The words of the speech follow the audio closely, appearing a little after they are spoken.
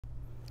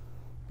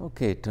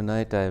Okay,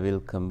 tonight I will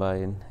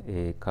combine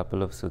a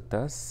couple of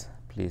suttas.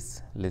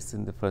 Please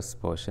listen the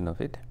first portion of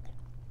it.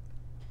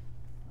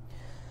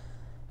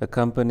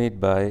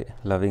 Accompanied by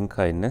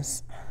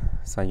Lovingkindness,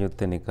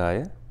 Samyutta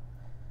Nikaya,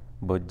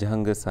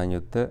 Bojjhanga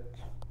Samyutta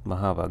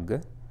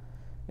Mahavagga.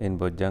 In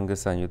Bojjhanga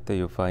Samyutta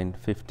you find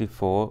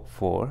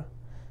 54.4.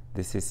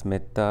 This is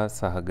Metta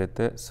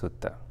Sahagata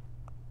Sutta.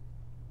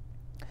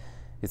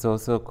 It's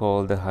also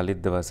called the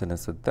Haliddavasana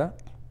Sutta.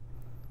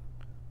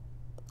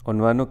 On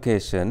one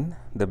occasion,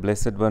 the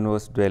Blessed One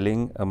was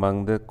dwelling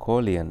among the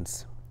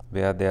Kolians,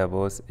 where there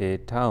was a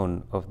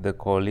town of the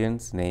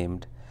Kolians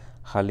named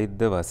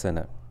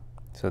Haliddavasana.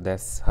 So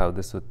that's how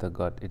the sutta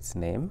got its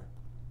name.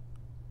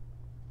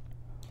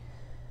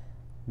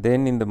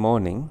 Then in the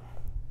morning,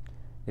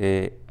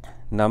 a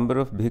number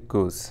of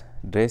bhikkhus,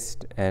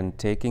 dressed and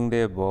taking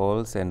their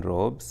bowls and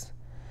robes,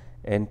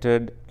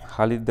 entered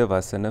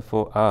Haliddavasana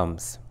for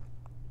alms.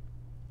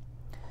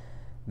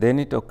 Then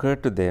it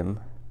occurred to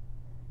them,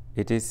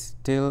 it is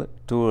still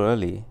too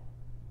early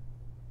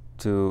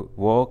to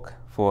walk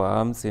for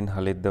alms in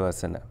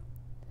Haliddavasana.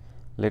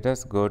 Let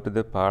us go to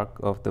the park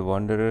of the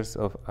wanderers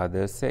of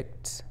other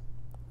sects.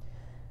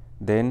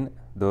 Then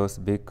those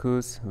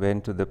bhikkhus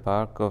went to the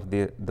park of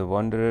the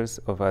wanderers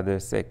of other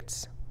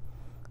sects.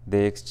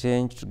 They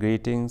exchanged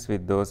greetings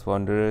with those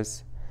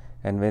wanderers,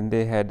 and when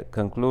they had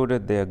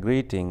concluded their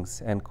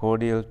greetings and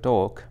cordial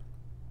talk,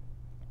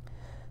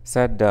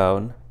 sat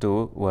down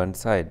to one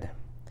side.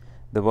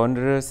 The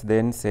wanderers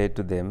then said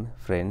to them,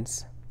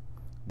 "Friends,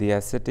 the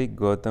ascetic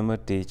Gautama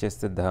teaches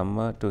the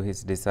Dhamma to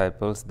his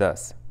disciples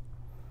thus: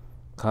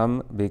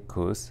 Come,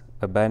 bhikkhus,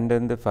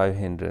 abandon the 5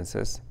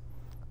 hindrances,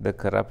 the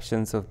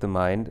corruptions of the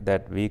mind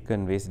that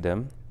weaken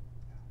wisdom,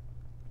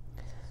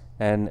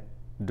 and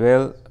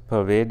dwell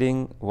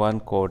pervading one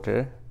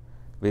quarter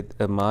with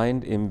a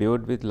mind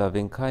imbued with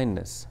loving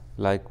kindness,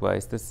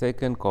 likewise the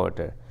 2nd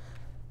quarter,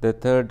 the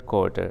 3rd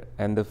quarter,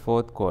 and the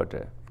 4th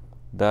quarter,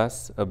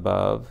 thus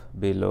above,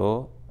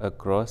 below,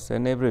 across,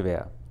 and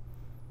everywhere,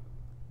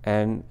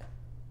 and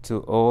to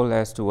all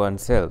as to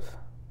oneself.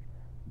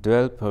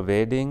 Dwell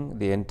pervading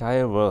the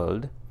entire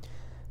world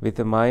with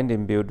a mind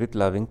imbued with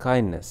loving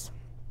kindness,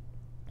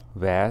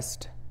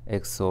 vast,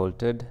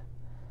 exalted,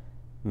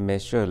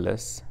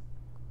 measureless,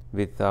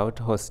 without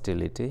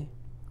hostility,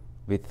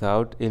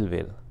 without ill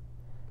will.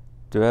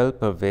 Dwell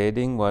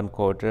pervading one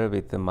quarter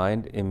with a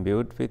mind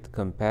imbued with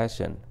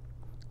compassion,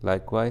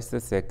 likewise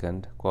the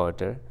 2nd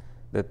quarter,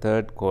 the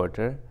 3rd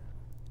quarter,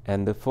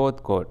 and the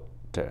 4th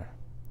quarter,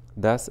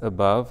 thus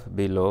above,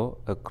 below,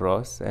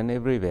 across, and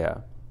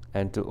everywhere,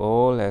 and to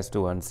all as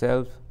to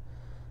oneself.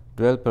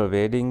 Dwell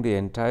pervading the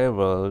entire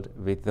world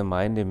with the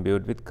mind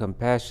imbued with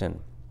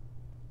compassion,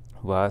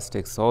 vast,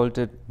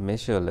 exalted,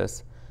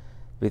 measureless,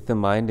 with the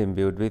mind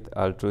imbued with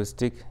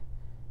altruistic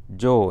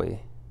joy.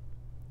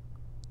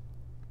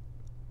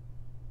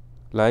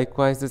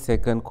 Likewise the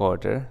 2nd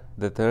quarter,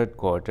 the 3rd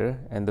quarter,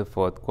 and the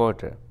 4th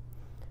quarter,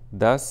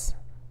 thus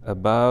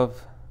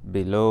above,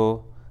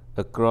 below,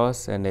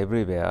 across, and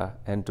everywhere,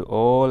 and to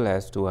all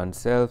as to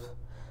oneself.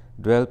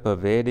 Dwell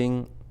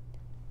pervading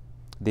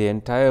the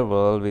entire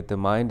world with the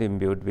mind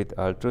imbued with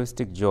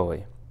altruistic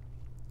joy,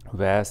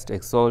 vast,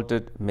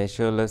 exalted,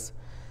 measureless,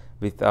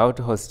 without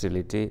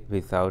hostility,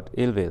 without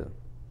ill will.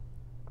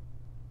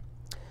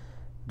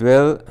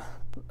 Dwell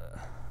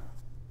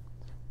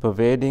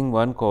pervading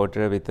one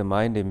quarter with the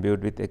mind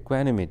imbued with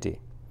equanimity,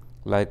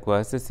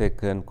 likewise the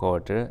 2nd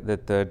quarter, the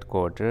 3rd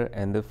quarter,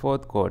 and the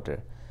 4th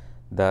quarter,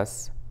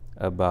 thus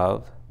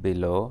above,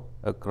 below,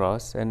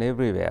 across, and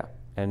everywhere,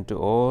 and to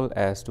all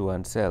as to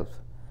oneself.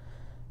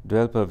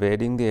 Dwell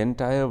pervading the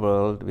entire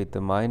world with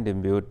the mind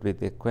imbued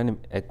with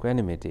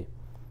equanimity,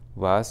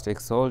 vast,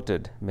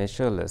 exalted,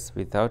 measureless,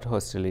 without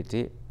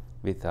hostility,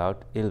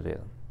 without ill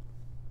will.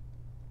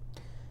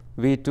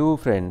 We too,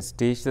 friends,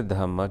 teach the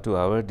Dhamma to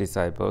our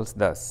disciples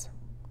thus: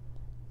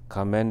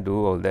 Come and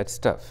do all that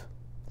stuff.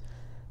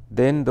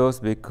 Then those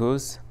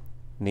bhikkhus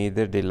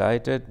neither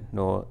delighted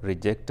nor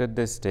rejected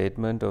the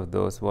statement of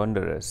those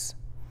wanderers.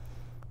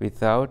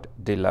 Without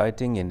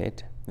delighting in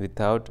it,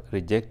 without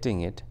rejecting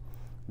it,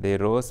 they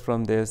rose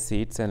from their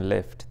seats and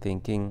left,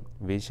 thinking,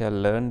 "We shall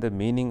learn the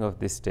meaning of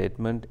this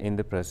statement in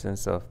the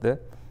presence of the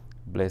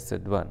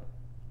Blessed One."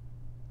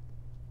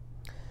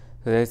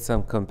 So there is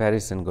some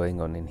comparison going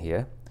on in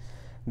here.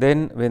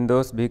 Then, when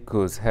those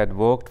bhikkhus had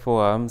walked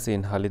for alms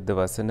in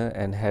Haliddavasana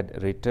and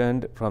had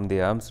returned from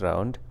the alms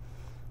round,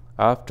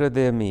 after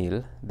their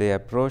meal, they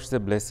approached the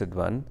Blessed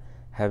One.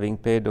 Having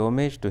paid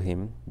homage to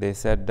him, they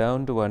sat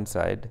down to one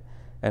side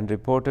and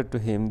reported to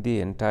him the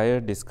entire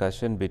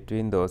discussion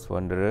between those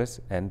wanderers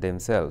and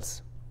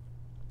themselves.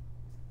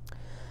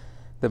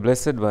 The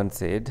Blessed One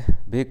said,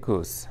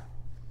 "Bhikkhus,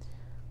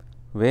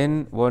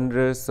 when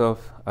wanderers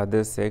of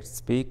other sects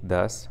speak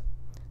thus,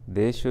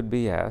 they should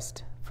be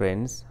asked,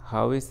 'Friends,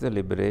 how is the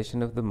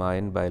liberation of the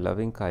mind by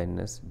loving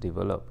kindness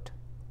developed?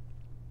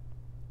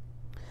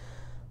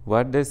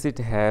 What does it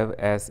have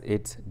as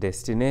its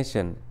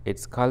destination,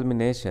 its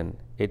culmination,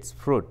 its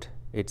fruit,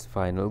 its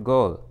final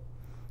goal?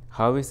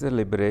 How is the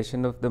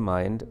liberation of the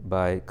mind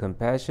by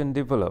compassion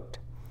developed?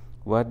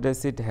 What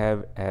does it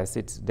have as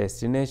its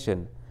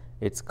destination,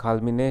 its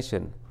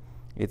culmination,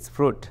 its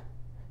fruit,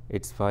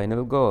 its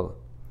final goal?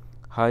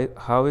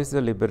 How is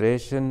the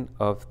liberation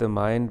of the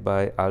mind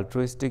by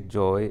altruistic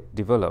joy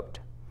developed?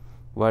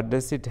 What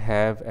does it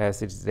have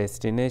as its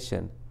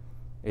destination,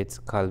 its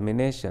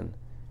culmination,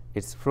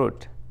 its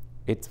fruit,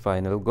 its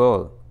final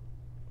goal?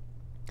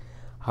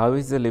 How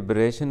is the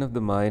liberation of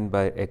the mind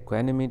by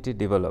equanimity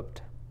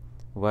developed?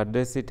 What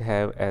does it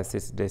have as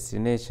its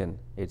destination,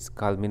 its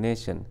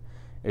culmination,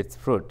 its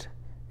fruit,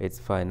 its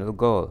final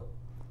goal?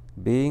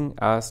 Being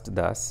asked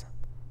thus,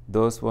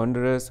 those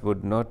wanderers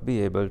would not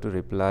be able to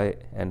reply,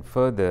 and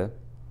further,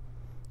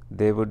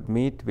 they would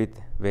meet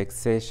with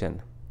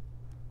vexation.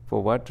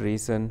 For what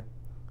reason?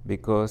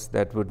 Because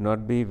that would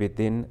not be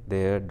within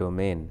their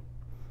domain.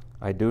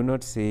 I do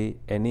not see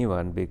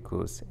anyone,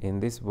 bhikkhus,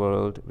 in this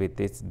world with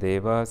its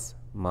devas,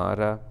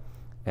 Mara,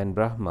 and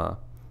Brahma,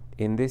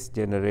 in this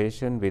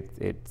generation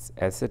with its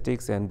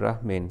ascetics and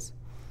Brahmins,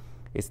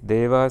 its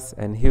devas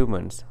and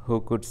humans,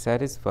 who could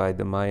satisfy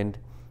the mind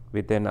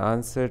with an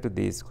answer to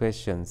these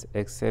questions,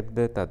 except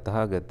the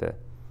Tathagata,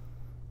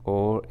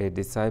 or a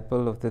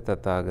disciple of the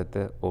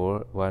Tathagata,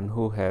 or one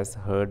who has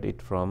heard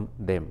it from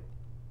them.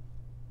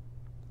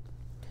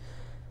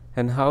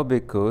 And how,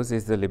 bhikkhus,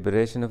 is the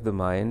liberation of the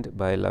mind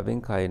by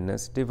loving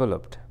kindness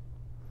developed?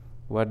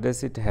 What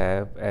does it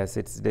have as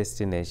its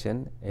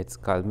destination, its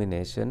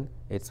culmination,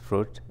 its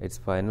fruit, its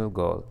final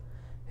goal?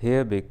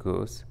 Here,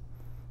 bhikkhus,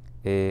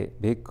 a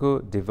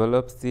bhikkhu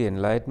develops the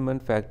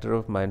enlightenment factor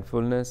of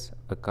mindfulness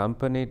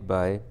accompanied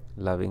by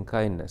loving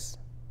kindness.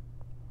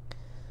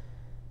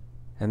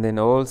 And then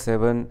all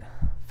 7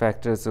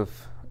 factors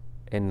of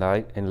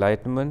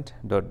enlightenment, ...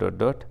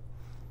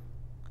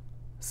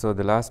 So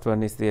the last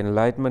one is the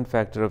enlightenment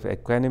factor of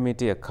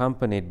equanimity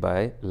accompanied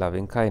by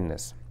loving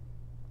kindness.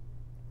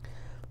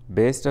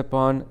 Based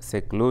upon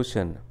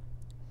seclusion,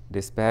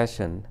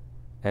 dispassion,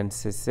 and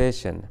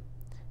cessation,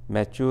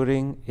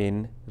 maturing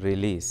in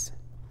release.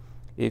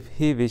 If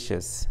he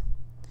wishes,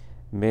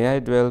 may I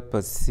dwell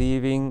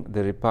perceiving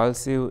the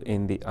repulsive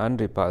in the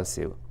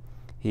unrepulsive.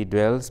 He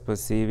dwells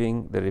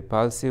perceiving the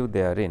repulsive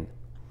therein.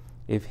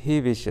 If he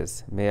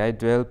wishes, may I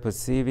dwell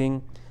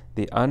perceiving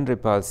the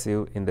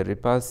unrepulsive in the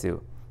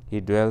repulsive. He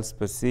dwells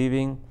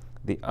perceiving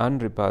the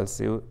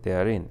unrepulsive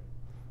therein.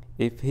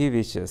 If he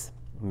wishes,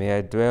 may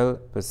I dwell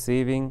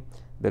perceiving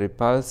the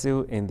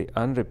repulsive in the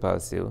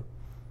unrepulsive,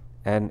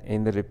 and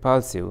in the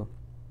repulsive,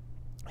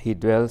 he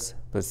dwells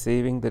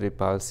perceiving the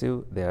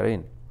repulsive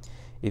therein.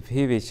 If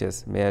he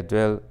wishes, may I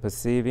dwell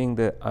perceiving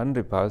the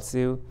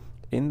unrepulsive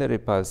in the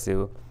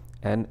repulsive,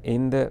 and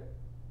in the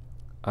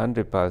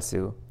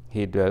unrepulsive,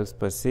 he dwells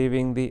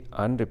perceiving the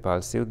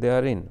unrepulsive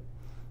therein.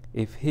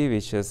 If he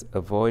wishes,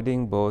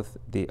 avoiding both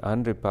the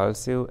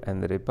unrepulsive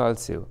and the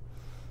repulsive,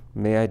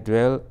 may I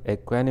dwell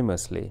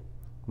equanimously,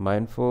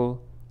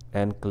 mindful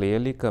and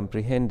clearly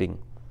comprehending.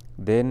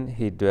 Then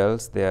he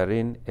dwells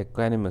therein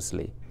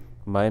equanimously,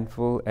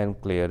 mindful and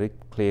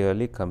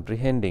clearly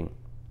comprehending.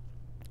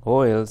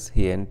 Or else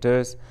he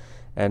enters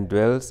and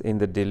dwells in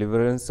the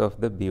deliverance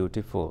of the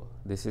beautiful.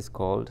 This is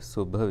called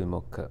Subha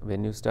Vimukha.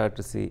 When you start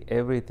to see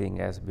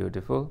everything as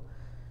beautiful,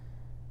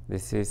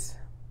 this is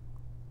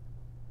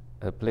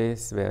a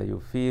place where you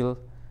feel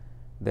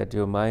that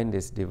your mind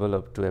is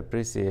developed to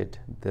appreciate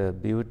the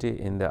beauty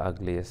in the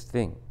ugliest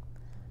thing.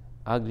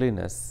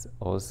 Ugliness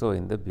also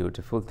in the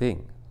beautiful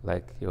thing.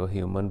 Like your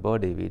human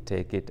body, we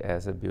take it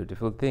as a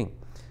beautiful thing,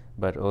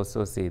 but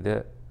also see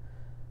the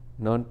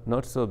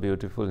not so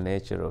beautiful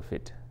nature of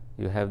it.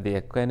 You have the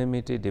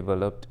equanimity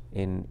developed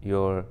in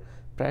your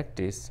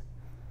practice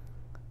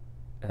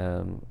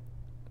to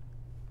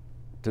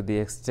the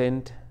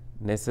extent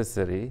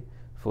necessary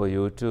for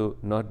you to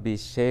not be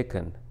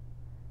shaken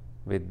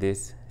with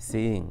this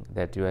seeing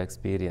that you are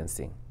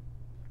experiencing.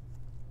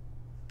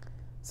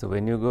 So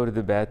when you go to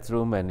the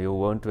bathroom and you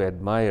want to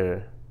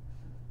admire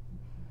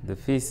the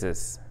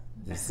feces,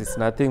 this is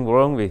nothing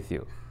wrong with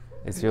you.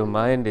 It's your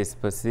mind is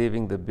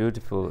perceiving the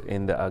beautiful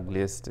in the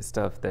ugliest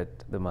stuff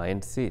that the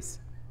mind sees.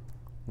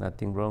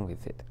 Nothing wrong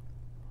with it.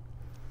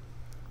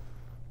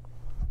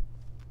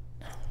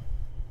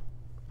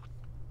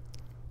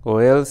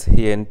 Or else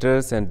he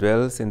enters and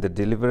dwells in the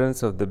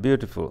deliverance of the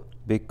beautiful,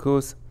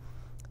 because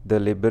the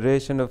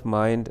liberation of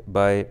mind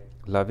by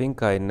loving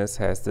kindness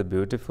has the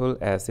beautiful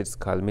as its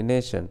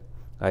culmination.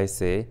 I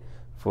say,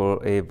 for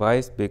a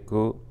wise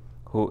bhikkhu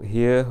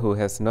who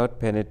has not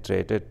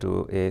penetrated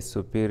to a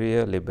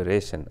superior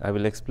liberation. I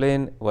will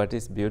explain what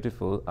is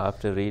beautiful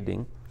after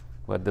reading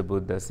what the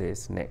Buddha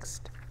says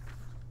next.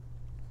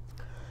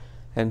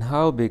 And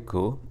how,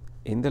 bhikkhu,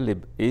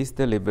 is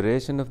the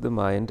liberation of the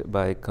mind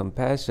by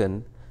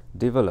compassion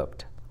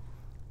developed?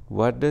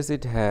 What does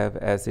it have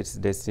as its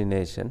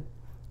destination,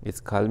 its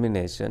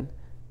culmination,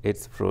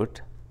 its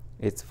fruit,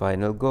 its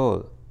final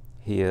goal?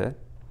 Here,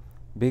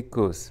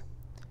 bhikkhus,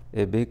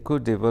 a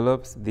bhikkhu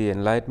develops the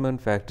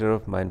enlightenment factor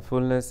of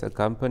mindfulness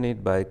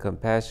accompanied by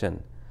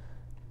compassion,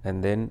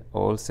 and then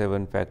all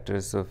 7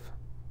 factors of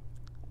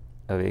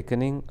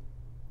awakening,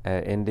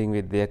 ending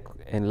with the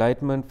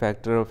enlightenment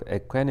factor of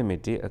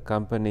equanimity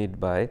accompanied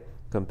by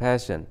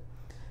compassion,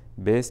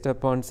 based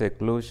upon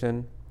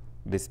seclusion,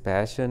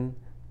 dispassion,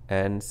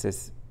 and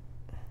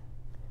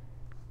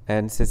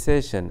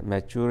cessation,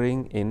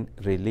 maturing in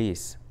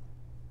release.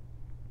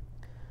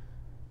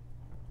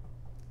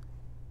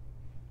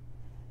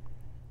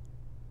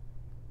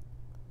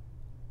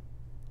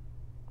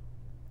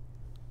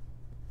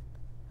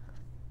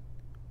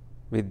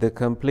 With the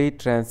complete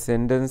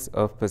transcendence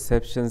of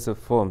perceptions of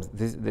forms.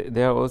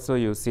 There also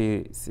you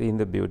see in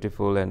the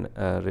beautiful and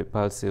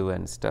repulsive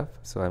and stuff,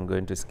 so I'm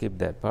going to skip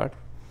that part.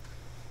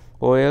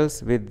 Or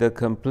else with the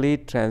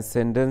complete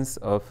transcendence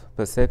of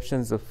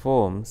perceptions of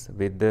forms,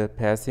 with the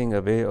passing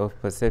away of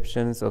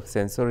perceptions of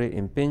sensory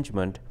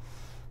impingement,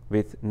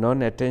 with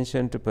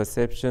non-attention to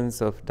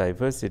perceptions of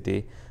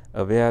diversity,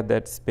 aware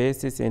that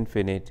space is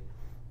infinite,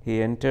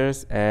 he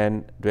enters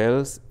and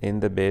dwells in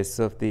the base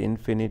of the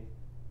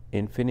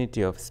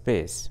infinity of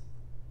space.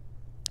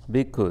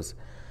 Because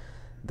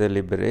the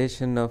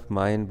liberation of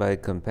mind by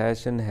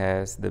compassion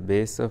has the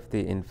base of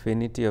the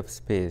infinity of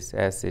space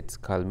as its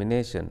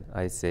culmination,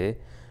 I say,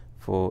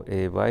 for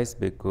a wise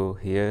bhikkhu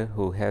here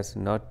who has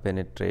not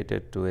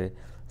penetrated to a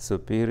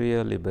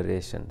superior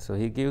liberation. So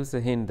he gives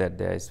a hint that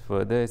there is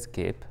further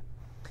escape.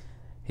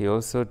 He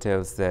also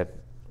tells that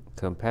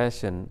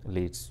compassion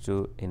leads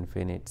to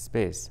infinite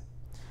space.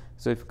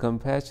 So if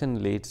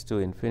compassion leads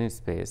to infinite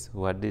space,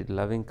 what did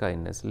loving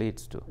kindness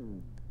leads to?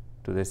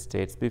 To the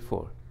states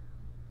before.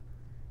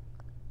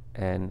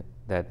 And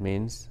that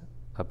means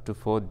up to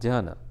 4th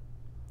jhana.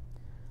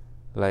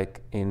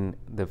 Like on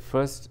the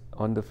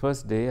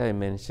first day I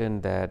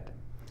mentioned that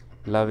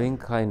loving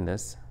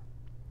kindness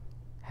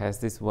has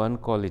this one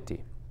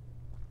quality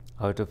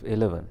out of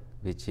 11,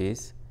 which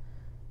is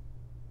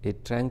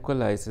it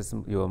tranquilizes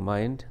your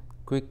mind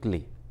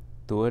quickly.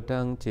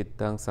 Tuvatang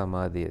chittang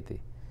samadhyati.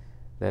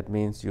 That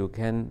means you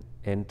can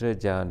enter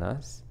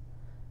jhanas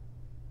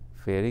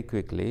very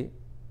quickly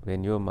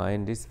when your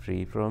mind is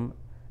free from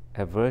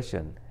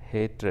aversion,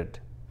 hatred,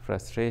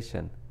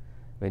 frustration,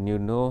 when you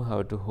know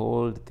how to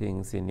hold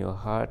things in your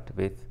heart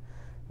with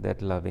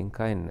that loving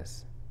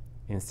kindness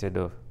instead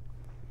of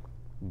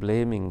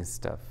blaming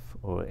stuff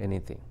or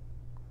anything.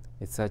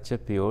 It's such a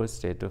pure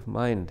state of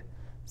mind.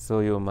 So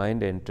your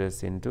mind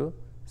enters into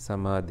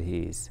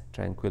samadhis,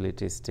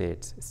 tranquility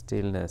states,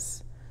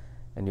 stillness,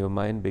 and your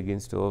mind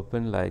begins to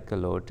open like a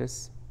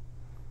lotus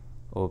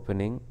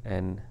opening,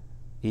 and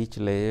each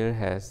layer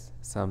has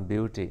some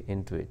beauty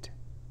into it,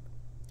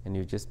 and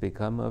you just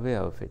become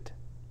aware of it.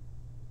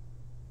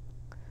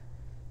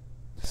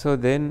 So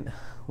then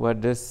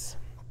what is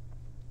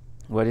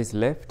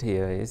left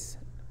here is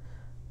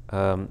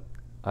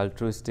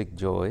altruistic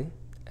joy,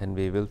 and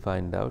we will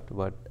find out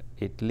what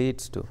it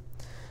leads to.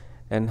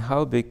 And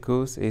how,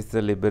 bhikkhus, is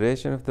the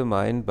liberation of the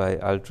mind by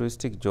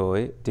altruistic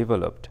joy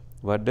developed?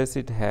 What does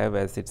it have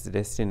as its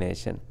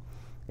destination,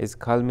 its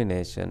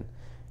culmination,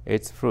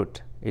 its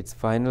fruit, its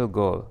final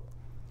goal?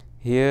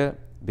 Here,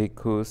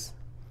 bhikkhus,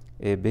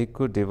 a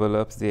bhikkhu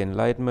develops the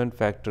enlightenment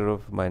factor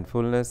of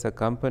mindfulness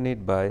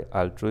accompanied by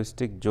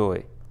altruistic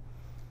joy,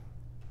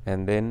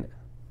 and then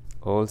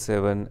all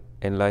 7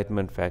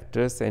 enlightenment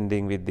factors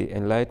ending with the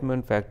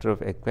enlightenment factor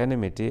of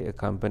equanimity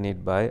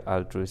accompanied by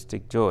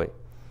altruistic joy,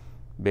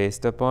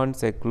 based upon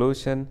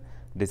seclusion,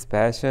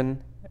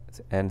 dispassion,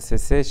 and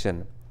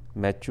cessation,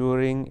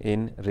 maturing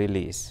in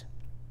release.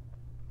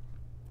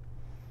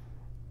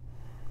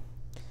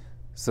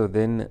 So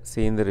then,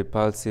 see in the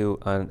repulsive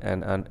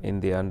and in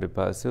the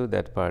unrepulsive,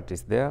 that part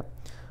is there.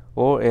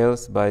 Or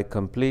else by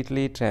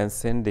completely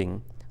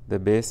transcending the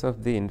base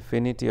of the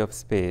infinity of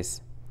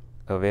space,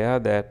 aware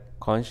that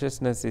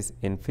consciousness is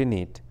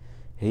infinite,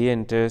 he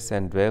enters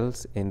and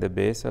dwells in the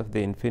base of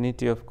the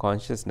infinity of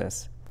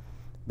consciousness.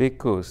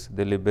 Because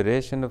the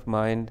liberation of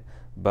mind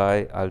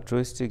by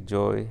altruistic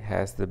joy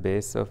has the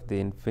base of the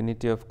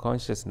infinity of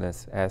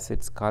consciousness as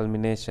its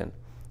culmination,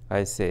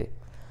 I say,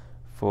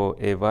 for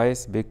a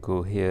wise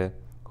bhikkhu here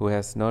who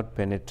has not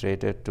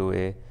penetrated to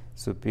a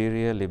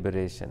superior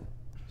liberation.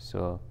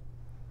 So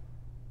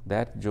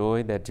that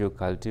joy that you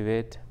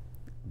cultivate,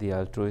 the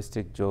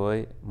altruistic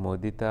joy,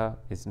 mudita,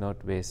 is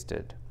not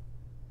wasted.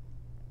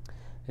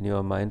 And you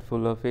are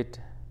mindful of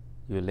it,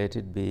 you let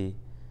it be,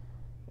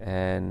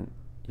 and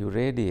you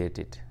radiate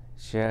it,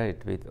 share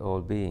it with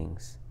all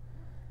beings,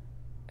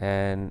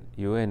 and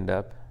you end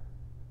up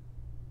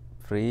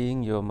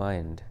freeing your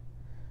mind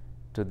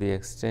to the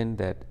extent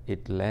that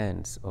it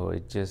lands or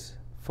it just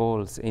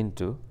falls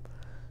into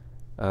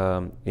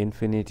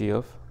infinity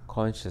of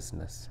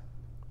consciousness,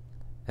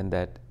 and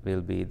that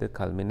will be the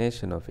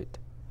culmination of it.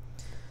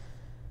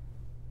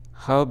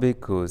 How,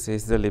 bhikkhus,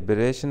 is the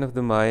liberation of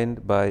the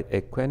mind by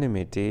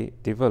equanimity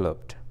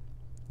developed?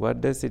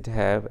 What does it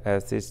have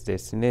as its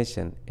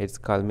destination, its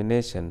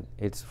culmination,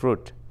 its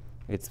fruit,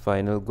 its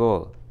final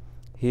goal?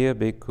 Here,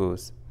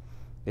 bhikkhus,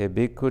 a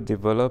bhikkhu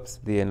develops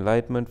the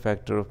enlightenment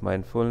factor of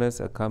mindfulness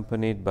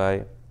accompanied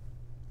by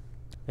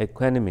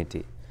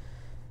equanimity,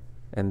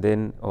 and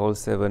then all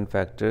 7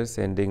 factors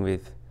ending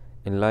with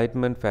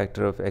enlightenment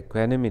factor of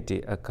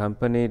equanimity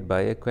accompanied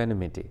by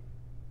equanimity.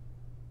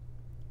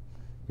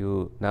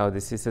 Now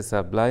this is a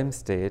sublime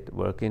state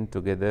working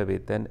together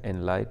with an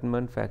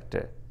enlightenment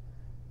factor.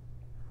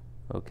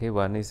 Okay,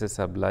 one is a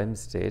sublime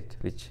state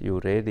which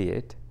you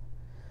radiate,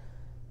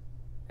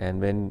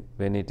 and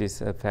when it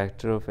is a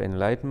factor of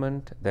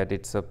enlightenment, that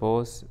it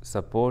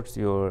supports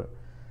your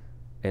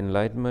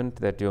enlightenment,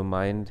 that your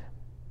mind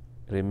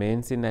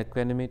remains in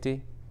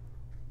equanimity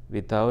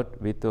with or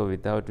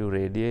without you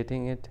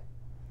radiating it,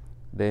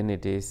 then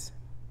it is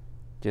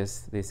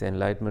just this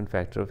enlightenment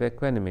factor of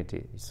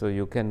equanimity. So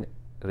you can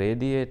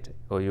radiate,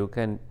 or you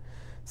can,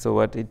 so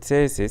what it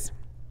says is,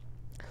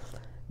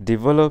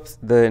 develops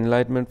the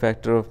enlightenment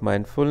factor of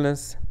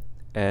mindfulness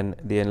and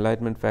the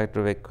enlightenment factor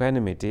of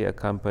equanimity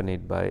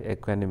accompanied by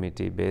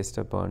equanimity based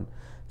upon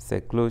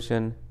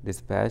seclusion,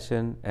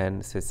 dispassion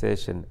and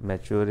cessation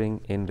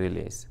maturing in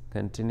release.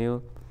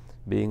 Continue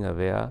being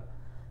aware,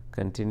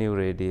 continue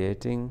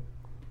radiating.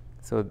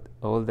 So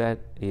all that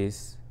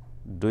is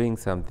doing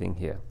something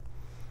here.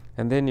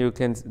 And then you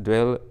can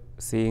dwell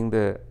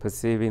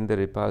perceiving the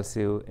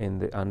repulsive in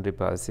the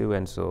unrepulsive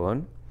and so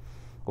on.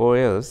 Or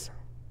else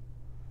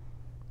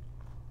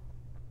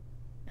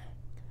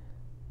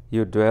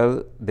you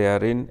dwell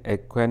therein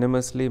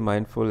equanimously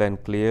mindful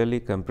and clearly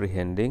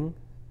comprehending,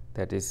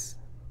 that is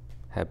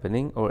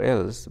happening, or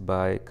else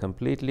by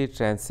completely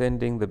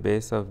transcending the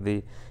base of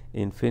the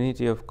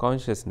infinity of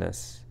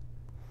consciousness,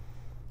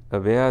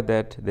 aware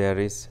that there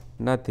is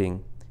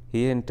nothing,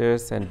 he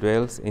enters and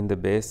dwells in the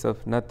base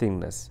of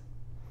nothingness.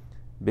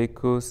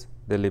 Bhikkhus,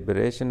 the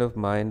liberation of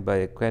mind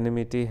by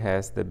equanimity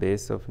has the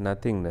base of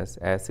nothingness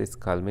as its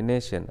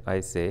culmination, I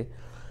say,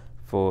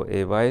 for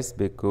a wise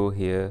bhikkhu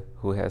here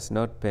who has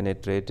not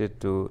penetrated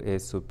to a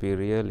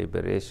superior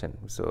liberation.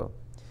 So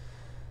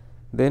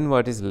then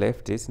what is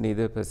left is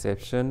neither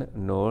perception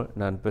nor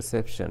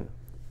non-perception,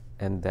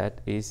 and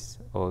that is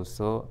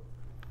also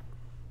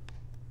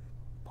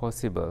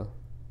possible.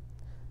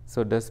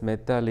 So does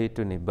metta lead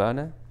to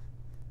nibbana?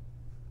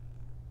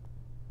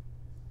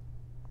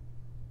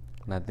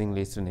 Nothing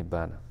leads to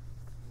nibbana.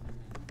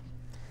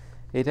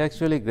 It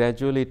actually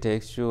gradually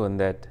takes you on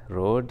that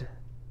road,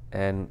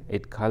 and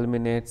it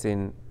culminates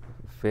in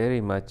very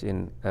much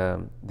in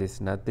this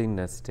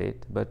nothingness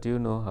state, but you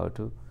know how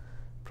to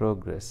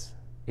progress.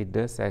 It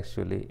does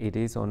actually, it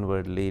is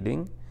onward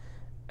leading,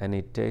 and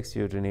it takes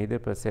you to neither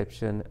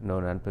perception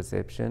nor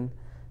non-perception,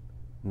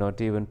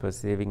 not even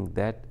perceiving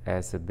that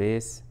as a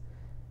base.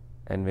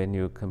 And when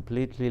you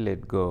completely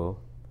let go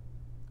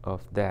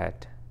of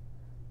that,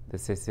 the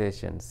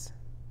cessation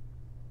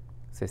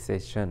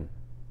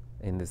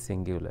in the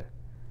singular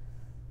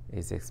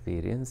is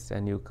experienced,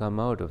 and you come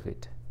out of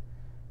it,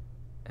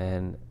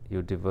 and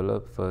you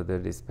develop further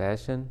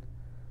dispassion,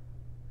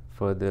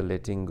 further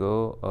letting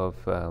go of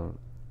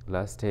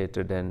lust,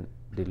 hatred and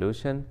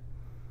delusion,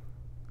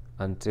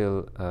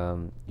 until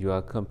you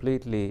are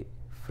completely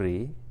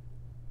free,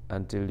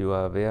 until you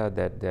are aware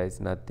that there is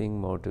nothing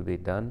more to be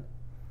done,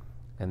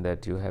 and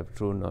that you have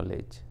true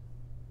knowledge.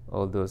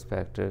 All those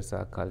factors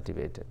are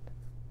cultivated.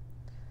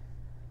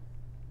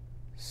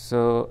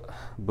 So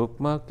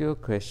bookmark your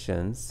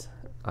questions.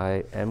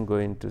 I am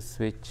going to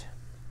switch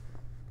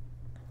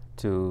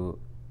to,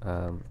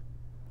 I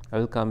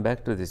will come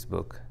back to this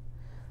book.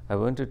 I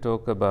want to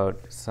talk about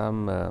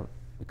some,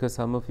 because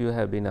some of you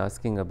have been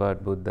asking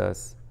about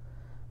Buddha's,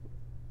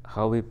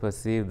 how we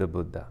perceive the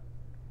Buddha.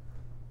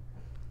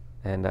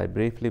 And I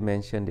briefly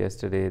mentioned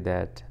yesterday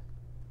that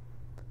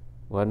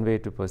one way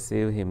to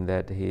perceive him,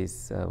 that he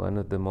is one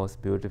of the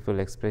most beautiful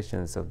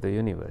expressions of the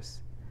universe.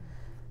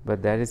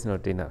 But that is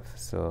not enough.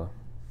 So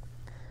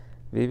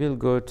we will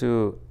go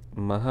to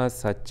Maha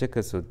Saccaka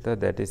Sutta,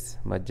 that is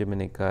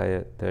Majjhima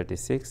Nikaya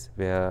 36,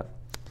 where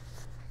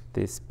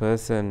this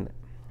person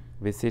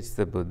visits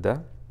the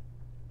Buddha.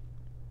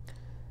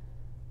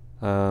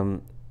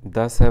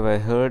 Thus have I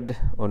heard,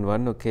 on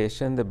one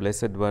occasion the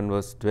Blessed One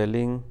was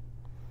dwelling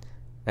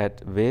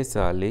at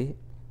Vesali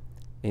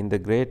in the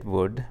great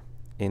wood,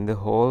 in the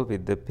hall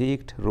with the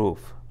peaked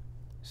roof.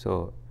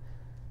 So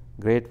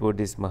great wood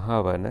is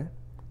Mahavana.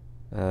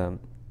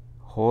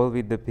 Hall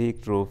with the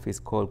peaked roof is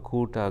called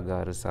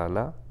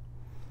Kutagarasala.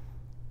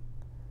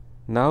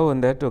 Now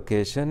on that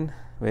occasion,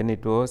 when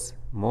it was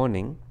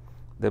morning,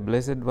 the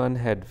Blessed One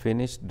had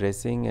finished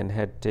dressing and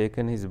had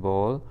taken his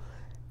bowl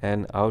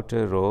and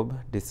outer robe,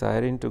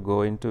 desiring to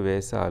go into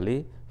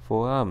Vesali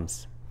for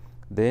alms.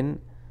 Then,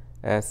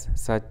 as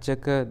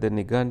Saccaka the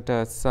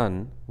Niganta's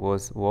son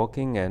was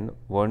walking and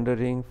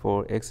wandering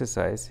for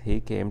exercise, he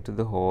came to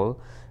the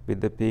hall with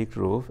the peaked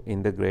roof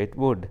in the great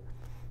wood.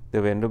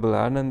 The Venerable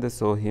Ananda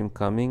saw him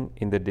coming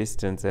in the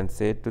distance and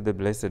said to the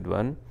Blessed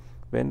One,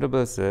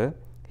 Venerable Sir,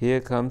 here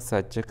comes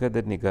Saccaka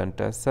the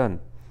Niganta's son,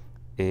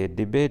 a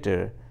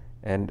debater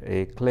and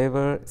a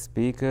clever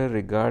speaker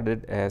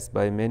regarded as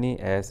by many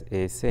as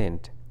a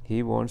saint.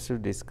 He wants to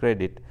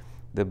discredit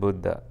the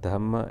Buddha,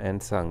 Dhamma and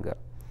Sangha.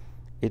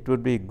 It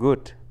would be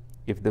good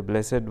if the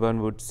Blessed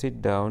One would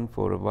sit down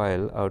for a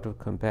while out of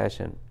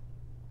compassion.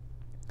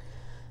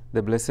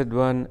 The Blessed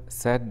One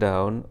sat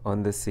down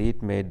on the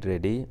seat made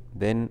ready.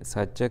 Then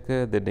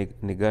Saccaka, the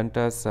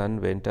Niganta's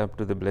son, went up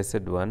to the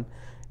Blessed One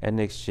and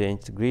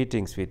exchanged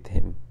greetings with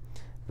him.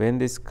 When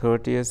this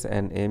courteous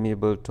and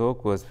amiable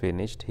talk was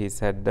finished, he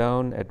sat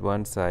down at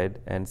one side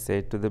and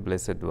said to the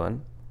Blessed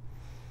One,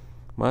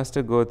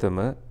 Master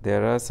Gautama,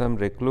 there are some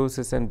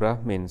recluses and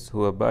Brahmins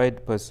who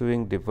abide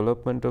pursuing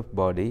development of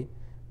body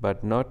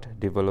but not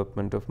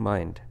development of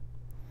mind.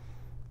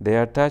 They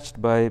are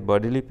touched by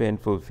bodily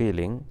painful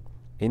feeling.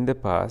 In the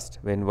past,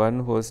 when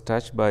one was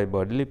touched by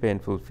bodily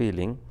painful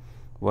feeling,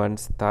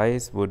 one's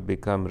thighs would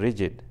become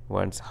rigid,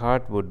 one's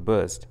heart would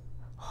burst,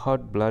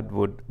 hot blood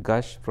would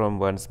gush from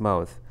one's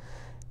mouth,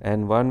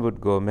 and one would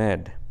go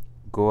mad,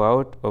 go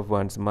out of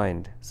one's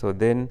mind. So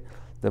then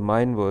the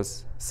mind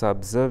was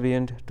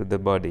subservient to the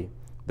body.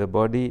 The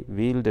body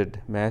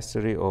wielded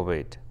mastery over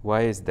it.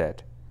 Why is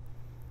that?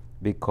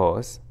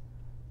 Because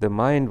the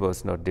mind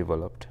was not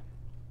developed.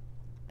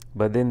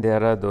 But then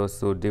there are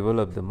those who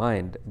develop the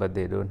mind, but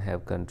they don't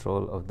have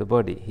control of the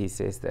body. He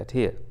says that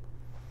here.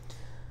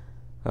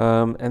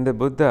 And the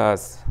Buddha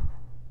asks,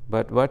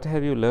 but what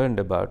have you learned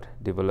about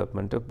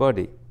development of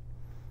body?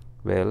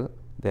 Well,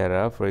 there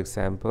are, for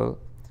example,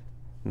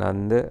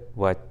 Nanda,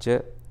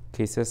 Vaccha,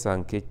 Kisa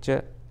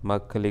Sankicca,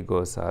 Makkali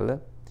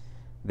Gosala.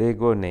 They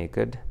go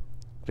naked,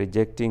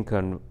 rejecting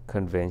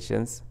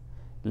conventions,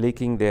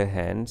 licking their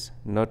hands,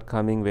 not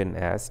coming when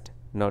asked,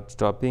 not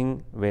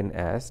stopping when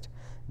asked.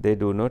 They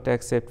do not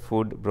accept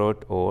food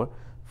brought or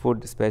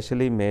food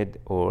specially made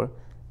or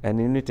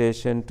an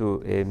invitation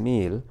to a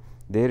meal.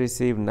 They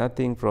receive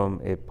nothing from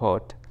a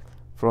pot,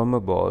 from a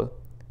bowl,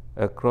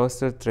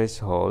 across a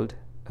threshold,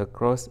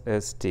 across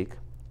a stick,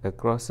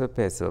 across a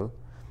pestle,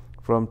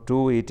 from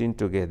two eating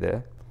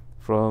together,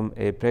 from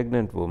a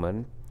pregnant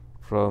woman,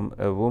 from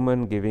a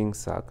woman giving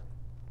suck,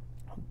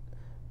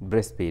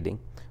 breastfeeding,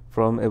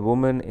 from a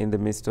woman in the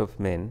midst of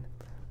men,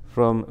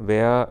 from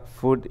where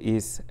food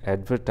is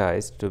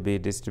advertised to be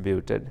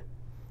distributed,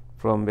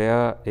 from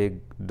where a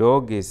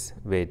dog is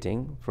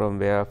waiting, from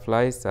where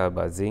flies are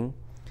buzzing.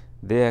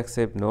 They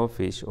accept no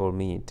fish or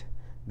meat.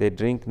 They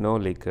drink no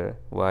liquor,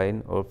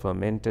 wine, or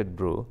fermented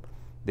brew.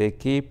 They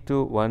keep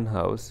to one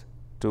house,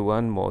 to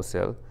one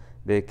morsel.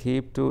 They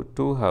keep to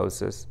two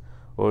houses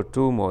or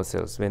two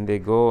morsels. When they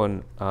go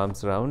on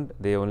alms round,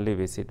 they only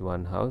visit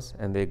one house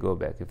and they go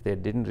back. If they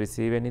didn't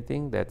receive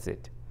anything, that's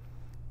it.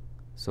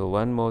 So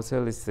one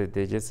morsel is that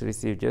they just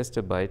receive just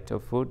a bite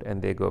of food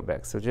and they go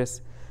back. So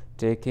just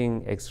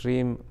taking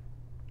extreme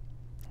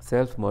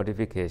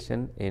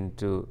self-modification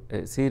into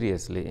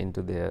seriously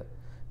into their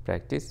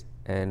practice,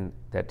 and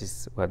that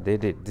is what they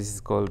did. This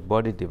is called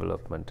body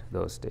development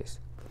those days.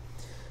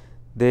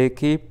 They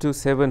keep to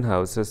 7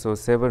 houses or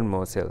 7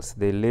 morsels.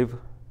 They live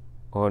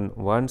on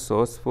 1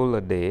 saucerful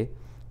a day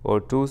or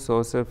 2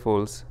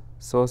 saucerfuls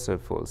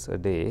a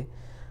day,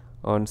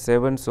 on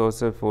 7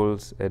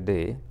 saucerfuls a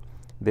day.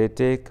 They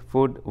take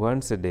food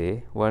once a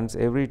day, once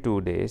every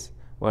 2 days,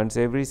 once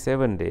every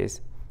 7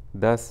 days,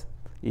 thus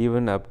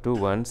even up to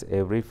once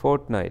every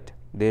fortnight.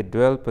 They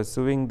dwell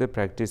pursuing the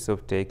practice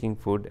of taking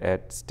food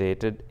at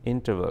stated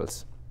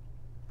intervals.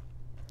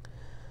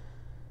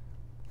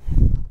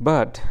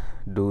 But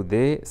do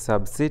they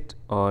subsist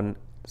on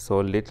so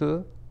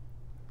little?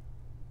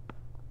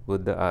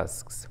 Buddha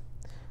asks.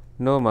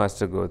 No,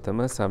 Master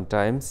Gautama,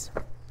 sometimes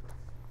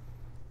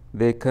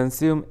they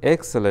consume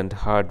excellent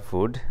hard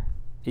food,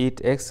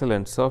 eat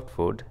excellent soft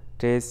food,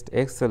 taste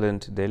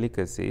excellent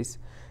delicacies,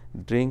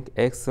 drink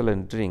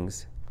excellent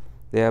drinks.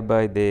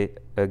 Thereby they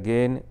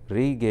again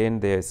regain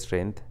their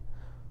strength,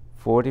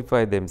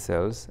 fortify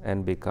themselves,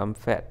 and become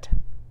fat.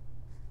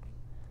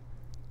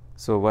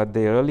 So what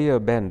they earlier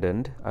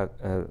abandoned,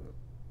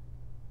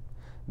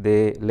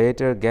 they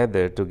later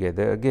gather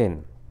together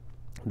again.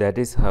 That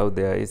is how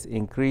there is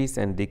increase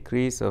and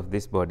decrease of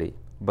this body.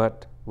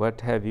 But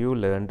what have you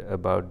learned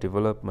about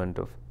development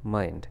of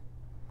mind?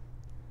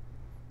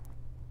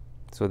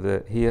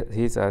 So he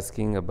is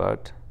asking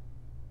about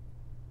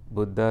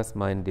Buddha's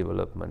mind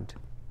development.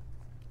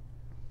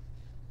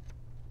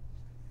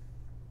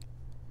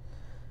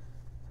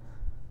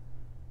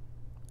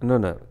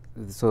 No.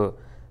 So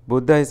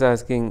Buddha is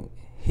asking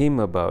him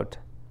about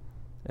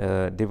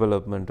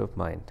development of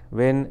mind.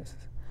 When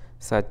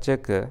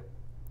Saccaka,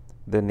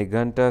 the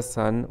Niganta's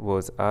son,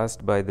 was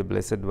asked by the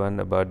Blessed One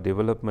about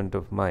development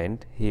of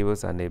mind, he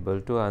was unable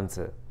to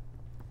answer.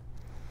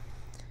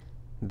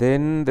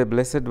 Then the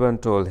Blessed One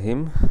told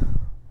him,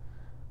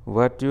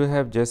 what you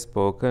have just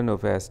spoken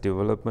of as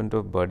development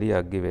of body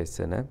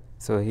Aggivesana,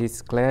 so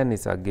his clan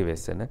is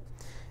Aggivesana,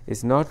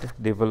 is not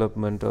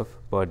development of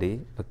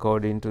body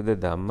according to the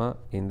Dhamma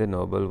in the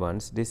Noble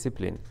One's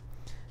discipline.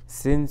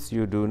 Since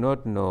you do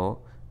not know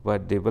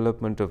what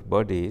development of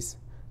body is,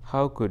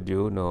 how could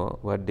you know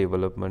what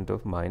development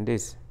of mind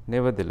is?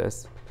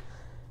 Nevertheless,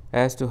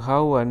 as to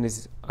how one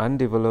is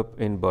undeveloped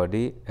in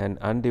body and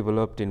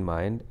undeveloped in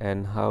mind,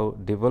 and how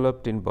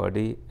developed in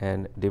body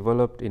and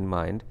developed in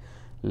mind,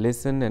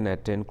 listen and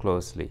attend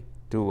closely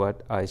to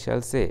what I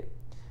shall say.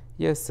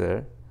 Yes,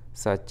 sir,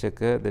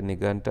 Saccaka, the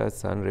Niganta's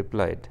son,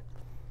 replied.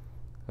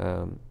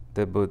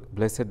 the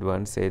Blessed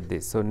One said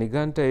this. So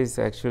Niganta is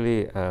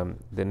actually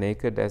the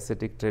naked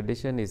ascetic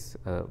tradition is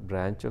a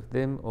branch of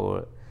them,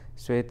 or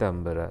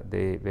Shvetambara.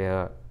 They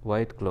wear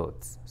white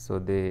clothes. So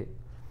they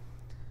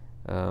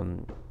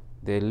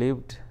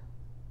lived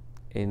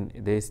in.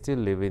 They still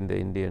live in the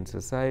Indian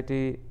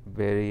society,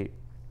 very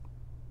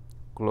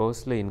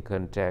closely in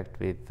contact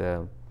with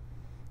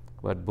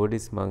what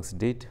Buddhist monks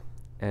did,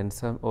 and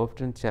some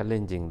often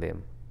challenging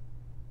them,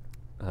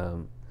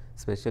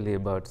 especially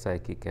about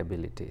psychic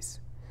abilities.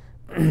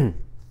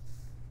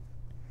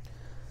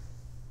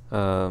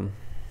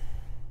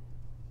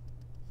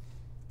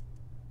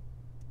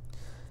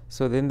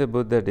 So then the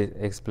Buddha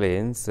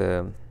explains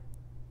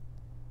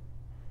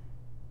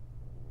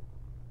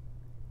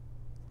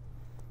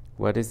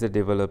what is the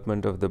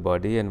development of the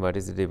body and what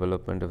is the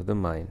development of the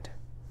mind.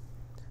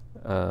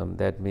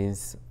 That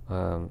means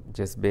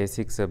just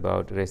basics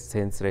about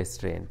sense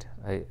restraint.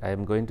 I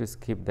am going to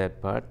skip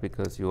that part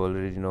because you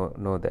already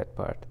know that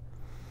part.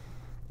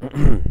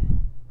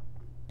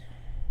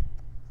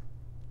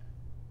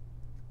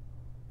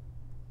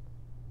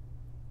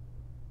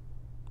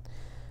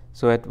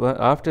 So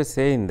after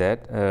saying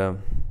that,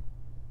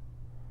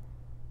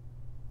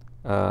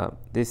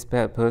 this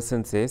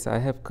person says, I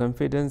have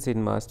confidence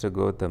in Master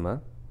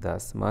Gautama.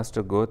 Thus,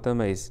 Master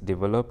Gautama is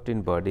developed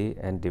in body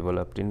and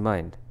developed in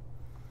mind.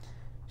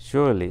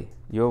 Surely,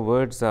 your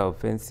words are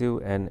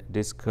offensive and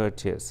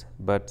discourteous,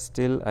 but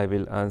still I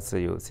will answer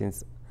you.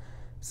 Since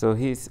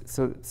this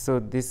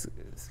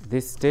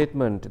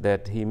statement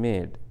that he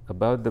made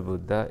about the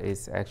Buddha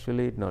is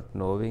actually not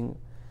knowing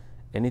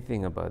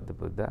anything about the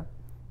Buddha,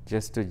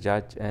 just to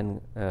judge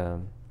and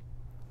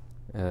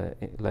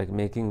like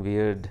making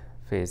weird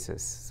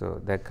faces,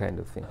 so that kind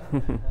of thing.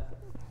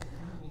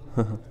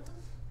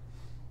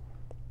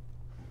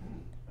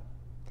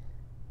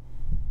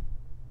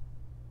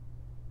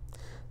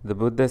 The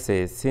Buddha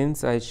says,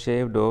 since I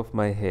shaved off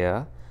my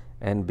hair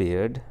and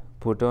beard,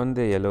 put on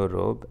the yellow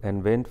robe,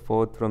 and went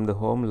forth from the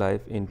home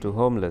life into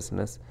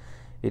homelessness,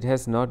 it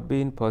has not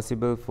been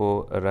possible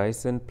for a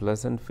risen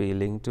pleasant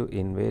feeling to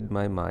invade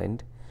my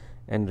mind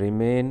and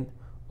remain,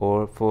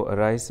 or for a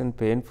risen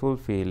painful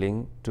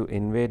feeling to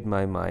invade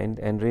my mind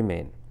and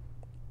remain.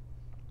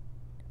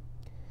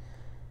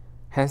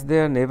 Has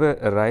there never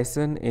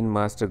arisen in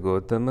Master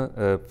Gautama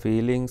a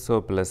feeling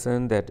so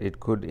pleasant that it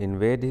could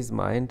invade his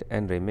mind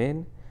and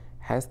remain?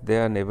 Has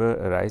there never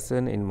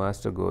arisen in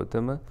Master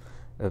Gautama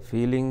a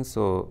feeling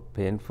so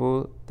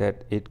painful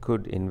that it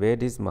could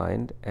invade his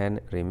mind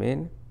and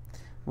remain?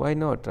 Why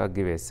not,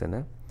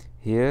 Agivesana?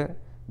 Here,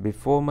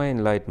 before my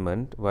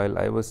enlightenment, while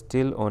I was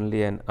still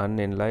only an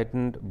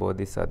unenlightened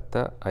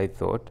bodhisattva, I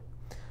thought,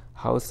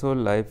 household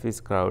life is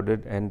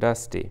crowded and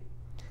dusty.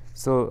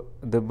 So,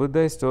 the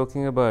Buddha is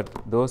talking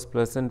about those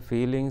pleasant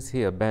feelings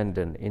he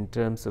abandoned in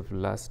terms of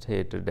lust,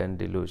 hatred and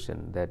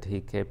delusion that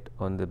he kept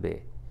on the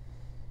bay.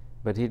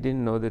 But he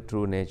didn't know the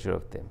true nature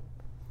of them.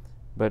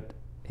 But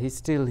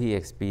he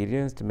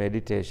experienced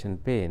meditation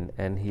pain,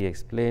 and he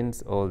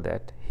explains all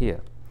that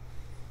here.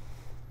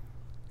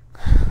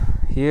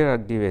 Here,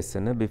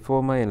 Agdivesana,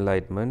 before my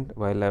enlightenment,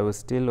 while I was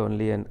still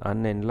only an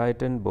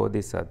unenlightened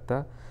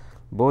bodhisattva,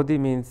 bodhi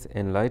means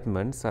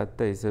enlightenment,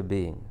 sattva is a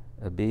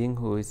being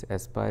who is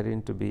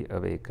aspiring to be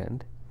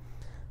awakened.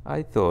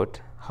 I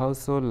thought,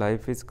 household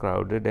life is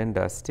crowded and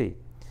dusty.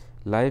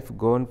 Life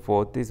gone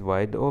forth is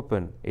wide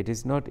open. It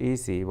is not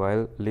easy,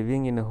 while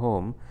living in a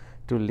home,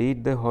 to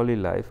lead the holy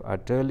life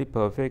utterly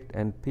perfect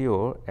and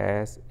pure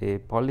as a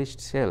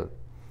polished shell.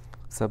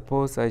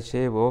 Suppose I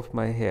shave off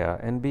my hair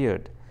and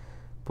beard,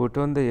 put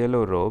on the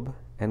yellow robe,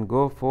 and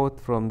go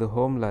forth from the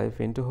home life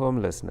into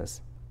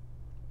homelessness.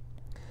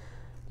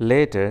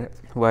 Later,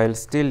 while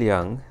still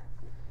young,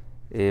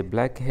 a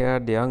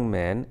black-haired young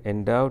man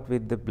endowed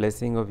with the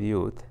blessing of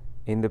youth,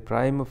 in the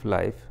prime of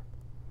life,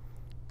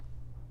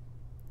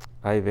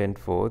 I went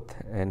forth,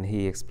 and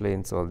he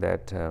explains all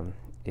that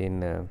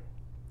in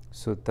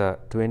Sutta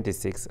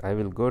 26. I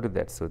will go to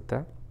that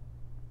Sutta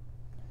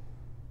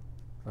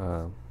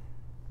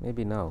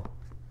maybe now.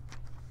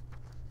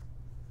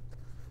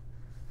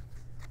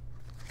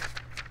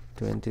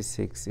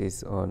 26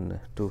 is on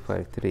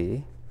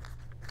 253.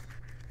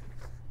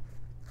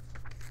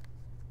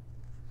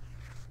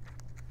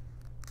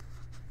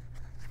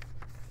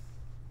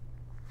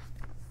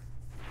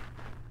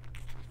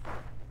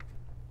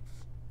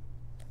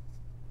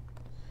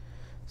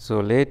 So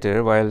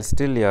later, while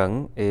still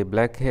young, a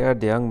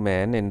black-haired young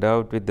man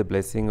endowed with the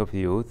blessing of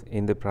youth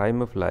in the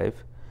prime of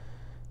life,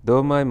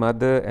 though my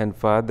mother and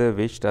father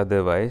wished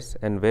otherwise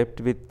and wept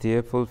with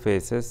tearful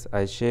faces,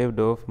 I shaved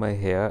off my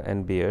hair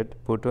and beard,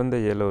 put on the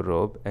yellow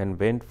robe, and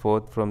went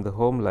forth from the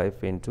home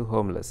life into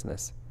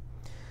homelessness.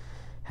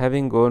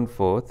 Having gone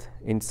forth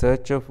in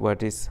search of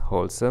what is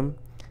wholesome,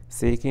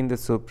 seeking the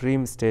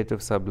supreme state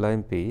of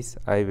sublime peace,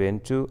 I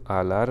went to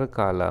Alara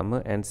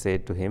Kalama and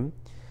said to him,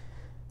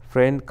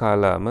 Friend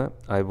Kalama,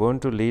 I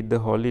want to lead the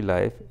holy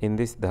life in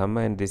this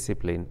Dhamma and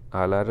discipline.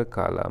 Alara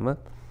Kalama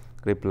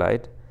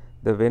replied,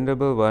 the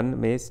Venerable One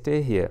may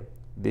stay here.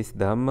 This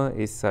Dhamma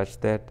is such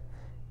that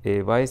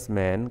a wise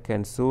man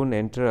can soon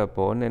enter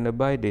upon and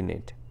abide in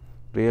it,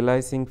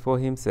 realizing for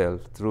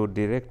himself through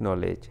direct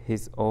knowledge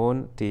his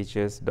own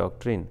teacher's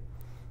doctrine.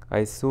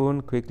 I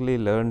soon quickly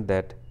learned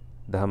that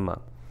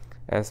Dhamma,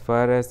 as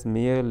far as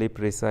mere lip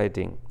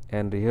reciting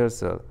and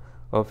rehearsal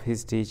of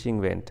his teaching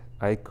went.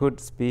 I could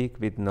speak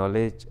with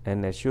knowledge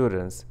and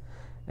assurance,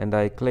 and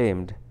I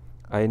claimed,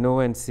 I know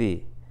and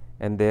see,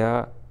 and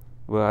there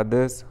were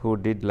others who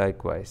did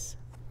likewise.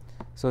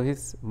 So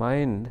his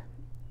mind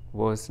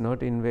was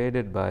not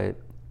invaded by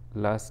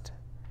lust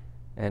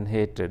and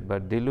hatred,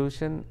 but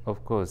delusion,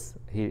 of course,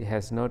 he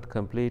has not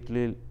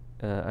completely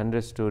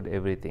understood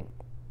everything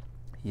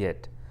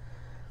yet.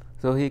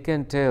 So he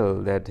can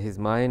tell that his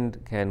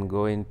mind can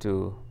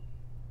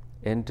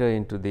enter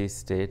into these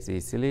states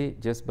easily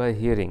just by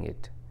hearing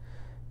it.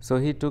 So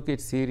he took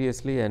it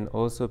seriously and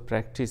also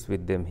practiced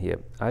with them here.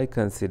 I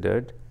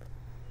considered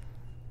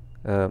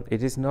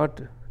it is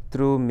not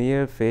through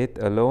mere faith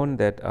alone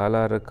that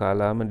Alara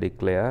Kalama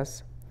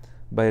declares.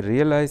 By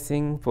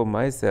realizing for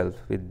myself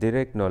with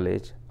direct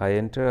knowledge, I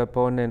enter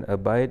upon and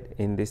abide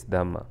in this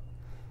Dhamma.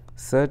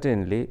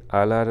 Certainly,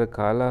 Alara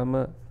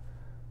Kalama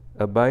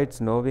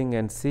abides knowing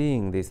and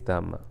seeing this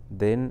Dhamma.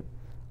 Then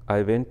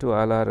I went to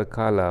Alara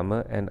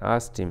Kalama and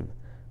asked him,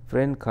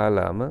 Friend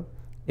Kalama,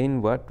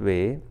 in what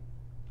way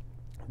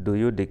do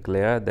you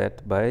declare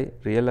that by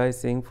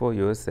realizing for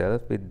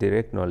yourself with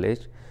direct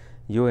knowledge,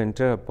 you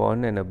enter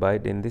upon and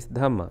abide in this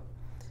Dhamma?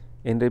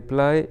 In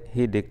reply,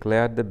 he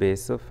declared the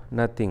base of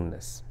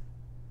nothingness.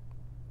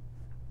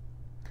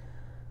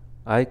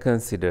 I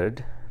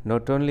considered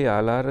not only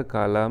Alara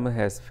Kalama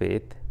has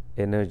faith,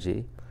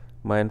 energy,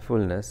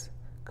 mindfulness,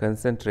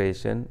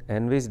 concentration,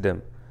 and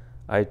wisdom.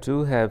 I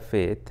too have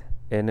faith,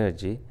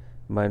 energy,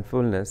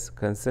 mindfulness,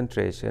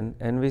 concentration,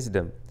 and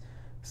wisdom.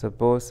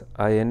 Suppose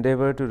I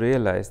endeavor to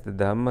realize the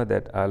Dhamma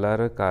that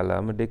Alara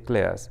Kalama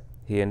declares.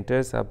 He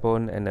enters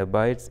upon and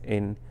abides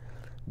in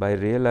by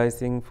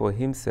realizing for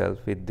himself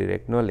with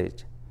direct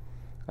knowledge.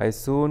 I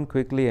soon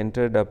quickly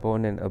entered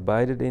upon and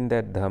abided in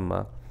that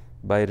Dhamma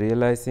by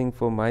realizing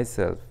for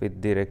myself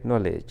with direct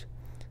knowledge.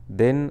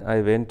 Then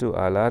I went to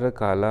Alara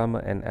Kalama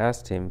and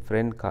asked him,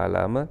 Friend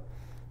Kalama,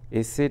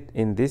 is it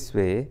in this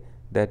way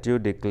that you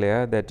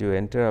declare that you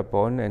enter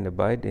upon and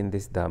abide in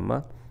this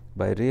Dhamma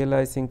by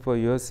realizing for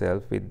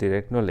yourself with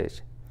direct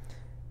knowledge?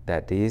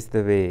 That is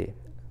the way,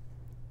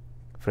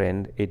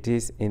 friend. It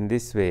is in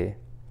this way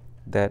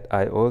that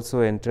I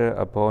also enter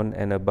upon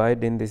and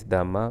abide in this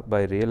Dhamma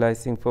by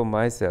realizing for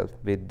myself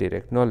with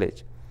direct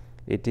knowledge.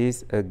 It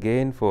is a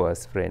gain for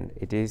us, friend.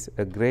 It is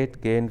a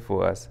great gain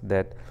for us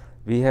that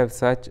we have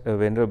such a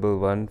venerable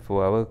one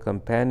for our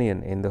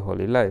companion in the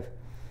holy life.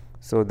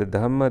 So the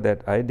Dhamma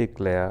that I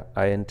declare,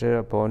 I enter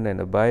upon and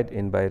abide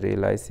in by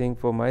realizing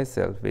for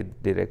myself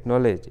with direct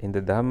knowledge. In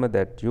the Dhamma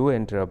that you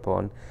enter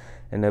upon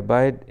and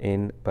abide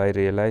in by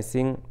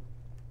realizing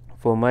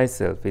for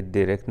myself with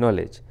direct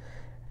knowledge.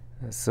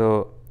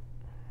 So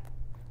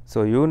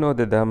you know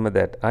the Dhamma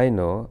that I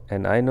know,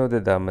 and I know the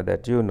Dhamma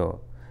that you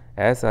know.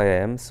 As I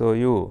am, so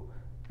you.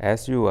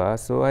 As you are,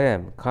 so I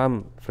am.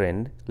 Come,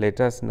 friend, let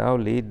us now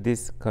lead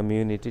this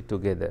community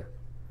together.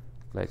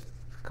 Like,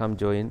 come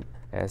join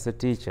as a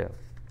teacher.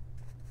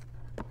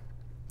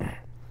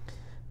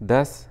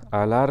 Thus,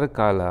 Alara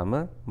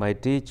Kalama, my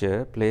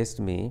teacher, placed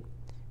me,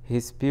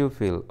 his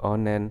pupil,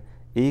 on an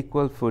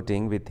equal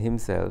footing with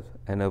himself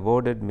and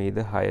awarded me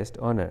the highest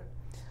honor.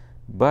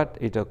 But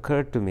it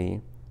occurred to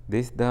me,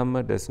 this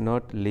Dhamma does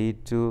not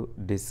lead to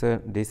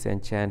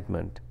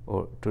disenchantment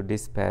or to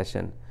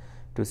dispassion,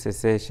 to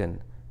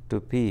cessation, to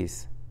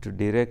peace, to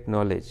direct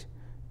knowledge,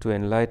 to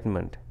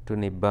enlightenment, to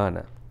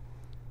Nibbana.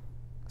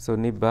 So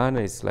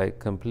Nibbana is like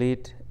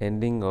complete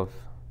ending of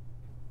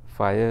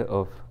fire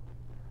of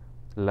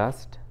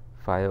lust,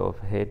 fire of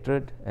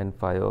hatred, and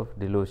fire of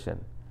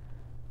delusion.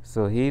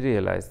 So he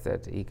realized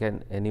that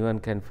anyone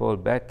can fall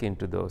back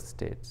into those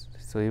states.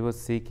 So he was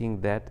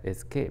seeking that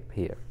escape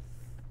here.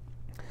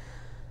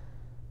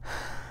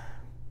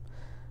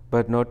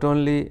 But not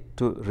only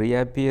to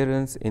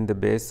reappearance in the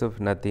base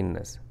of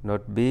nothingness,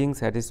 not being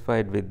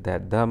satisfied with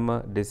that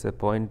Dhamma,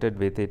 disappointed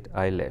with it,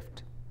 I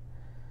left.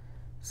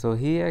 So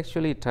he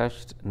actually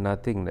touched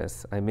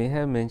nothingness. I may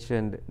have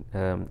mentioned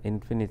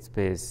infinite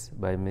space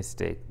by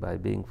mistake, by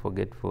being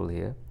forgetful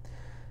here.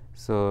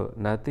 So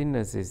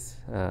nothingness is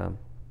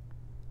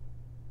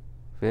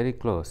very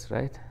close,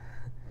 right?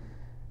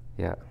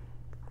 Yeah.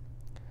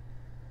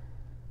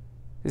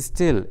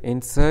 Still,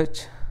 in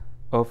search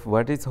of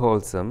what is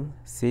wholesome,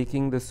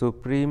 seeking the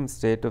supreme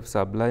state of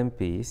sublime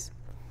peace,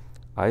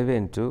 I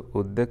went to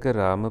Uddaka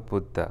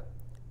Ramaputta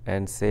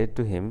and said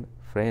to him,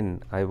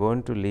 Friend, I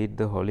want to lead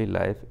the holy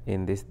life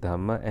in this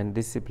Dhamma and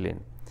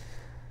discipline.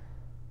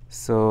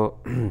 So,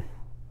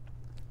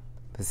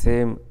 the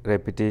same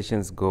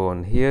repetitions go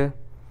on here.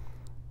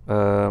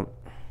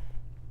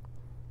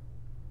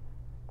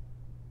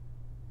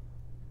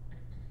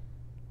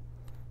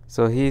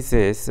 So he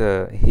says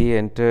he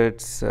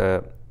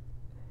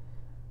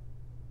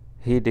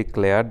he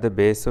declared the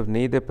base of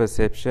neither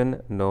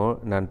perception nor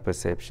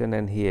non-perception,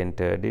 and he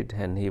entered it,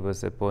 and he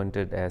was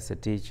appointed as a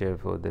teacher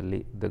for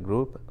the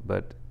group.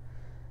 But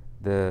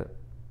the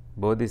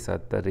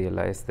Bodhisattva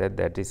realized that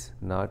that is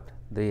not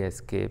the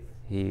escape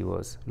he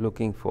was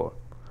looking for.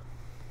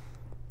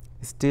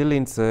 Still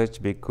in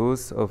search,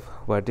 because of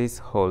what is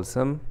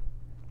wholesome,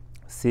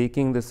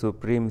 seeking the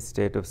supreme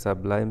state of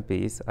sublime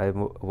peace, I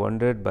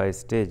wandered by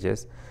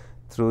stages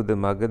through the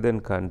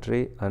Magadhan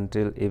country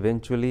until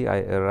eventually I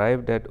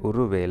arrived at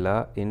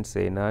Uruvela in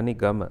Senani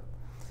Gama.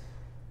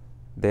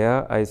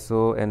 There I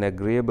saw an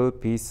agreeable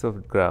piece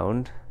of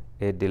ground,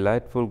 a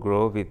delightful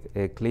grove with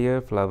a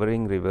clear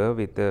flowering river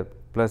with a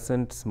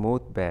pleasant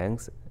smooth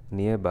banks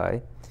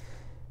nearby,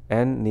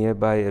 and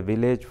nearby a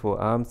village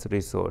for alms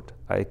resort.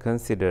 I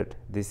considered,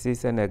 this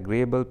is an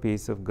agreeable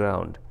piece of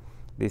ground.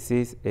 This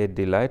is a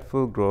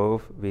delightful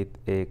grove with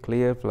a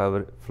clear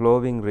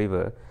flowing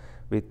river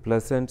with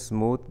pleasant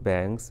smooth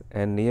banks,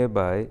 and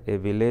nearby a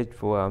village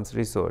for alms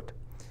resort.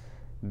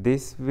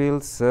 This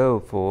will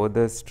serve for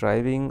the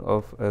striving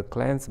of a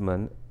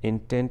clansman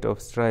intent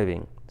of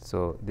striving.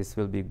 So this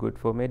will be good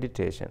for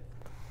meditation.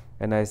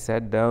 And I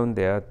sat down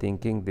there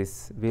thinking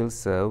this will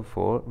serve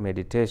for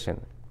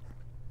meditation.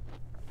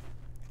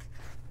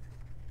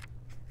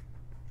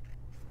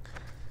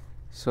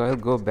 So I'll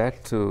go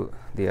back to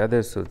the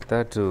other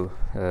sutta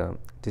to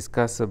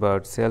discuss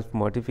about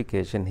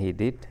self-mortification he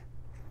did.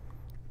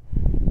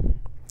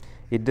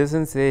 It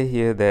doesn't say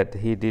here that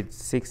he did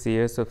 6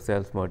 years of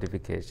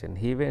self-mortification.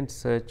 He went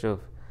search of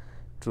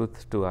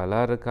truth to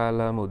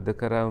Alarakalam,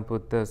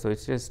 Uddakaram, so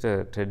it's just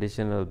a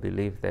traditional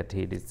belief that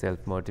he did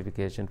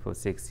self-mortification for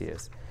 6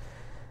 years.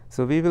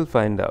 So we will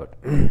find out.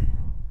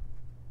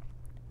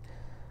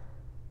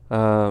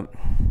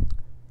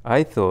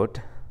 I thought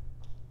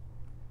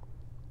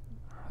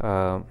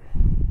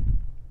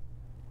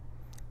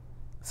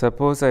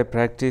suppose I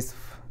practice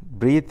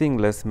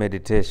breathingless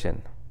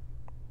meditation.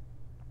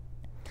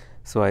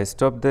 So I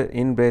stopped the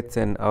in-breaths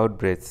and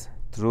out-breaths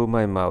through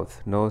my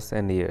mouth, nose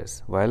and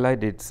ears. While I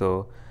did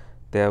so,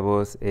 there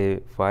was a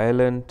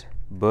violent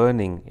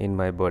burning in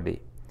my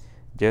body,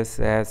 just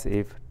as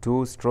if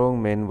 2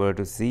 strong men were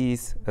to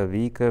seize a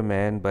weaker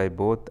man by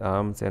both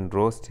arms and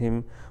roast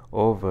him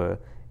over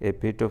a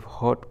pit of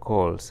hot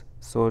coals.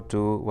 So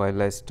too,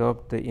 while I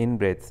stopped the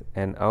in-breaths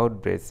and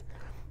out-breaths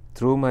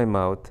through my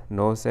mouth,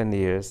 nose and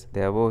ears,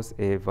 there was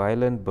a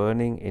violent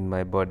burning in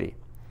my body.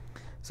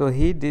 So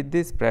he did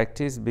this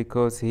practice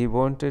because he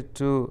wanted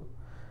to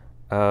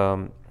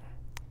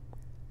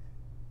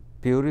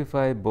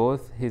purify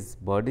both his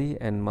body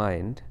and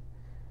mind,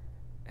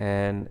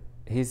 and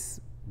his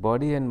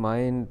body and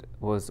mind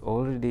was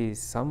already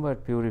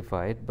somewhat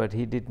purified, but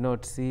he did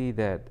not see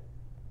that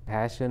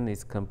passion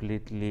is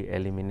completely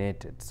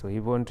eliminated. So he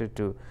wanted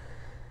to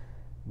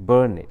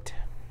burn it.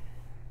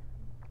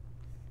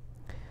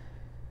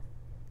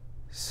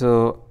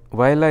 So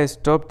while I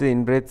stopped the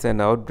in-breaths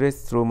and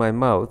out-breaths through my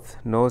mouth,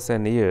 nose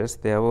and ears,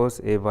 there was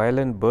a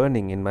violent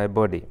burning in my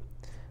body.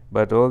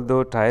 But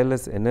although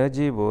tireless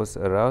energy was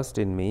aroused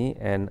in me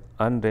and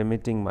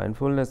unremitting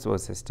mindfulness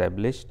was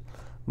established,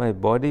 my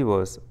body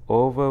was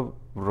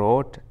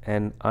overwrought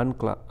and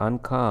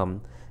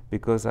uncalm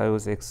because I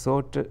was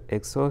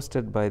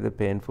exhausted by the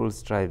painful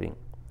striving.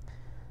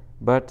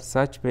 But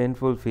such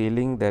painful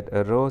feeling that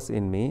arose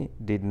in me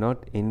did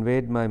not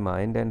invade my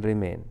mind and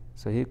remain.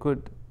 So he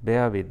could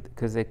bear with,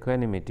 because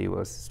equanimity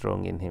was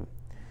strong in him.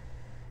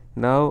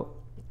 Now,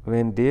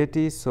 when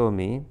deities saw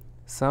me,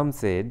 some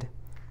said,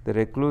 the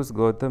recluse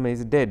Gautama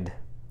is dead.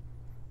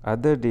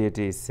 Other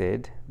deities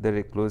said, the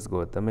recluse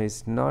Gautama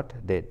is not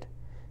dead,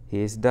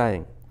 he is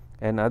dying.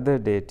 And other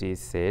deities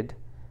said,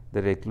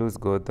 the recluse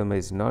Gautama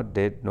is not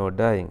dead nor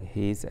dying,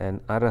 he is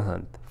an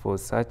Arahant, for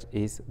such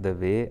is the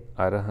way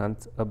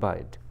Arahants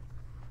abide.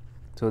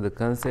 So the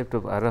concept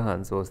of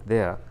Arahants was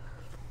there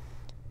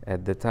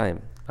at the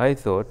time. I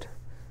thought,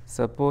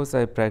 suppose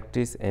I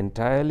practice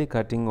entirely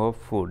cutting off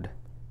food.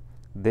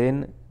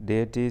 Then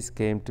deities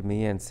came to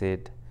me and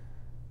said,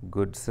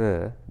 good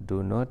sir,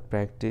 do not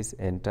practice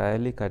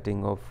entirely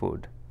cutting off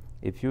food.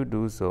 If you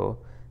do so,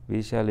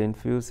 we shall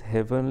infuse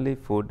heavenly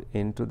food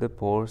into the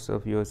pores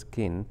of your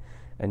skin,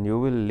 and you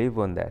will live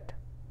on that.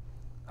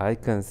 I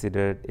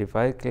considered, if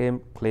I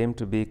claim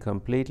to be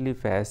completely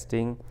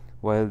fasting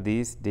while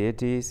these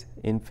deities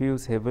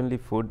infuse heavenly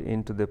food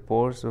into the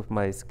pores of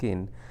my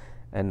skin,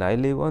 and I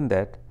live on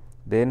that,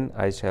 then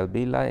I shall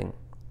be lying.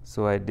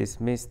 So I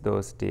dismissed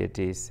those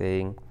deities,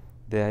 saying,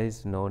 there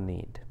is no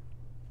need.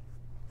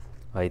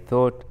 I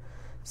thought,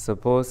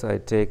 suppose I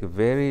take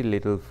very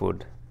little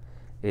food,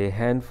 a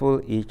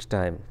handful each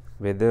time,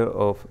 whether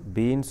of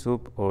bean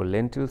soup or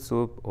lentil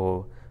soup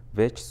or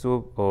veg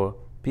soup or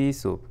pea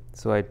soup.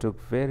 So I took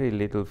very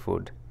little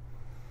food,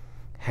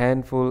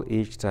 handful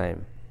each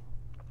time.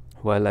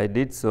 While I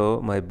did so,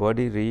 my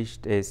body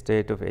reached a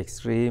state of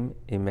extreme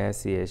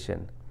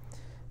emaciation.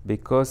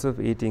 Because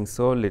of eating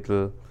so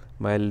little,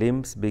 my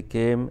limbs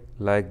became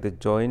like the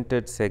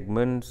jointed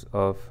segments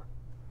of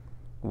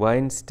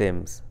vine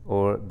stems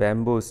or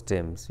bamboo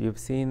stems. You've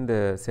seen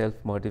the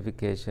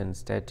self-mortification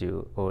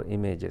statue or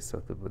images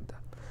of the Buddha.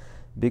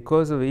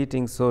 Because of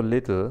eating so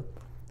little,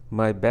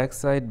 my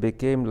backside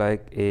became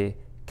like a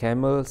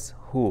camel's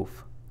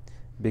hoof.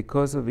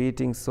 Because of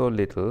eating so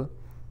little,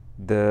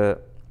 the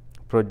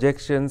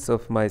projections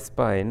of my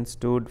spine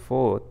stood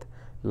forth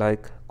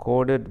like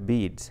corded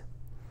beads.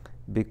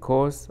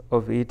 Because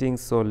of eating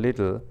so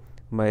little,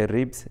 my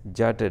ribs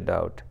jutted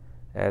out,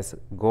 as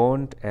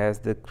gaunt as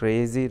the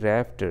crazy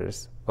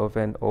rafters of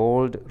an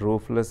old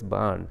roofless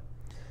barn.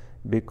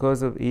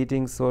 Because of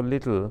eating so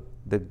little,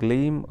 the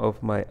gleam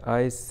of my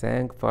eyes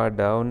sank far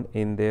down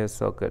in their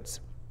sockets,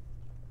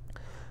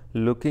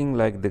 looking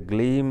like the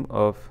gleam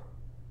of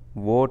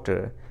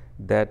water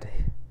that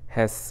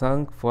has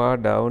sunk far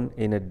down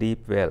in a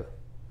deep well.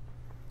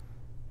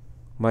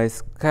 My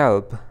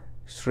scalp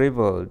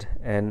shriveled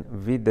and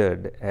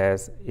withered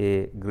as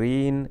a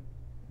green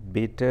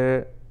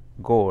bitter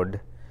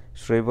gourd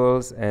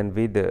shrivels and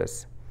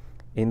withers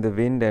in the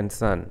wind and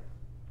sun.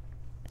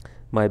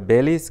 My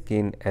belly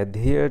skin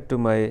adhered to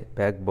my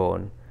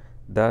backbone.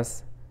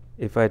 Thus,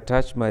 if I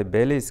touched my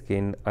belly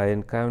skin, I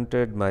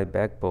encountered my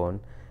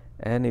backbone,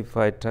 and if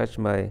I touched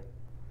my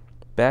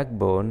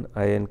backbone,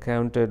 I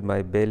encountered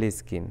my belly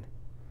skin.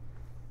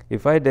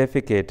 If I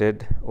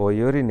defecated or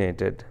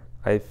urinated,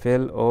 I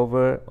fell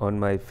over on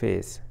my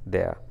face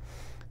there.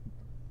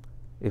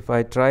 If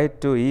I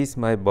tried to ease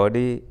my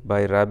body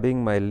by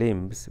rubbing my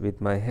limbs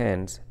with my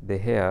hands, the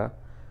hair,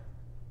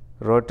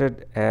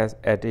 rotted as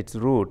at its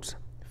roots,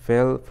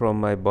 fell from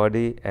my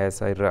body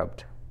as I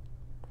rubbed.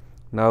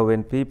 Now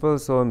when people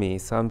saw me,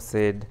 some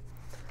said,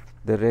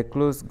 "The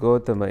recluse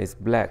Gautama is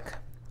black."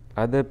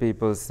 Other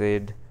people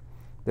said,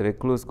 "The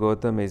recluse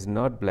Gautama is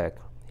not black,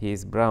 he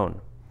is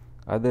brown."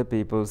 Other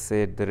people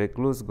said, "The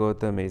recluse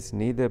Gautama is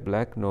neither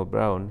black nor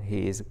brown,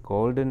 he is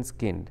golden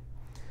skinned."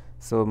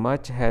 So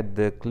much had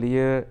the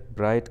clear,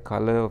 bright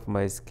color of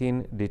my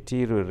skin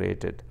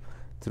deteriorated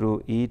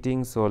through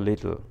eating so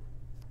little.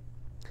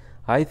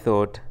 I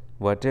thought,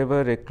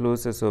 whatever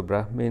recluses or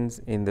Brahmins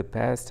in the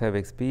past have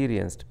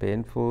experienced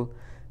painful,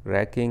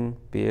 racking,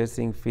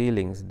 piercing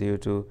feelings due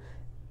to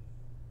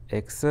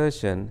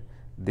exertion,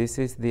 this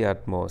is the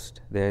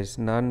utmost. There is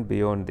none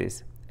beyond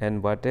this.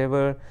 And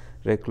whatever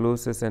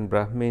recluses and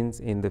Brahmins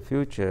in the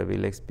future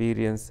will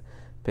experience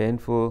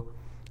painful,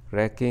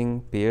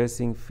 racking,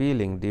 piercing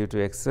feeling due to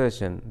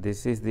exertion,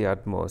 this is the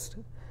utmost.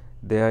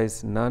 There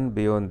is none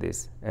beyond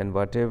this. And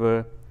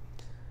whatever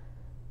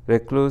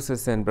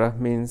recluses and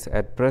Brahmins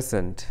at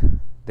present,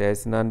 there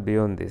is none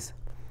beyond this.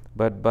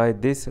 But by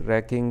this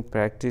racking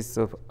practice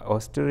of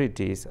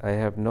austerities, I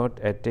have not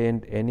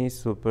attained any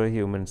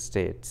superhuman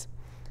states,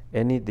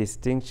 any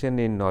distinction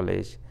in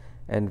knowledge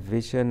and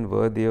vision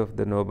worthy of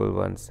the noble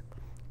ones.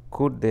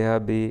 Could there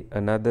be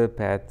another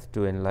path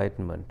to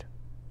enlightenment?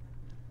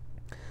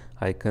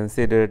 I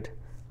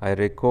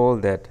recall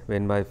that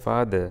when my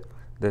father,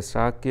 the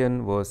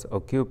Shakyan, was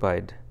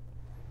occupied,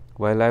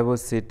 while I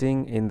was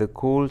sitting in the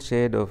cool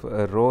shade of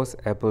a rose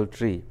apple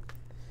tree.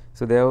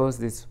 So there was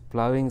this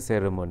plowing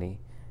ceremony,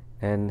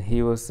 and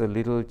he was a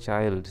little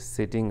child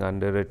sitting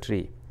under a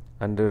tree,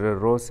 under a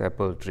rose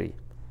apple tree.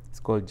 It's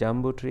called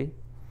Jambu tree.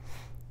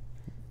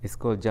 It's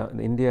called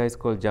India is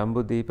called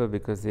Jambu Deepa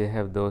because they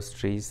have those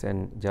trees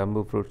and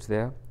jambu fruits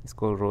there. It's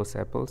called rose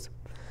apples.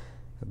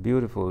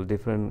 Beautiful,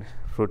 different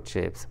fruit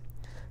shapes.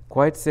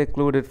 Quite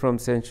secluded from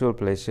sensual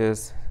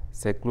pleasures,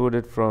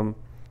 secluded from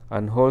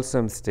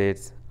unwholesome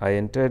states, I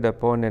entered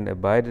upon and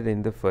abided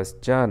in the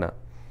first jhana,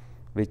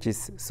 which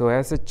is, so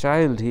as a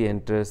child he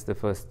enters the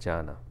first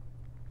jhana,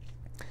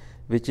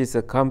 which is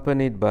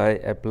accompanied by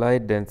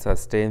applied and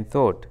sustained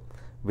thought,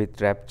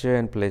 with rapture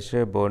and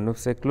pleasure born of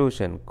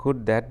seclusion.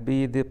 Could that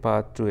be the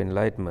path to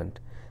enlightenment?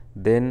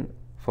 Then,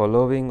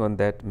 following on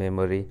that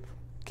memory,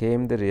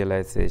 came the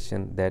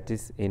realization that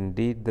is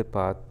indeed the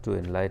path to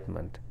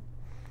enlightenment.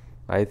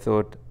 I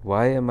thought,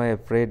 why am I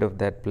afraid of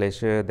that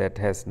pleasure that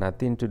has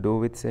nothing to do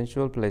with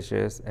sensual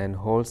pleasures and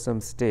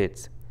wholesome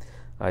states?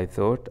 I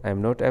thought, I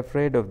am not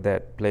afraid of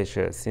that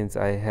pleasure since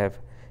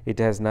it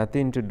has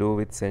nothing to do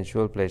with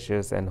sensual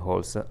pleasures and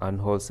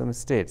unwholesome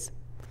states.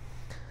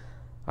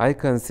 I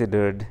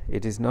considered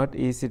it is not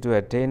easy to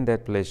attain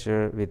that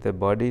pleasure with a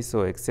body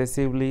so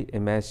excessively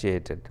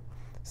emaciated.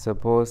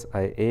 Suppose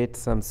I ate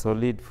some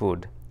solid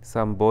food,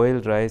 some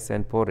boiled rice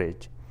and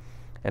porridge,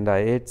 and I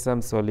ate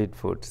some solid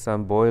food,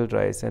 some boiled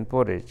rice and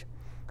porridge.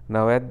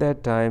 Now at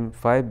that time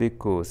 5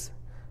 bhikkhus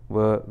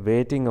were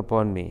waiting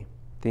upon me,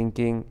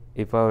 thinking,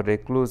 if our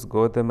recluse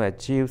Gautama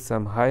achieves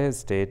some higher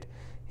state,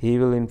 he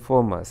will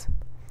inform us.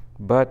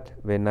 But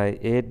when I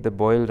ate the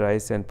boiled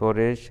rice and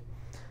porridge,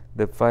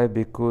 the 5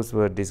 bhikkhus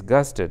were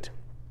disgusted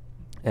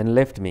and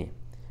left me,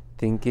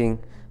 thinking,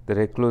 the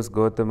recluse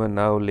Gautama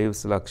now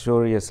lives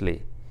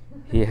luxuriously.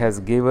 He has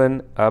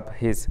given up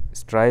his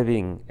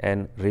striving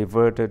and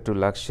reverted to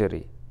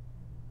luxury.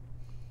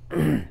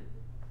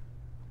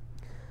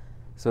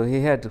 So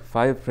he had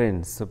 5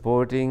 friends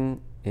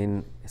supporting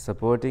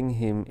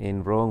him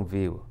in wrong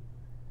view,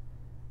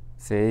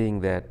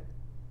 saying that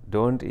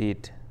don't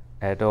eat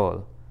at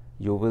all,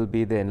 you will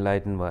be the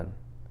enlightened one.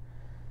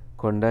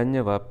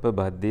 Kondanya Vappa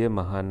Bhaddiya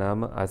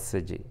Mahanama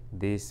Assaji.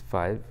 These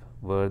 5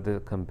 were the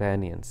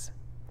companions,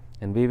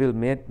 and we will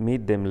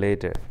meet them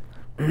later.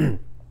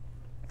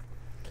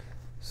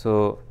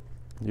 So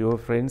your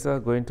friends are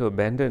going to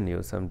abandon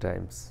you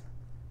sometimes,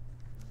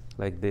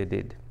 like they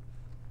did.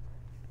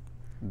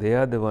 They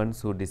are the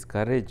ones who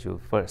discourage you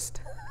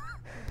first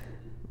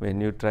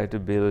when you try to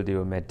build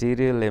your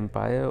material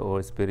empire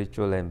or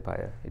spiritual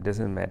empire. It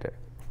doesn't matter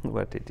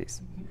what it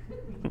is.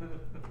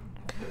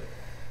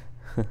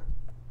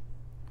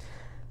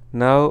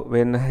 Now,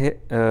 when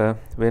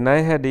I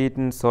had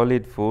eaten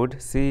solid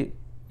food, see,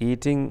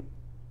 eating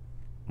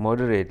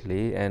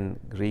moderately and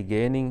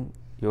regaining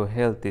your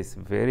health is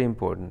very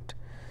important.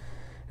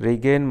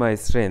 Regain my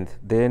strength,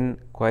 then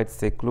quite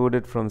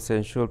secluded from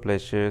sensual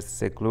pleasures,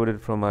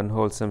 secluded from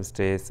unwholesome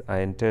states,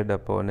 I entered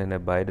upon and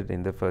abided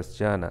in the first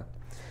jhana,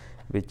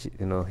 which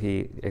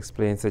he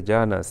explains the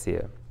jhanas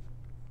here.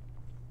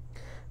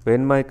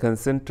 When my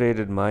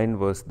concentrated mind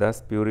was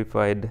thus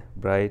purified,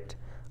 bright,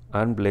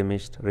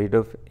 unblemished, rid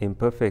of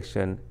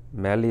imperfection,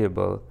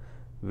 malleable,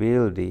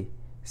 wieldy,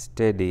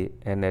 steady,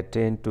 and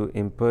attained to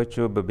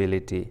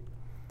imperturbability,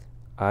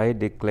 I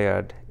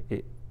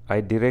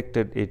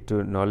directed it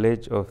to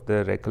knowledge of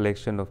the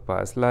recollection of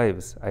past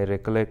lives. I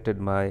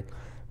recollected my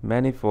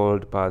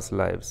manifold past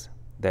lives,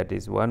 that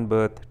is, 1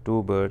 birth,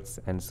 2 births,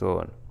 and so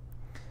on.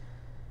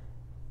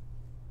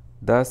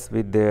 Thus,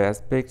 with their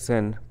aspects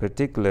and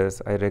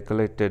particulars, I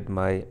recollected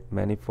my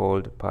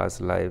manifold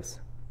past lives.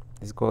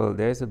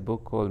 There is a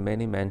book called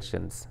Many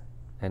Mansions,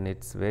 and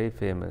it's very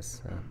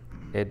famous.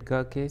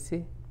 Edgar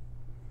Cayce.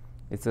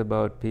 It's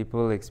about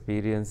people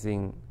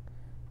experiencing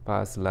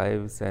past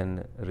lives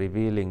and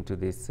revealing to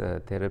this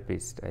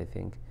therapist, I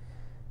think,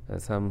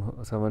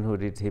 someone who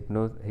did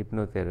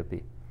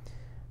hypnotherapy.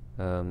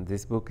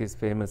 This book is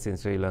famous in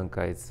Sri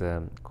Lanka.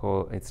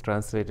 It's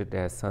translated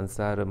as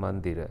Sansara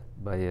Mandira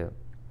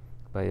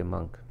by a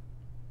monk.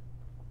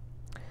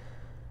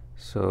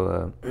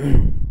 So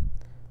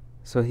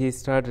so he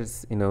started,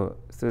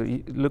 so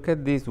you look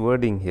at this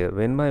wording here.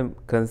 When my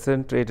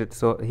concentrated,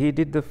 so he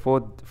did the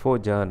four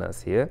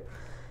jhanas here,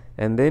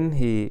 and then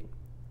he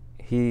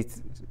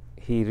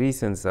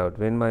reasons out,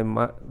 when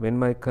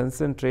my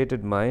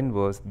concentrated mind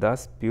was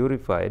thus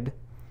purified,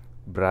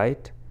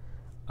 bright,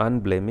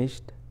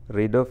 unblemished,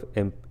 rid of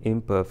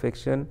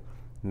imperfection,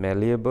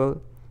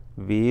 malleable,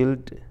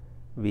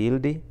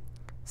 wieldy,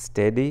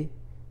 steady.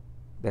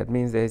 That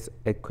means there is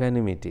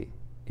equanimity.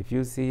 If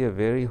you see a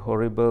very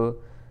horrible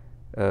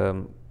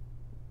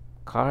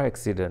car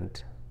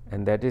accident,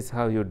 and that is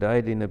how you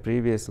died in a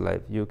previous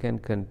life, you can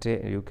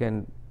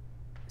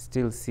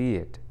still see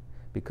it,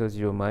 because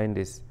your mind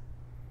is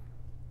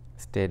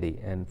steady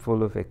and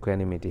full of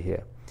equanimity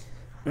here.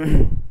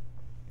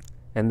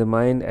 And the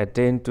mind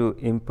attained to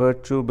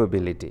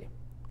imperturbability.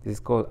 This is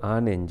called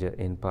anenja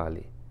in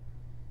Pali.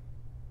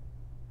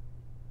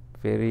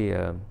 Very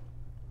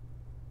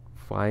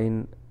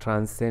fine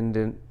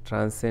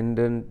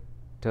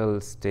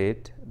transcendental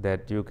state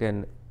that you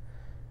can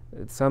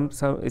it's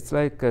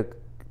like a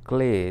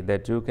clay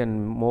that you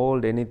can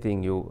mold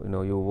anything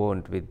you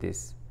want with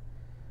this.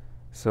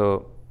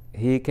 So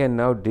he can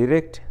now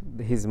direct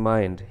his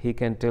mind. He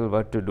can tell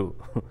what to do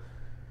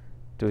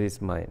to his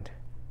mind.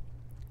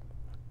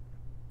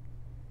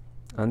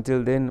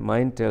 Until then,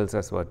 mind tells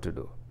us what to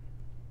do.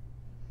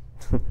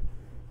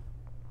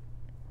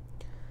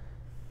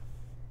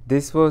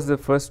 This was the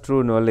first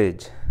true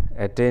knowledge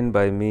attained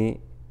by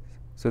me.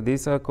 So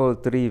these are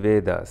called 3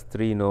 Vedas,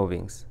 3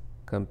 knowings.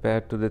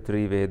 Compared to the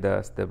 3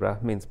 Vedas the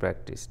Brahmins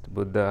practiced,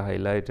 Buddha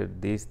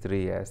highlighted these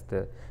 3 as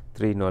the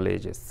 3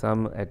 knowledges.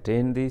 Some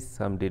attained these,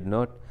 some did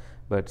not,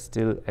 but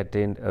still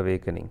attained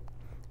awakening,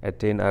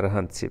 attained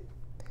arahantship.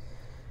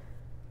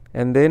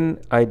 And then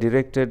I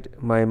directed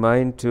my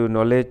mind to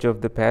knowledge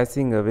of the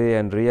passing away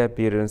and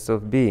reappearance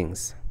of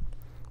beings.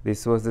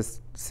 This was the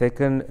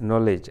second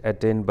knowledge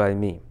attained by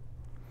me.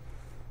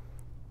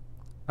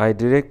 I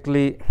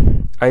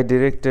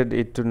directed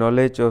it to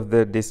knowledge of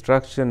the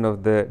destruction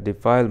of the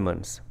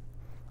defilements.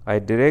 I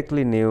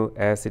directly knew,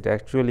 as it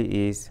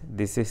actually is,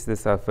 this is the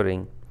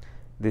suffering,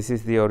 this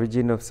is the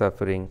origin of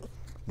suffering,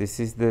 this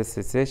is the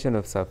cessation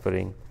of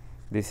suffering,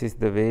 this is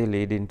the way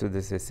leading to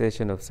the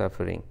cessation of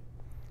suffering.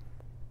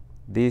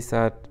 These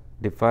are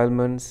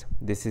defilements,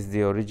 this is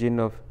the origin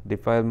of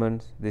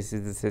defilements, this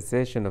is the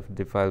cessation of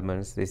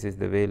defilements, this is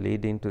the way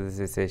leading to the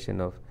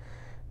cessation of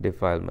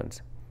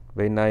defilements.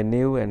 When I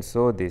knew and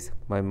saw this,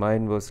 my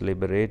mind was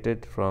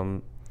liberated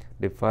from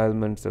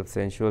defilements of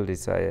sensual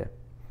desire,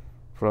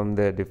 from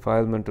the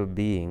defilement of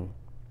being,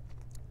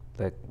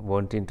 like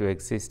wanting to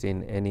exist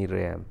in any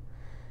realm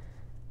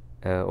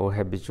or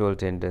habitual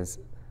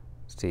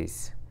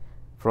tendencies,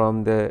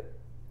 from the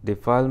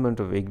defilement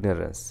of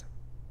ignorance.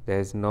 There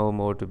is no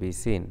more to be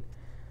seen.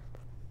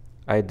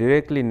 I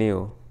directly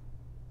knew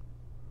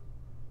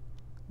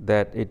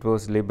that it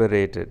was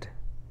liberated.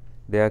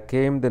 There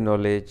came the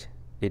knowledge,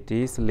 it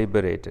is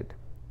liberated.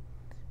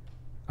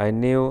 I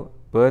knew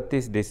birth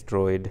is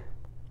destroyed,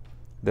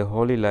 the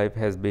holy life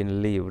has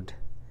been lived,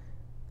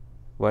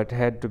 What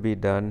had to be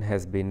done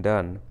has been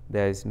done.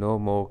 There is no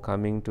more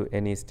coming to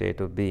any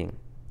state of being.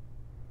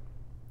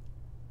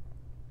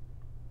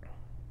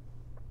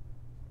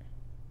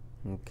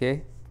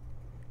 Okay?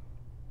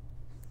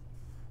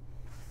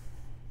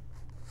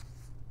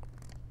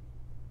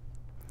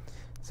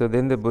 So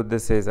then the Buddha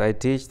says, I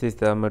teach this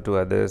Dhamma to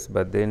others,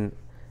 but then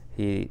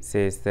he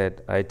says that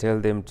I tell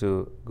them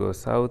to go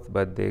south,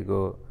 but they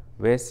go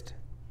west.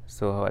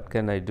 So what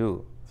can I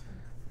do?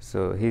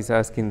 So he's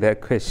asking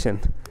that question.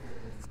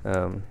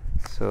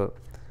 So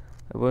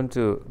I want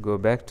to go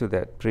back to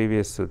that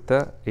previous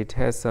sutta. It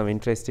has some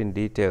interesting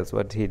details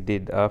what he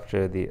did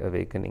after the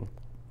awakening.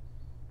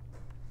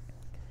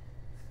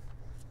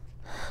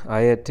 I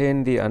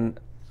attained the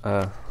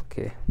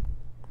okay.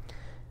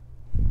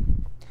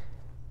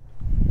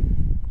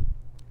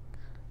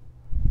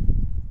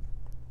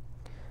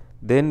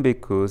 Then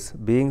bhikkhus,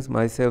 being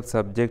myself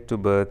subject to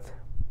birth,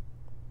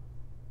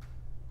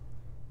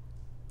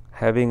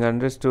 having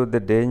understood the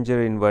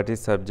danger in what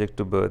is subject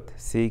to birth,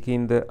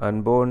 seeking the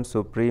unborn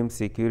supreme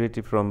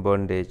security from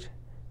bondage,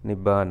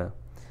 nibbana.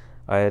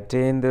 I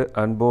attain the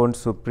unborn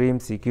supreme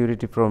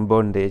security from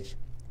bondage,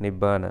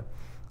 nibbana.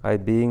 I,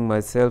 being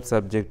myself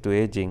subject to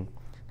aging,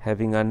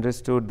 having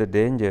understood the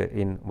danger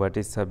in what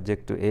is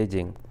subject to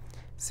aging,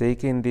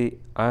 seeking the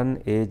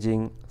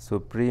unaging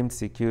supreme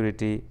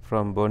security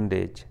from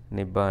bondage,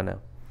 nibbana.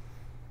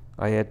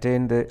 I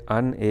attain the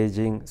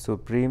unaging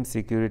supreme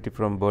security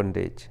from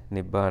bondage,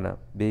 nibbana.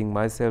 Being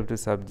myself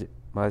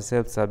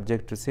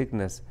subject to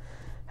sickness,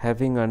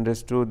 having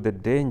understood the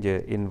danger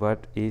in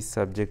what is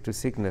subject to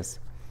sickness,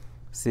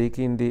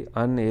 seeking the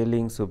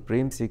unailing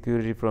supreme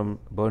security from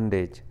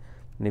bondage,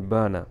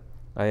 nibbana.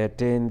 I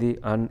attain the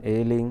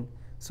unailing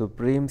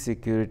supreme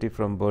security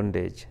from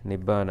bondage,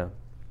 nibbana.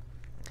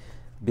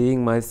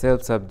 Being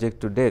myself subject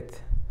to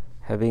death,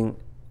 having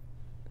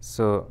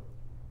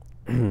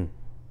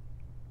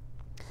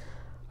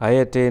I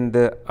attain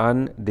the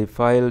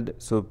undefiled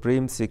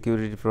supreme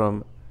security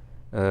from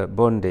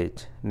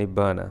bondage,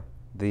 nibbana.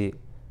 The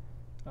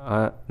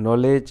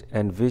knowledge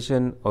and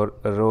vision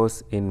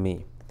arose in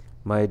me.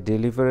 My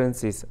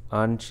deliverance is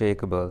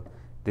unshakable.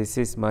 This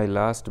is my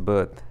last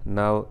birth.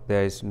 Now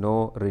there is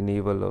no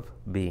renewal of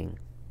being.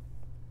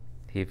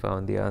 He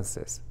found the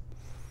answers.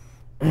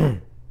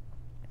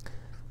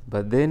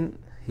 But then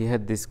he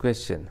had this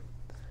question.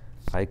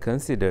 I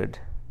considered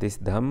this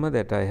Dhamma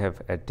that I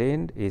have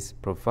attained is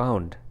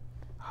profound,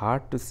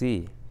 hard to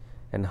see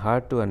and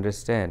hard to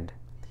understand,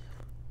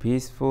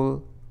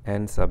 peaceful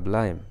and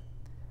sublime,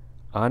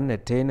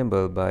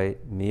 unattainable by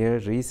mere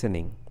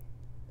reasoning.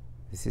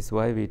 This is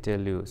why we tell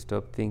you,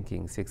 stop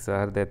thinking,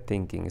 6R that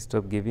thinking,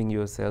 stop giving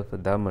yourself a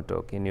Dhamma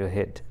talk in your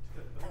head.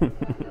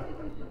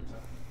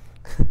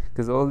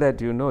 Because all that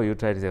you know, you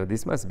try to say, oh,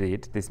 this must be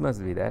it, this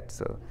must be that,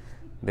 so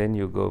then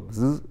you go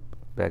zzz,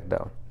 back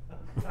down.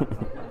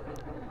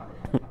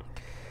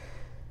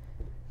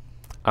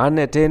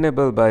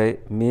 Unattainable by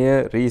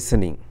mere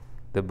reasoning.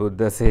 The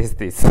Buddha says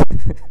this.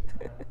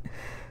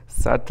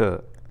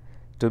 Subtle,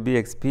 to be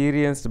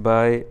experienced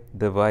by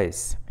the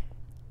wise.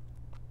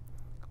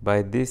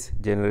 By this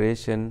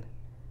generation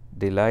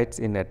delights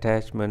in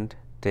attachment,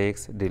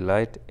 takes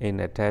delight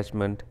in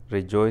attachment,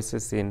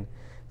 rejoices in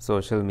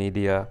social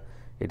media.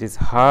 It is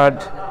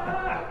hard.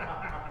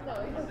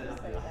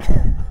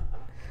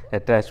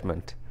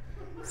 Attachment.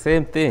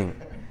 Same thing.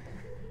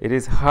 It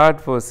is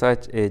hard for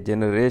such a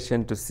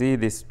generation to see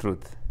this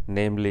truth,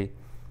 namely,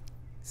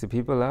 see,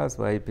 people ask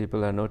why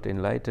people are not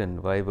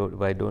enlightened, why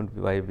we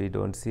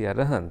don't see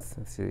arahants.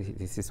 See,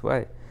 this is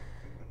why.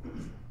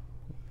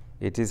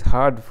 It is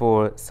hard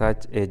for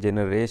such a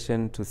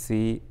generation to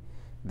see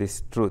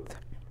this truth.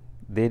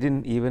 They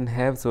didn't even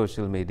have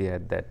social media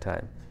at that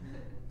time.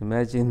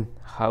 Imagine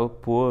how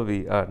poor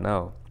we are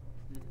now.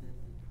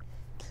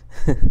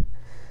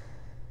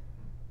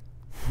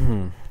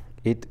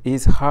 It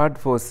is hard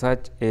for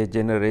such a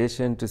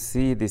generation to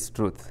see this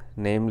truth,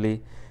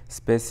 namely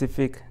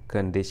specific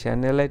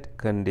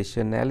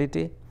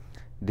conditionality,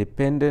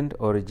 dependent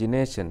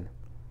origination,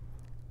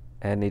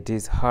 and it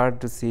is hard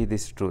to see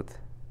this truth,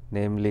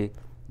 namely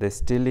the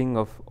stilling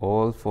of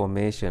all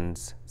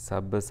formations,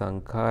 sabba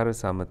sankhara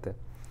samatha,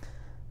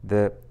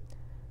 the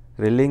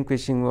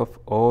relinquishing of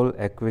all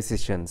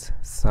acquisitions,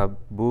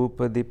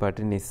 sabbupadi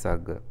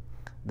patinissagga,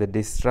 the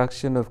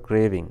destruction of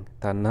craving,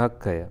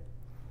 tanhakaya,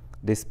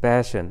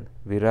 dispassion,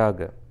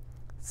 viraga,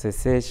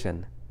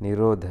 cessation,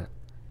 nirodha,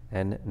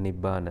 and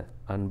nibbana,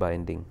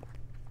 unbinding.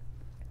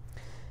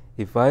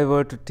 If I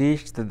were to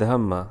teach the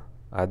Dhamma,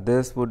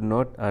 others would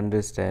not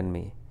understand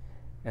me,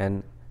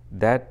 and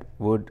that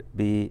would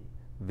be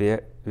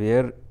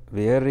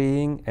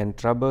wearying and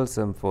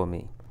troublesome for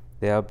me.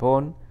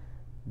 Thereupon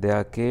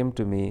there came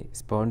to me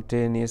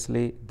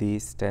spontaneously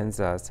these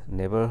stanzas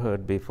never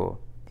heard before.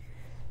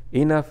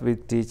 Enough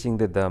with teaching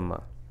the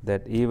Dhamma,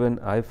 that even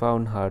I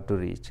found hard to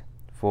reach,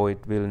 for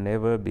it will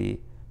never be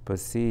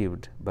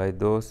perceived by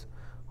those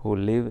who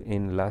live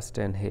in lust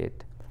and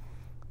hate.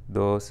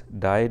 Those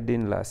dyed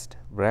in lust,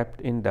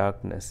 wrapped in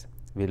darkness,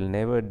 will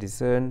never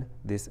discern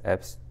this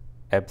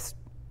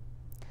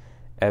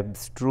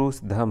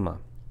abstruse Dhamma,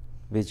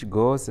 which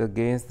goes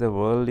against the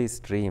worldly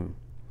stream,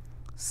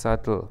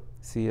 subtle,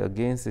 see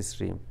against the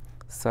stream,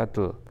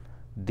 subtle,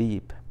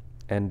 deep,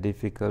 and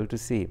difficult to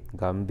see.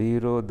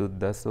 Gambhiro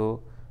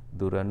duddaso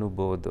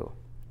duranubodo.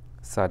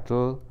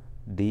 Subtle,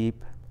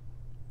 deep.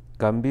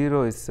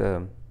 Gambhiro is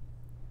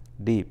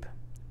deep.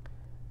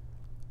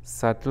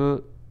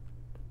 Subtle,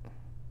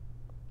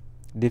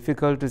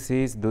 difficult to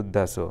see is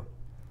duddaso.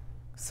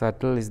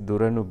 Subtle is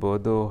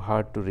duranubodo,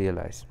 hard to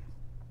realize.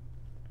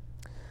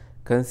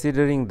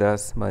 Considering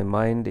thus, my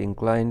mind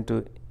inclined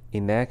to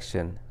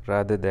inaction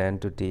rather than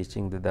to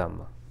teaching the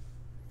Dhamma.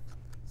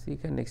 So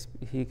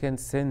he can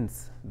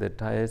sense the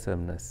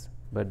tiresomeness,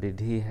 but did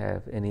he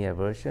have any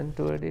aversion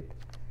toward it?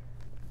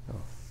 No.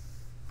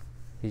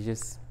 He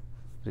just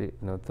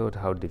thought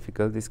how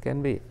difficult this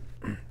can be.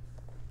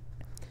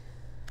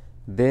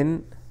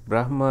 Then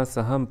Brahma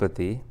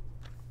Sahampati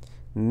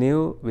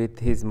knew with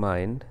his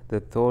mind the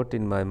thought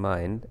in my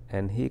mind,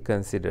 and he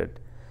considered,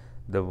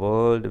 the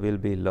world will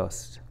be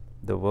lost,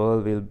 the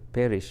world will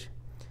perish,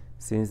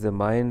 since the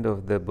mind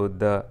of the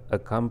Buddha,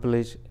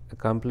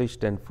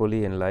 accomplished and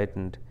fully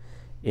enlightened,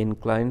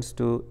 inclines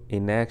to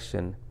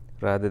inaction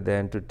rather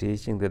than to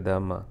teaching the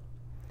Dhamma.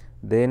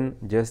 Then,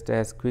 just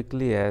as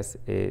quickly as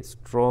a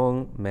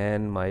strong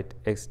man might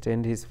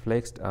extend his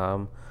flexed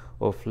arm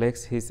or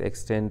flex his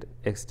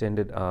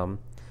extended arm,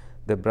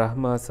 the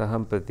Brahma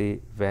Sahampati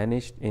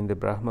vanished in the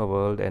Brahma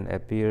world and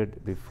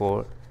appeared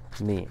before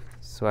me.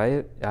 So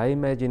I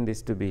imagine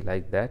this to be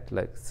like that,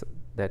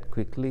 that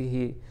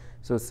quickly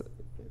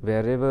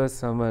wherever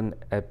someone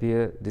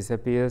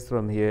disappears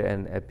from here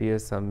and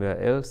appears somewhere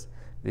else,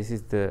 this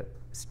is the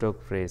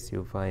stock phrase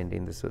you find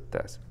in the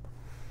suttas.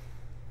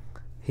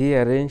 He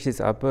arranged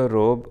his upper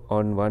robe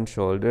on one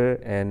shoulder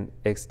and,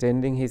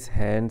 extending his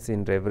hands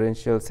in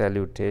reverential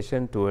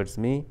salutation towards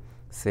me,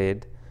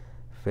 said,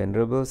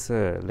 Venerable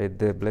Sir, let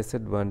the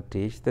Blessed One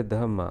teach the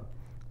Dhamma.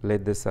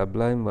 Let the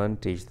Sublime One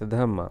teach the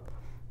Dhamma.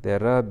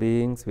 There are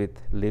beings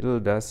with little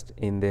dust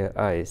in their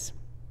eyes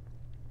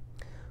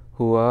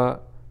who are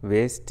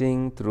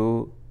wasting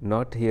through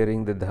not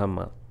hearing the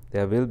Dhamma.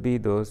 There will be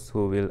those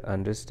who will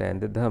understand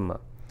the Dhamma.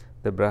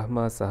 The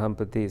Brahma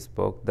Sahampati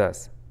spoke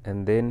thus,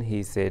 and then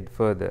he said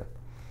further,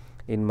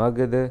 in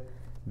Magadha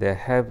there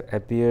have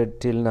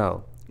appeared till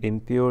now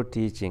impure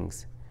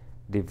teachings,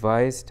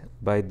 devised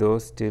by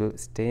those still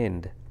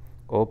stained.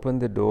 Open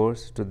the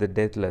doors to the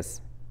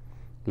deathless.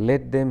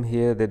 Let them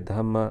hear the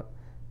Dhamma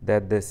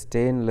that the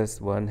stainless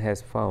one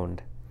has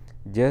found.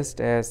 Just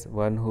as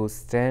one who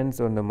stands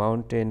on a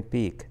mountain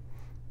peak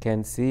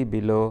can see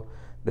below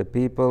the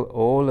people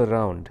all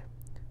around,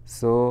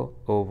 so,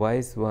 O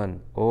wise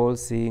one,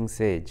 all-seeing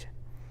sage,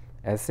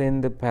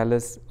 ascend the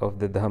palace of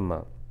the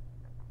Dhamma.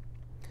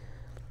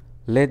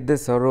 Let the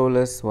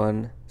sorrowless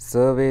one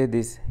survey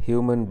this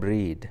human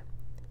breed,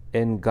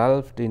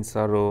 engulfed in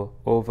sorrow,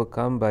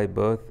 overcome by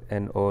birth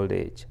and old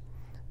age.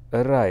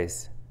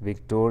 Arise,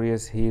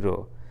 victorious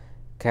hero,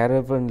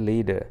 caravan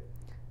leader,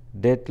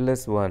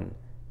 deathless one,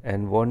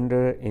 and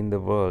wander in the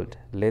world.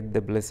 Let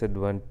the Blessed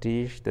One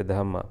teach the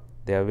Dhamma.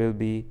 There will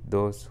be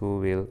those who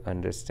will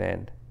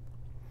understand.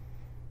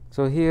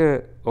 So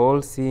here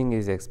all-seeing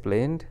is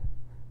explained,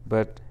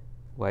 but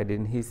why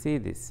didn't he see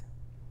this?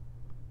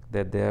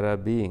 That there are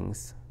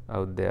beings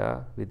out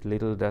there with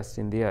little dust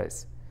in the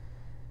eyes.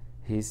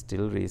 He is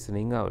still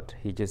reasoning out.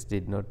 He just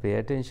did not pay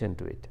attention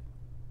to it.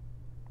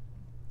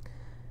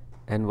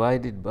 And why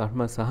did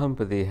Brahma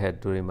Sahampati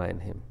had to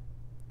remind him?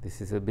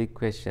 This is a big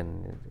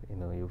question.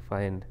 You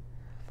find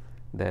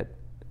that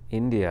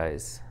India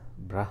is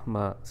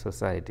Brahma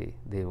society.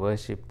 They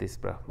worship this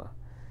Brahma.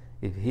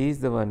 If he is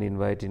the one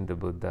inviting the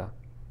Buddha,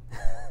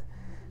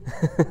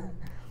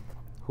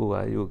 who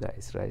are you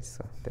guys, right?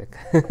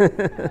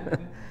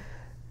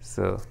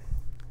 So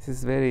this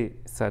is very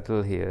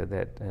subtle here,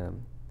 that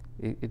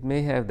it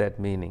may have that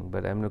meaning,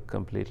 but I'm not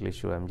completely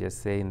sure. I'm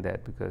just saying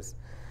that because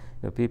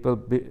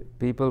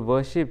people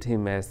worshipped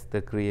him as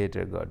the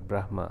creator God,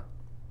 Brahma,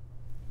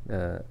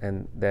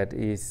 and that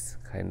is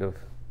kind of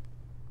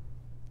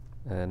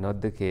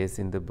not the case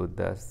in the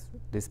Buddha's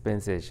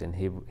dispensation.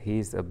 He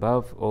is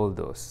above all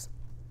those.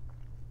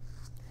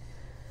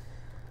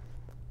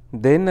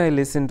 Then I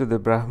listened to the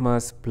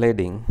Brahma's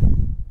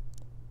pleading,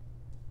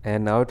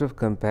 and out of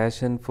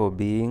compassion for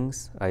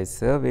beings, I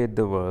surveyed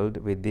the world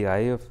with the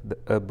eye of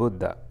a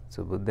Buddha.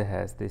 So Buddha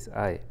has this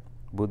eye,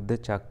 Buddha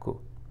Chakku.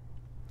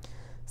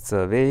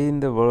 Surveying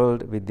the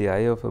world with the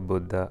eye of a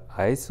Buddha,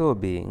 I saw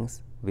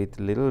beings with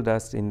little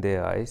dust in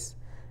their eyes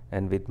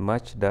and with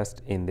much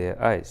dust in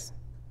their eyes,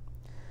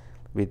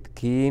 with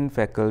keen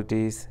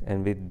faculties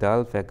and with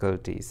dull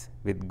faculties,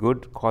 with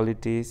good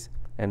qualities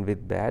and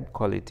with bad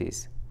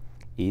qualities,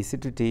 easy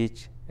to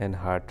teach and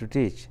hard to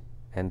teach,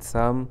 and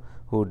some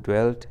who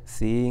dwelt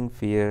seeing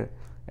fear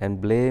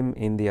and blame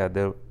in the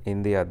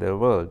other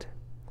world,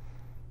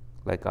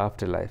 like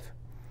afterlife.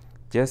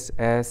 Just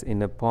as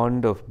in a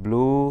pond of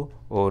blue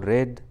or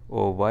red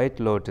or white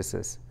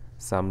lotuses,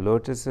 some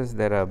lotuses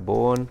that are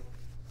born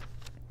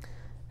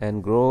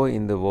and grow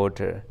in the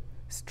water,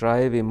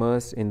 strive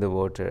immersed in the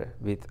water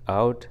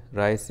without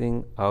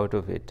rising out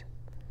of it.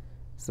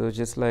 So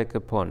just like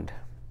a pond.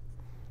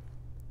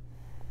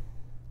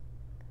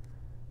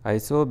 I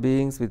saw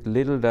beings with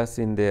little dust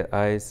in their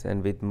eyes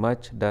and with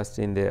much dust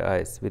in their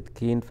eyes, with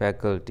keen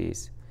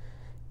faculties,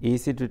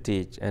 easy to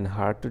teach and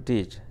hard to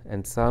teach,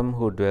 and some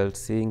who dwelt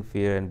seeing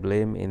fear and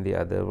blame in the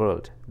other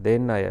world.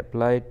 Then I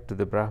applied to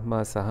the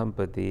Brahma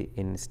Sahampati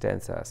in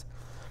stanzas.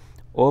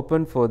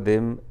 Open for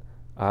them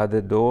are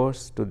the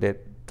doors to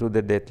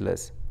the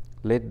deathless.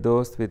 Let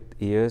those with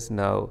ears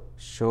now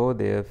show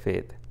their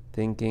faith,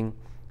 thinking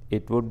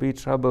it would be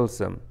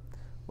troublesome.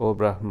 O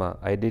Brahma,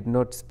 I did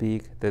not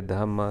speak the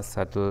Dhamma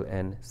subtle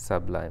and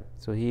sublime.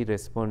 So he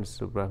responds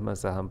to Brahma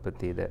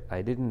Sahampati that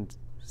I didn't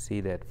see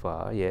that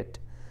far yet,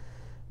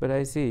 but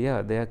I see,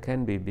 yeah, there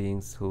can be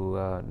beings who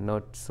are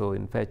not so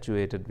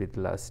infatuated with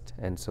lust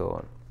and so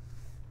on.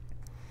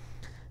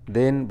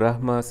 Then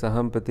Brahma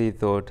Sahampati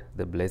thought,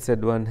 the Blessed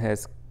One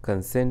has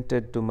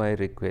consented to my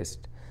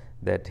request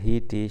that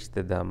he teach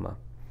the Dhamma,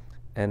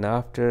 and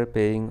after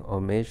paying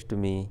homage to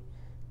me,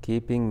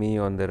 keeping me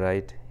on the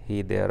right,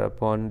 he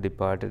thereupon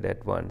departed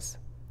at once.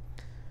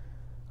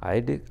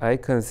 I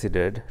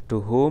considered,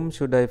 to whom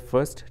should I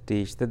first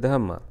teach the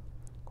Dhamma?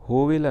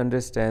 Who will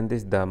understand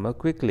this Dhamma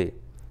quickly?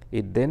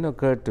 It then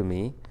occurred to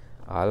me,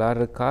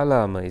 Alara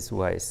Kalama is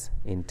wise,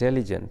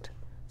 intelligent.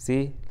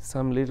 See,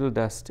 some little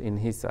dust in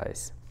his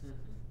eyes.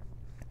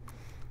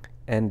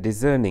 And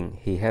discerning,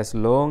 he has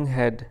long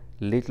had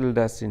little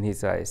dust in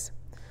his eyes.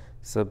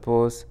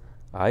 Suppose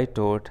I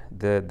taught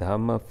the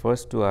Dhamma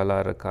first to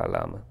Alara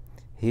Kalama.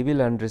 He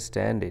will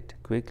understand it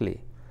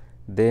quickly.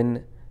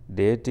 Then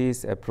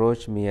deities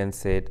approached me and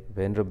said,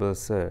 Venerable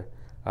Sir,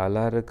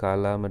 Alara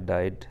Kalama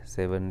died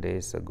 7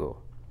 days ago.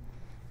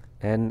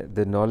 And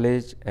the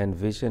knowledge and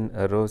vision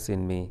arose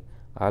in me.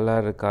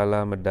 Alara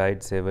Kalama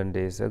died 7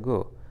 days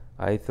ago.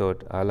 I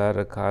thought,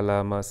 Alara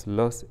Kalama's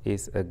loss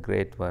is a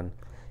great one.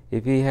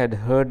 If he had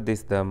heard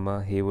this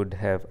Dhamma, he would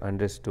have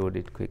understood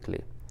it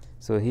quickly.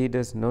 So he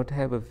does not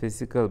have a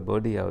physical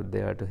body out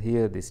there to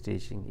hear this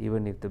teaching,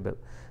 even if the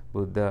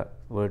Buddha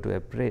were to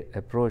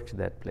approach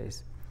that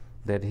place,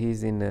 that he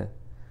is in a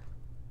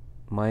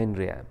mind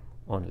realm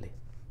only,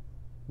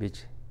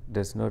 which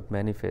does not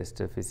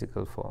manifest a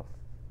physical form.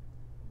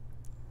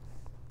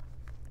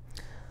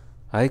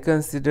 I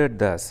considered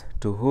thus,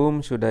 to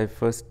whom should I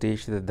first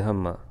teach the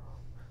Dhamma?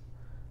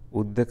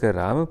 Uddaka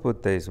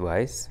Ramaputta is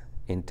wise,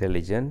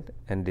 intelligent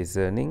and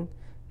discerning.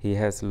 He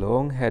has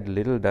long had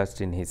little dust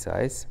in his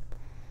eyes.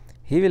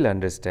 He will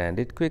understand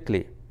it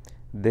quickly.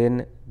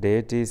 Then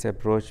deities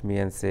approached me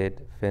and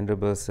said,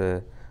 Venerable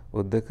Sir,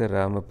 Uddaka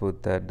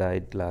Ramaputta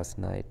died last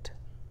night.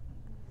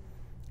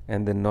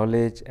 And the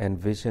knowledge and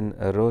vision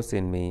arose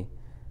in me,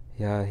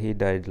 yeah, he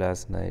died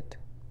last night.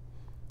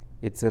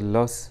 It's a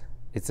loss,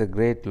 it's a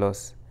great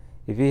loss.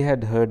 If he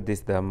had heard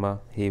this Dhamma,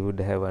 he would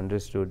have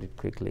understood it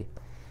quickly.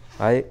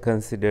 I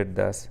considered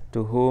thus,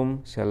 to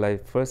whom shall I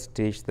first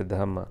teach the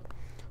Dhamma?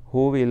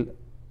 Who will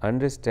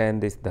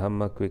understand this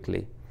Dhamma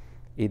quickly?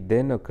 It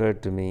then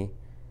occurred to me,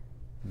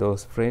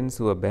 those friends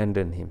who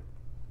abandoned him.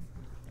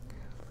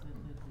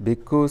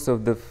 Bhikkhus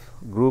of the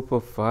group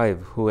of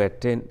 5 who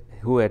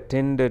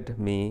attended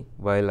me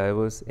while I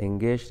was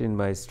engaged in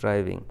my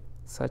striving.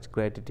 Such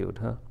gratitude,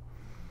 huh?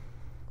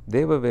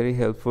 They were very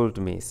helpful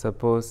to me.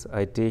 Suppose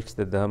I teach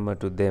the Dhamma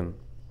to them.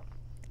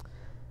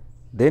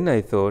 Then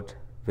I thought,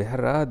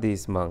 where are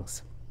these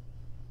monks?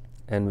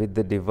 And with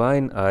the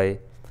divine eye,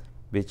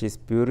 which is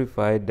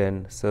purified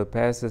and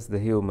surpasses the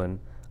human,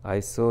 I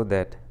saw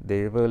that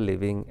they were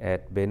living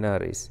at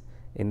Benares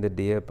in the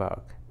deer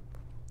park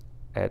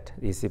at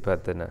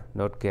Isipatana,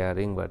 not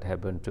caring what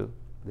happened to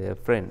their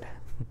friend.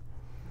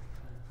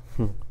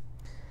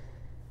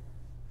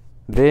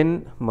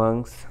 Then,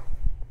 monks,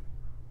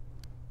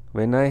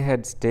 when I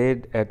had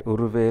stayed at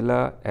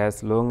Uruvela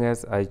as long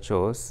as I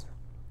chose,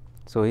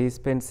 so he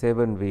spent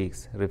 7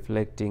 weeks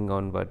reflecting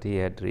on what he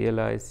had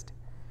realized,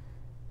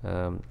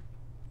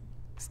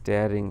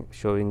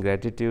 showing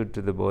gratitude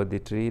to the Bodhi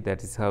tree,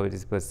 that is how it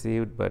is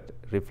perceived, but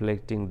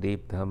reflecting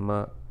deep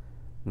Dhamma,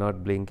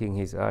 not blinking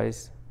his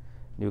eyes.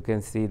 You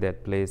can see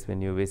that place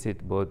when you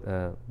visit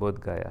Bodh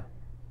Gaya.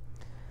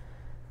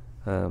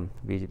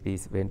 We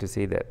went to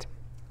see that.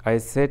 I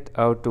set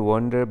out to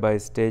wander by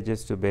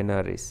stages to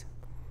Benares,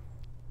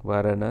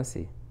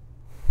 Varanasi.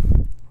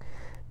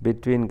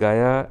 Between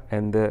Gaya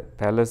and the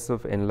Palace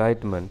of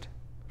Enlightenment,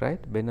 right?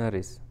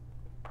 Benares.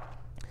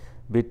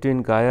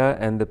 Between Gaya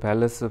and the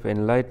Place of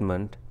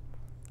Enlightenment,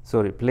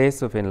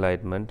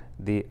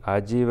 the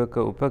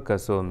Ajivaka Upekkha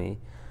saw me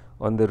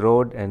on the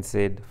road and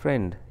said,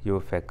 Friend, your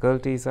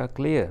faculties are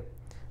clear.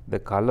 The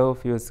color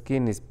of your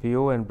skin is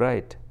pure and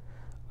bright.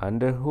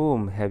 Under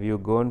whom have you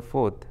gone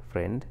forth,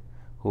 friend?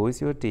 Who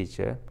is your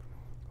teacher?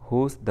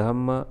 Whose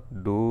Dhamma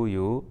do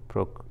you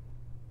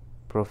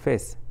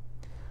profess?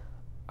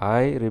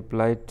 I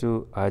replied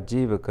to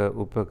Ajivaka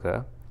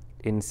Upekkha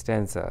in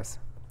stanzas.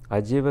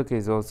 Ajivaka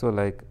is also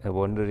like a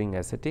wandering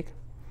ascetic.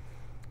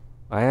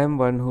 I am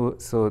one who,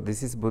 so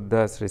this is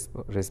Buddha's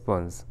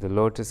response. The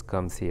lotus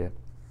comes here.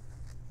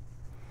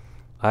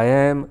 I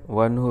am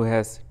one who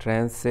has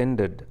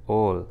transcended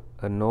all,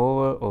 a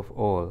knower of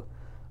all,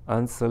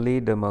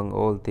 unsullied among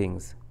all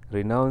things,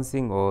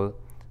 renouncing all,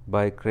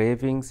 by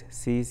cravings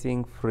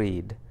ceasing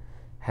freed,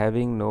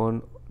 having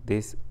known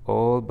this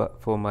all but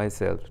for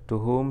myself, to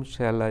whom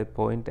shall I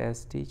point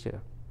as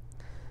teacher?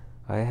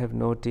 I have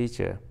no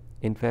teacher.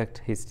 In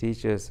fact, his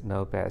teachers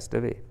now passed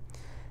away.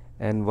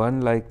 And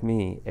one like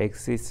me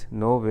exists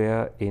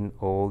nowhere in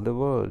all the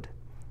world,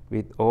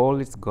 with all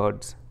its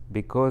gods,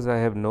 because I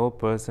have no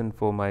person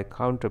for my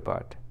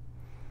counterpart.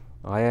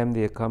 I am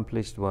the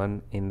accomplished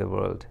one in the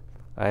world.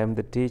 I am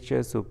the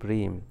teacher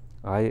supreme.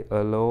 I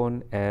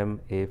alone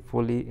am a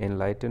fully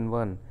enlightened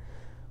one,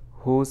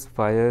 whose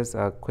fires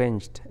are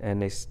quenched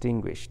and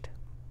extinguished.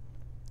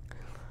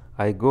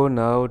 I go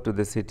now to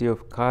the city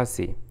of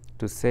Kasi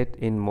to set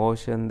in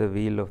motion the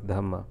wheel of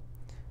Dhamma.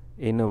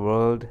 In a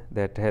world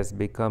that has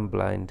become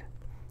blind,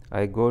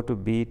 I go to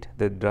beat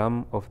the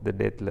drum of the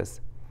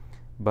deathless.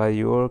 By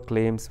your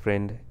claims,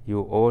 friend,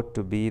 you ought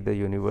to be the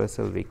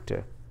universal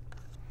victor.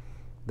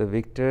 The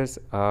victors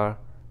are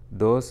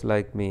those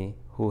like me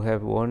who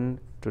have won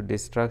to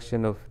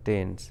destruction of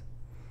taints.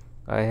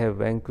 I have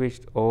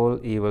vanquished all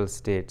evil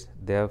states.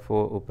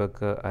 Therefore,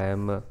 Upekkha, I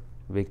am a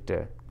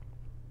victor.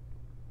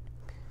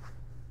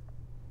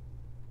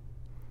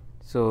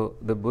 So,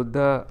 the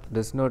Buddha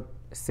does not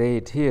say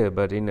it here,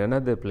 but in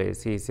another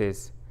place he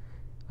says,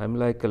 I am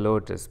like a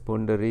lotus,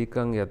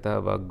 pundarikang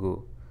yatha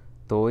vaggu,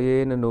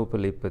 toyena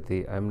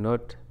nupalipati. I am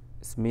not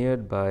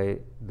smeared by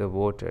the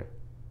water.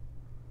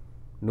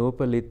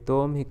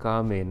 Nupalittom hi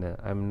kamena.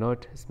 I am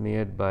not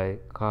smeared by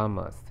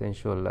kama,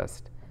 sensual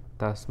lust.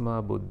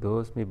 Tasma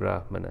buddhosmi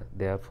brahmana.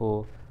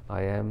 Therefore,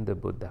 I am the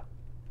Buddha.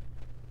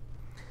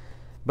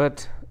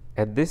 But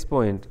at this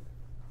point,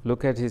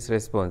 look at his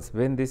response.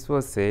 When this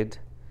was said,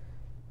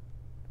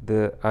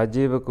 the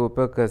Ajivaka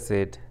Upekkha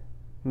said,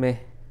 Meh.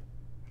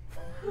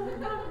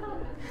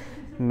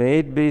 May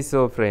it be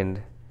so,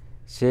 friend.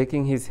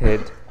 Shaking his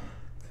head,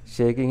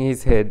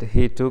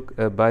 he took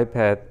a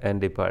bypath and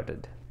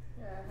departed.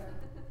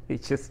 He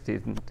just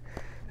didn't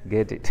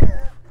get it.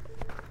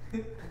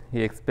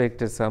 He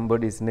expected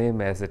somebody's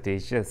name as a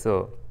teacher,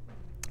 so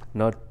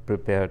not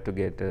prepared to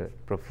get a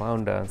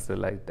profound answer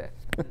like that.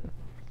 Yeah,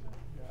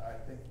 I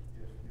think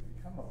if you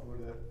become a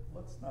Buddha,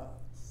 let's not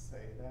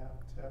say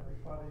that to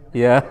everybody.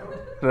 Yeah,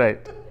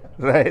 right,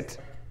 yeah. It's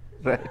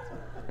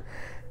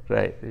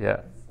like, I am,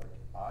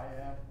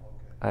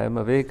 okay. I am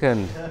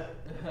awakened.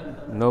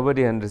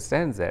 Nobody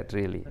understands that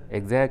really.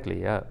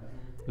 Exactly, yeah.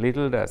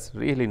 Little dust,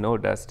 really no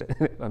dust.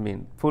 I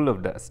mean, full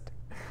of dust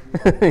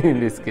in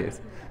this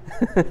case.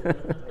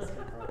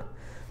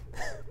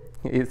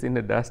 He's in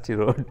a dusty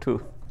road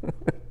too.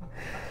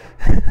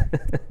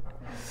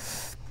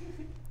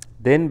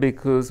 Then,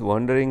 because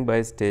wandering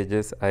by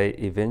stages, I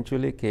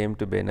eventually came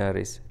to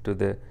Benares, to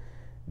the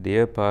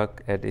deer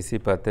park at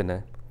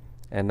Isipatana,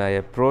 and I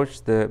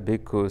approached the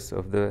bhikkhus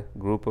of the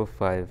group of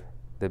 5.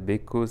 The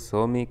bhikkhus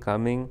saw me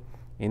coming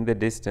in the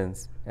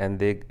distance, and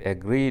they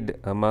agreed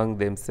among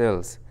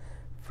themselves,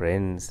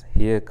 friends,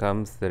 here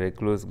comes the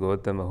recluse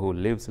Gautama who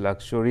lives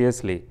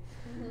luxuriously,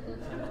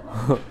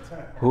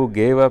 who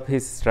gave up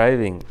his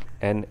striving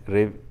and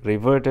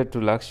reverted to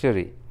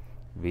luxury.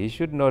 We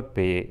should not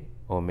pay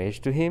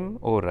homage to him,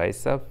 or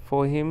rise up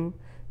for him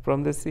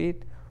from the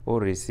seat, or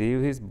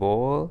receive his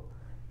bowl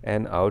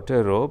and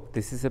outer robe.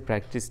 This is a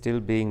practice still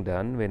being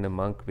done when a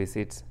monk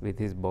visits with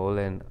his bowl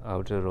and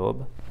outer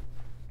robe.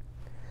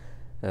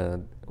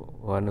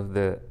 One of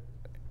the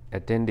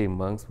attending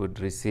monks would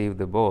receive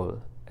the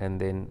bowl and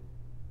then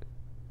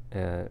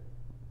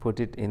put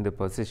it in the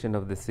position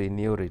of the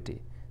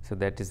seniority. So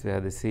that is where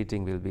the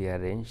seating will be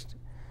arranged,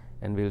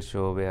 and will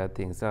show where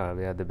things are,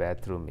 where the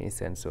bathroom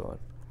is, and so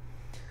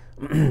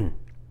on.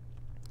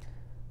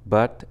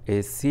 But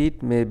a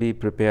seat may be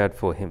prepared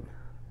for him.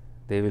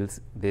 They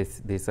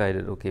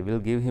decided, okay, we'll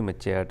give him a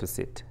chair to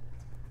sit.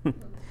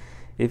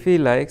 If he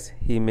likes,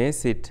 he may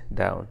sit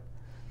down.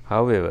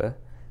 However,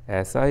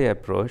 as I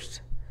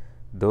approached,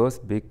 those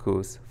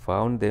bhikkhus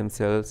found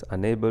themselves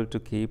unable to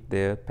keep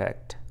their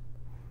pact.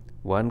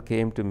 One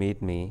came to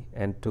meet me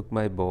and took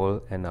my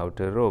bowl and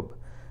outer robe.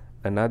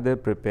 Another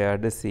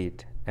prepared a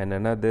seat, and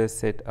another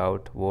set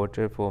out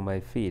water for my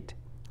feet.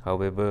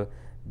 However,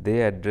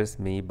 they addressed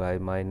me by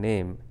my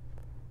name,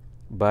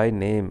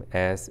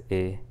 as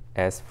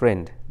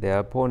friend.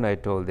 Thereupon I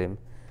told them,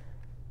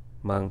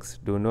 monks,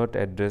 do not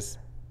address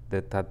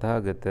the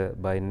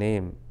Tathagata by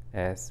name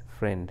as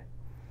friend.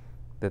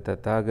 The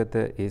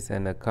Tathagata is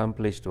an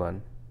accomplished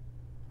one,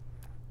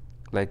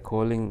 like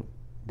calling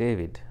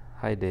David,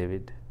 hi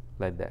David,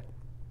 like that.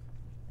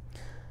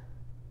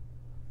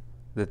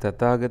 The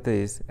Tathagata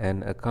is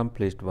an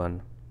accomplished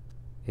one,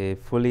 a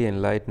fully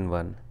enlightened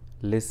one.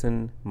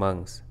 Listen,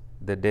 monks,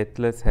 the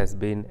deathless has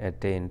been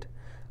attained.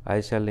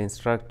 I shall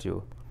instruct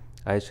you.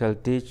 I shall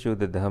teach you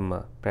the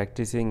Dhamma,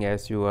 practicing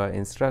as you are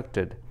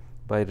instructed,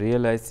 by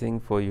realizing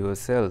for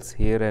yourselves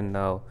here and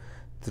now,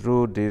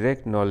 through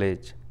direct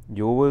knowledge.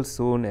 You will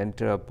soon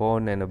enter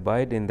upon and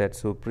abide in that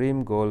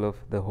supreme goal of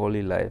the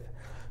holy life,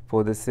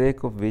 for the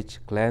sake of which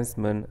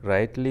clansmen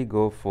rightly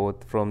go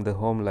forth from the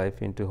home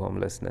life into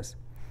homelessness.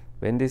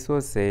 When this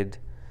was said,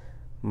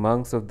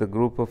 monks of the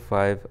group of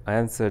 5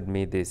 answered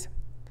me this: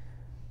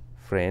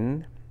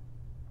 Friend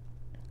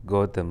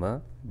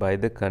Gautama, by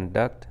the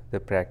conduct,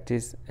 the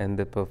practice, and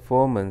the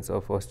performance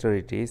of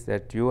austerities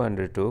that you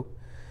undertook,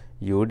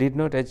 you did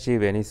not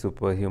achieve any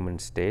superhuman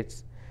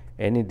states,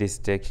 any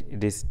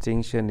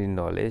distinction in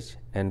knowledge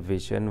and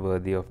vision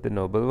worthy of the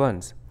noble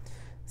ones.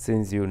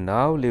 Since you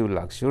now live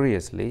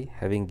luxuriously,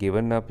 having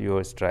given up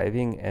your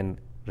striving and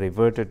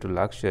reverted to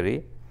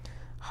luxury,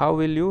 how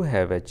will you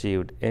have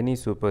achieved any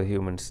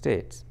superhuman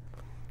states,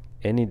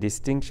 any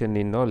distinction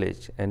in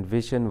knowledge and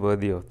vision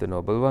worthy of the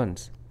noble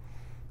ones?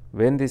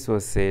 When this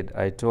was said,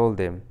 I told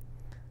them,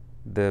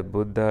 the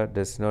Buddha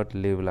does not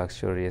live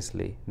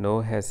luxuriously,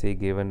 nor has he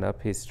given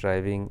up his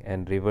striving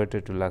and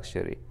reverted to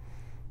luxury.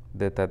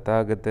 The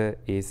Tathagata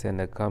is an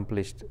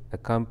accomplished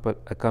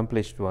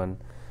one,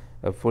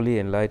 a fully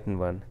enlightened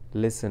one.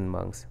 Listen,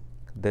 monks,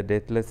 the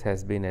deathless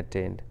has been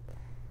attained.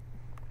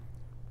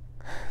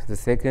 The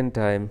second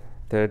time,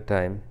 third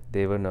time,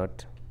 they were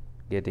not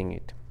getting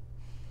it.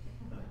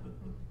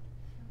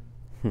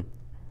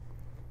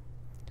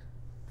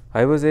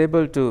 I was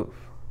able to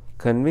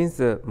convince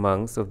the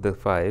monks of the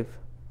 5.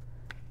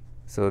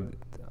 So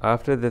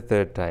after the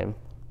third time,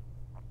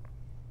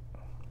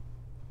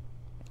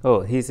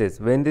 he says,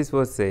 when this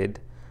was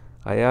said,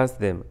 I asked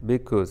them,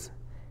 Bhikkhus,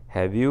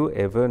 have you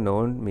ever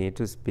known me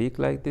to speak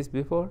like this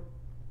before?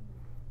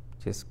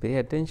 Just pay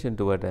attention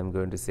to what I am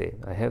going to say.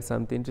 I have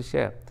something to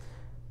share.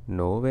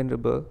 No,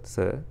 Venerable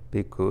Sir,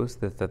 Bhikkhus,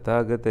 the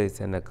Tathagata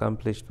is an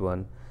accomplished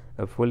one,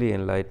 a fully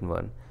enlightened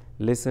one.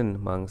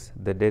 Listen, monks,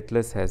 the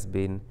deathless has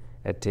been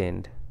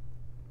attained.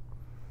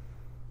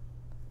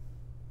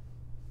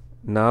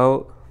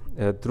 Now,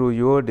 through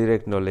your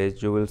direct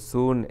knowledge, you will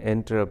soon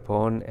enter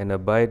upon and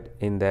abide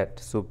in that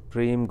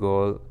supreme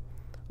goal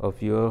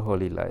of your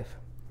holy life.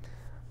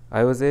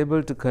 I was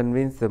able to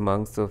convince the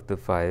monks of the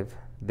 5.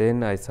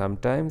 Then I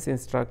sometimes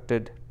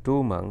instructed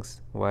 2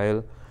 monks,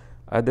 while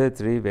other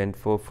 3 went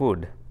for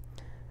food.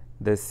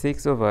 The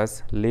 6 of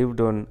us lived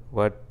on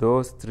what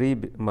those 3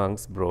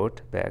 monks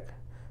brought back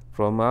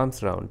from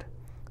alms round.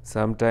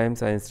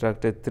 Sometimes I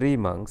instructed 3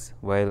 monks,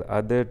 while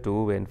other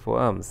 2 went for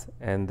alms,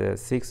 and the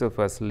 6 of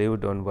us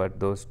lived on what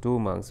those 2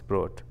 monks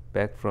brought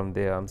back from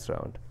their alms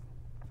round.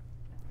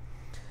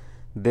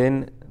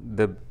 Then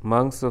the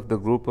monks of the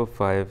group of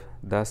 5,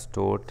 thus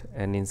taught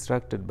and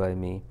instructed by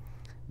me,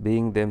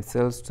 being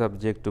themselves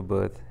subject to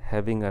birth,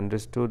 having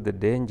understood the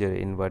danger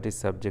in what is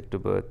subject to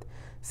birth,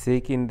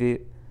 seeking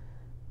the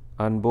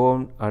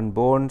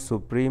unborn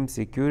supreme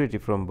security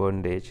from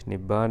bondage,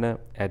 Nibbana,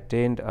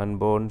 attained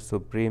unborn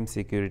supreme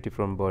security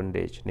from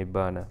bondage,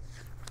 Nibbana.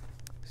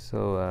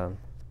 So,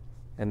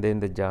 and then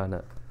the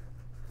jhana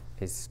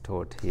is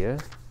taught here.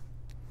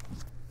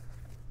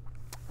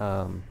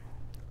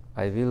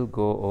 I will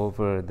go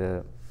over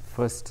the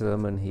first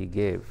sermon he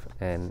gave,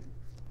 and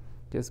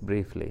just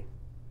briefly,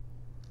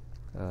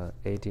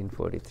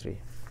 1843.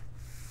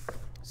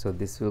 So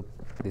this will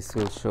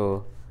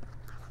show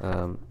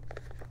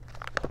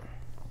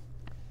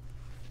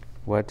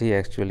what he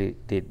actually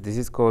did. This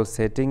is called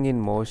setting in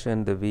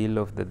motion the wheel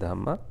of the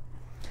Dhamma.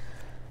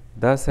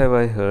 Thus have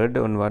I heard,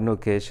 on one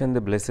occasion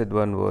the Blessed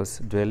One was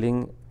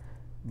dwelling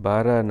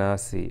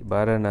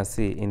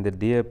Varanasi in the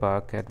deer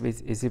park at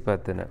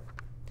Isipatana.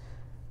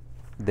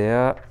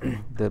 There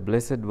the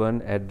Blessed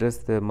One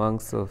addressed the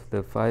monks of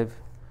the 5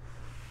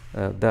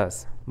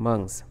 thus: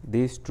 monks,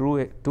 these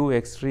two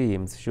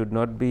extremes should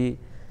not be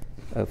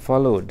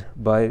followed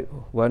by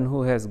one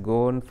who has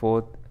gone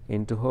forth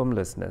into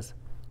homelessness.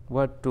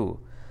 What 2?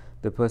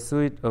 The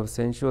pursuit of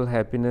sensual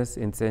happiness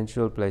in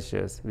sensual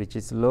pleasures, which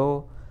is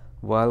low,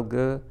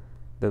 vulgar,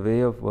 the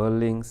way of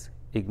worldlings,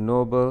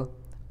 ignoble,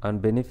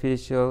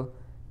 unbeneficial,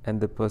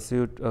 and the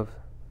pursuit of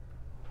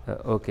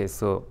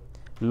so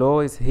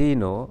low is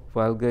hino,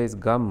 vulgar is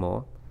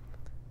gammo,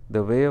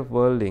 the way of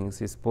worldlings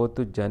is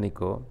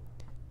potujjaniko,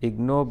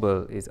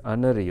 ignoble is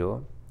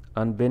anaryo,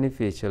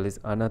 unbeneficial is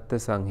anatta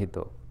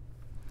sanghito.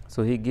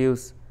 So he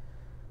gives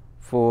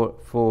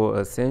for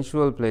a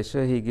sensual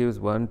pleasure, he gives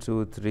 1,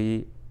 2,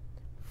 3,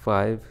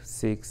 5,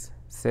 6,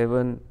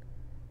 7,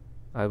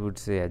 I would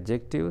say,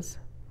 adjectives,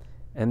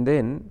 and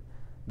then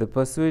the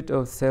pursuit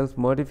of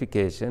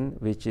self-mortification,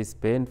 which is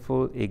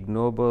painful,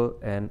 ignoble,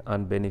 and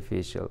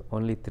unbeneficial,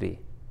 only 3.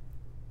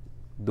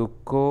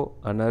 Dukkho,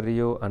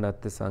 anaryo,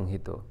 anatta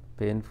sanghito.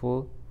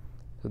 Painful,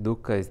 so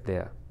dukkha is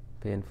there,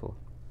 painful,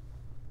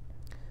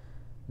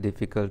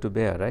 difficult to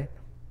bear, right?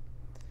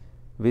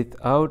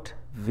 Without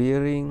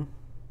veering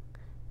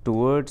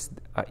towards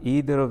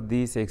either of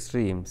these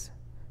extremes,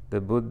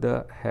 the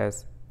Buddha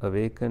has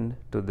awakened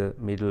to the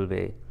middle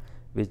way,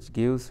 which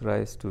gives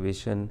rise to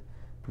vision,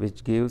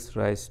 which gives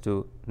rise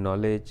to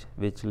knowledge,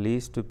 which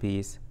leads to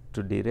peace,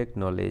 to direct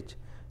knowledge,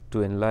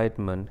 to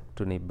enlightenment,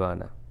 to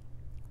Nibbana.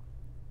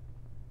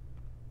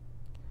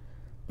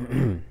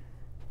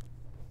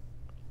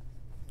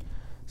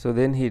 So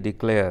then he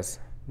declares,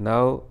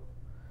 now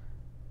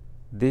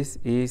This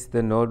is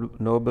the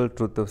noble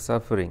truth of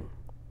suffering.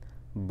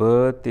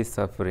 Birth is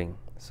suffering.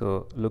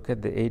 So look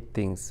at the 8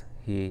 things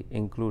he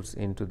includes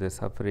into the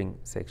suffering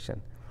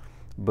section.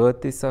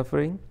 Birth is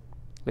suffering.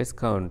 Let's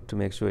count to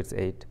make sure it's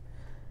 8.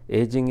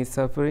 Aging is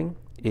suffering.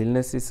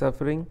 Illness is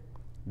suffering.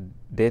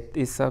 Death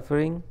is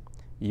suffering.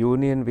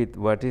 Union with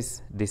what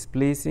is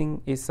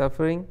displeasing is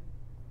suffering.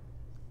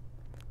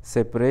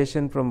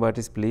 Separation from what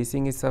is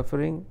pleasing is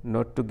suffering.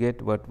 Not to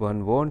get what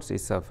one wants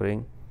is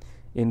suffering.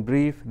 In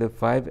brief, the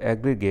 5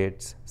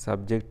 aggregates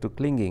subject to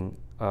clinging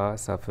are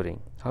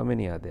suffering. How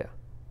many are there?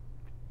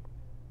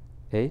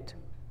 8?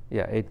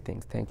 Yeah, 8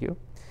 things. Thank you.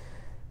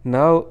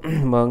 Now,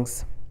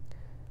 monks,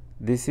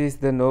 this is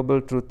the noble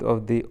truth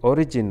of the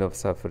origin of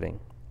suffering.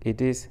 It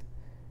is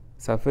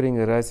suffering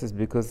arises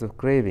because of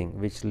craving,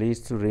 which leads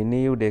to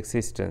renewed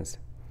existence,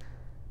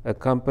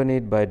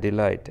 accompanied by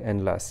delight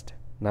and lust.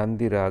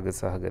 Nandi raga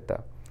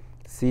sahagata.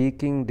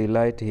 Seeking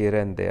delight here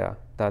and there.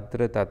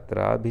 Tatra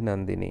tatra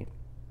abhinandini.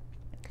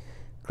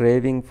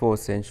 Craving for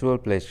sensual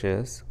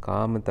pleasures,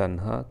 kama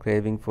tanha,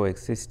 craving for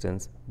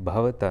existence,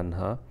 bhava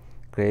tanha,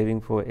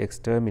 craving for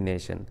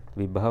extermination,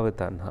 vibhava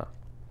tanha.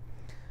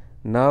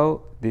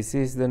 Now, this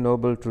is the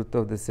noble truth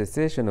of the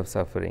cessation of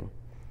suffering.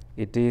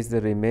 It is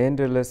the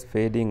remainderless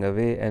fading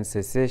away and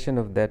cessation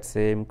of that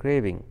same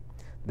craving,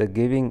 the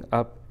giving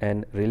up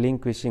and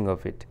relinquishing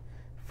of it,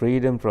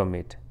 freedom from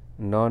it,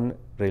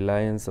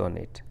 non-reliance on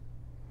it.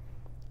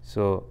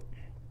 So,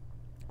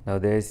 now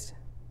there is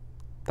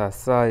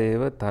Tassa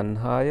eva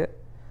tanhaya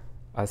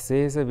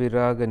asesa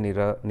viraga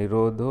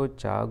nirodho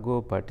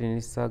chago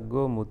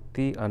patinisaggo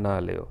mutti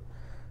analayo.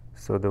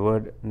 So the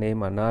word name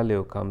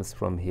analayo comes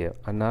from here.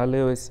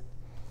 Analayo is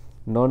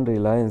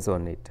non-reliance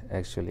on it,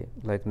 actually,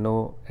 like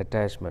no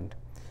attachment.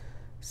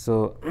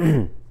 So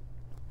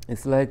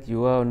it's like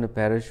you are on a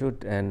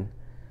parachute and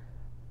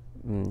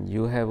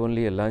you have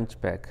only a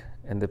lunch pack,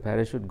 and the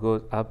parachute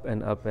goes up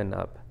and up and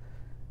up,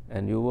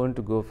 and you want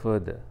to go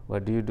further.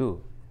 What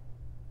do?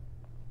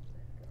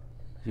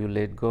 You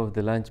let go of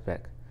the lunch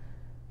pack,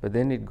 but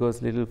then it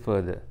goes little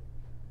further.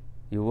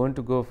 You want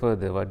to go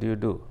further. What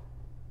do?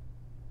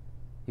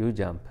 You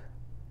jump.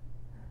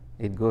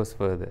 It goes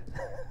further.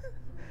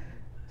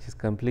 It's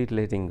complete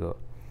letting go.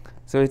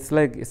 So it's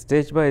like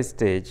stage by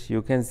stage.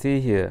 You can see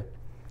here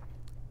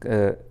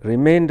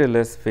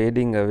remainderless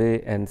fading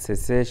away and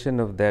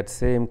cessation of that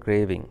same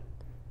craving,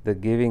 the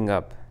giving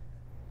up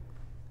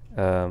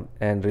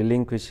and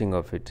relinquishing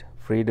of it,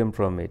 freedom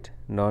from it,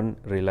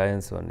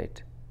 non-reliance on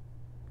it.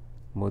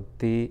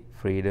 Mutti,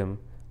 freedom.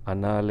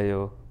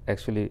 Analayo,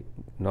 actually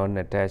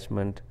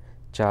non-attachment.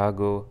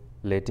 Chago,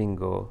 letting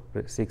go.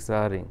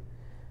 Siksaring.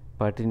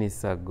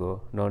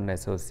 Patinisaggo,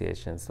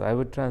 non-association. So I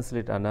would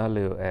translate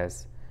analayo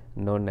as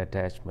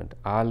non-attachment.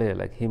 Alaya,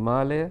 like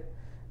Himalaya,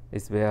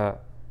 is where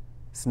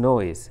snow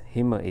is,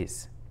 Hima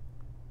is.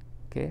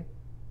 Okay?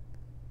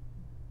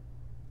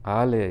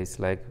 Alaya is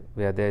like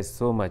where there is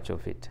so much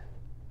of it,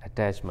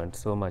 attachment,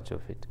 so much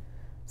of it.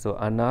 So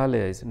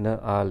analaya is na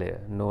alaya,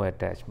 no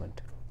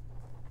attachment.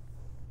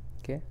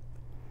 Okay?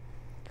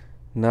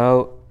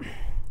 Now,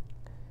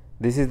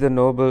 this is the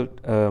noble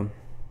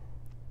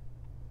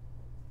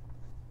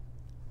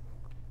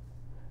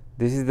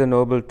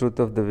truth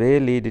of the way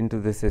leading to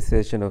the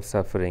cessation of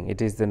suffering.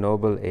 It is the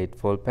Noble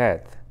Eightfold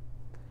Path.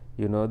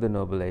 You know the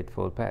Noble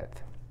Eightfold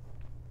Path.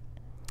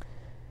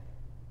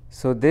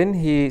 So then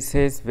he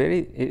says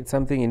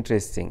something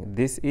interesting.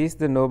 This is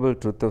the noble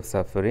truth of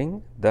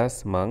suffering.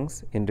 Thus,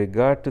 monks, in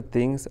regard to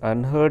things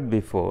unheard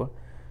before,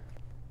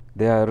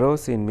 there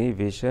arose in me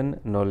vision,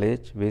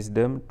 knowledge,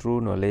 wisdom,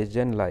 true knowledge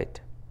and light.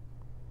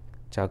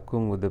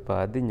 Chakkung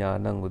udapadi,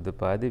 jnanang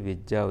udapadi,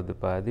 vijja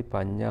udapadi,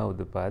 panya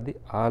udapadi,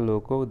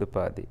 aloko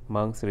udapadi.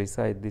 Monks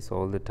recite this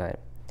all the time.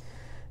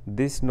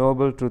 This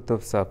noble truth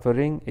of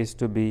suffering is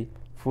to be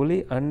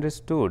fully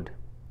understood.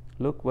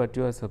 Look what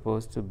you are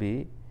supposed to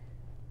be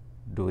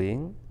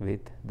doing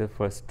with the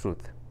first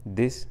truth.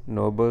 This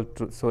noble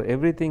truth. So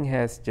everything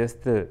has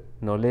just the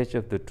knowledge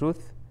of the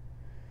truth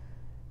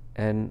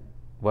and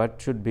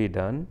what should be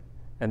done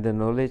and the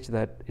knowledge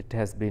that it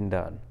has been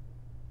done.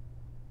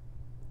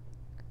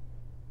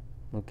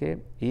 Okay,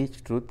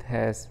 each truth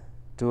has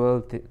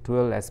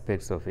 12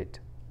 aspects of it.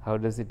 How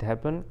does it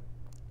happen?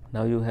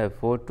 Now you have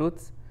 4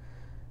 truths,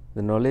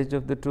 the knowledge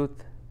of the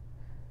truth,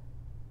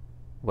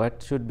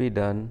 what should be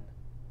done,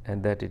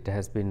 and that it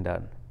has been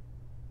done.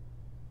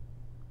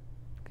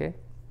 Okay?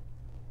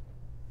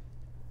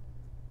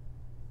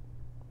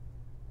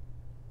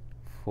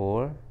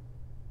 4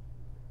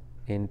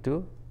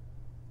 into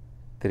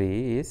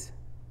 3 is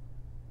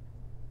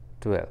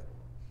 12.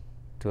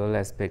 12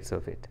 aspects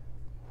of it.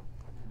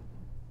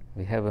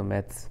 We have a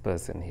maths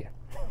person here.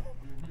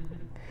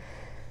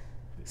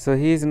 So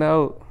he is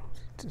now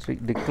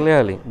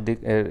declaring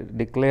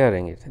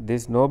it.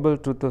 This noble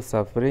truth of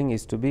suffering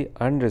is to be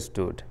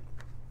understood.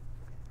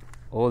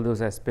 All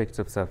those aspects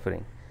of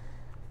suffering.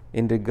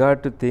 In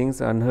regard to things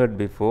unheard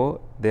before,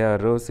 there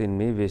arose in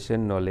me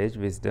vision, knowledge,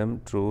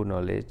 wisdom, true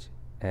knowledge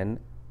and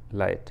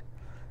light.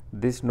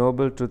 This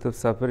noble truth of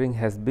suffering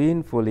has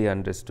been fully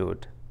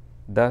understood.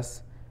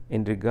 Thus,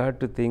 in regard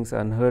to things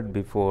unheard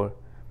before,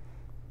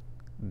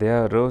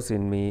 there arose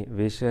in me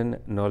vision,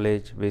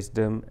 knowledge,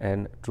 wisdom,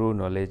 and true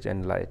knowledge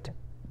and light.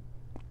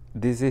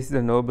 This is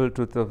the noble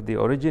truth of the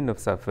origin of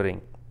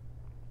suffering.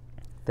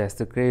 That's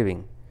the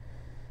craving.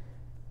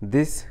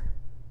 This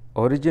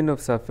origin of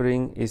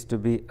suffering is to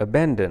be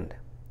abandoned.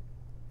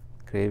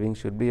 Craving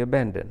should be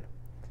abandoned.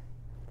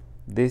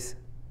 This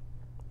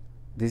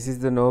is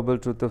the noble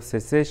truth of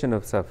cessation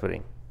of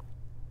suffering.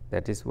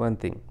 That is one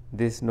thing.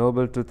 This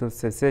noble truth of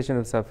cessation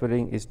of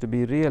suffering is to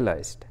be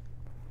realized.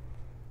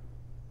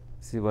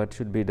 See what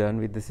should be done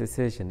with the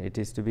cessation. It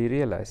is to be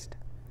realized.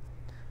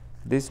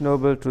 This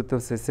noble truth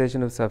of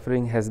cessation of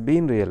suffering has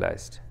been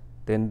realized.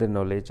 Then the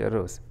knowledge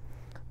arose.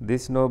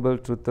 This noble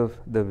truth of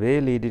the way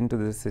leading to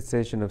the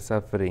cessation of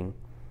suffering,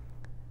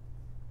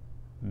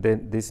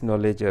 then this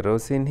knowledge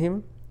arose in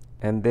him,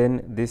 and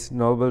then this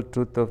noble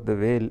truth of the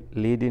way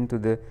leading to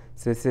the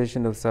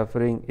cessation of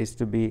suffering is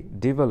to be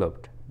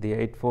developed. The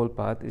Eightfold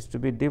Path is to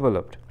be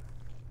developed.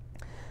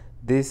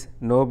 This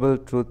noble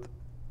truth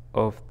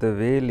of the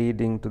way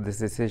leading to the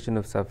cessation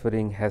of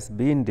suffering has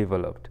been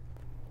developed.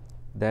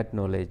 That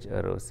knowledge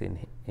arose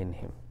in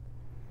him.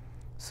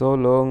 So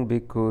long,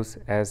 bhikkhus,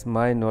 as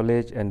my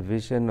knowledge and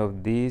vision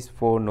of these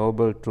four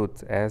noble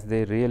truths as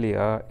they really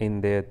are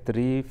in their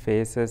 3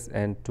 phases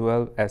and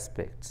 12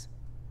 aspects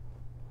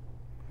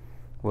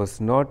was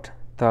not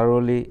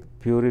thoroughly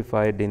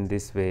purified in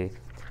this way,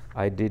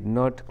 I did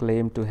not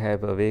claim to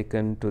have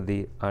awakened to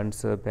the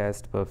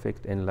unsurpassed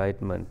perfect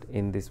enlightenment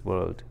in this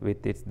world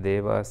with its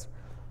devas,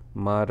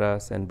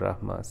 maras and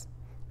brahmas,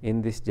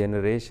 in this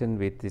generation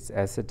with its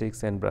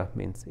ascetics and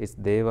brahmins, its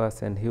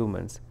devas and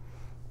humans.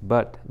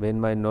 But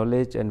when my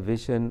knowledge and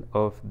vision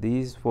of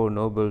these four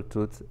noble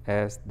truths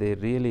as they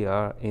really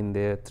are in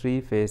their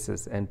 3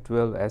 phases and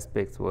 12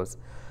 aspects was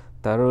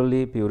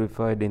thoroughly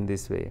purified in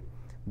this way,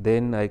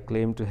 then I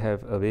claim to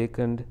have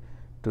awakened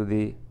to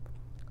the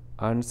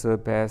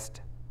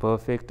unsurpassed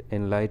perfect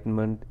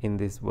enlightenment in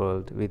this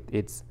world with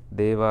its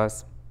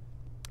devas,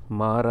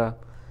 mara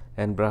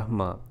and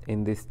brahma,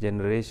 in this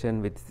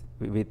generation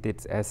with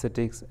its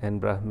ascetics and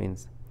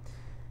brahmins,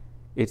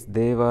 its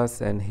devas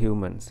and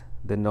humans.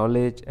 The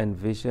knowledge and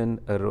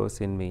vision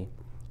arose in me.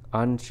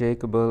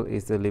 Unshakable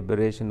is the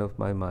liberation of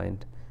my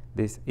mind.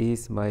 This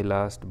is my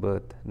last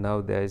birth.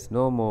 Now there is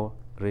no more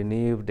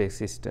renewed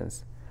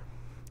existence.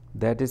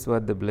 That is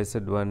what the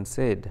Blessed One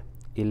said.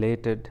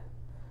 Elated,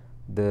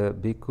 the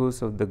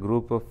bhikkhus of the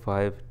group of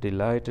 5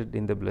 delighted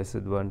in the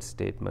Blessed One's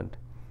statement.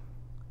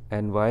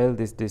 And while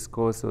this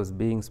discourse was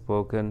being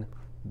spoken,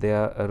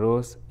 there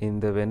arose in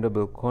the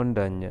Venerable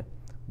Kondanya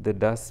the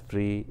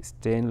dust-free,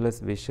 stainless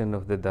vision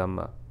of the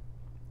Dhamma.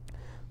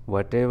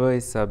 Whatever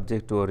is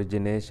subject to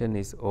origination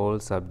is all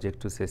subject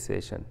to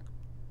cessation.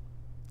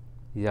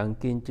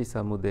 Yankinchi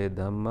samude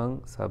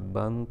dhammang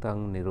sabbang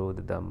tang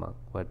nirodha dhammang.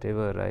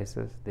 Whatever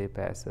arises, they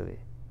pass away.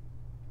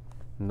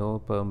 No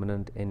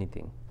permanent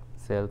anything,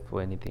 self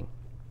or anything.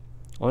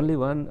 Only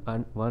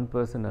one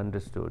person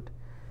understood.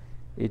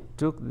 It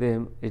took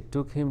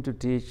him to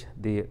teach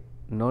the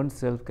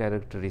non-self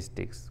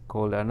characteristics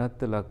called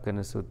Anatta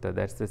Lakkana Sutta.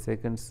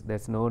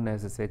 That's known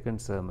as the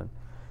second sermon,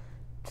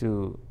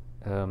 to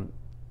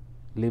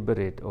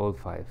liberate all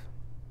 5.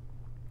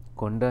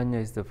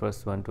 Kondanya is the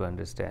first one to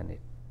understand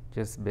it,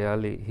 just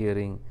barely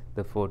hearing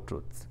the 4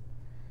 truths.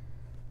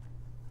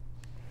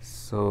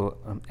 So,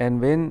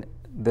 and when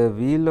the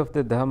wheel of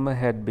the Dhamma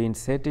had been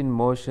set in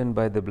motion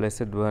by the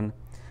Blessed One,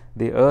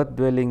 the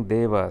earth-dwelling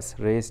devas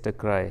raised a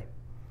cry,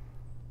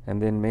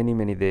 and then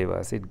many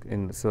devas.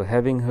 So,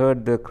 having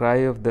heard the cry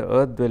of the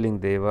earth-dwelling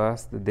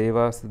devas, the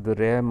devas of the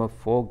realm of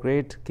 4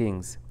 great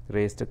kings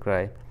raised a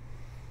cry,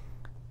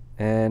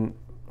 and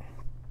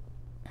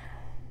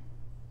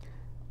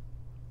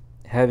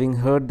having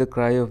heard the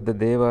cry of the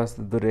devas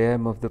of the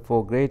realm of the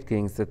 4 great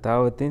kings, the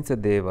Tavatinsa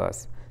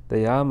devas,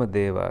 the Yama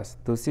devas,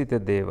 Tusita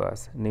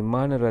devas,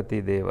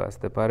 Nimmanarati devas,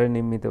 the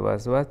Paranimmita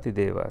Vasvati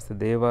devas, the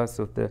devas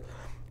of the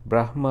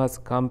Brahma's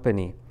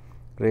company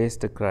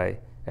raised a cry.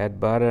 At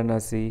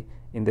Varanasi,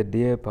 in the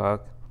deer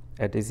park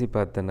at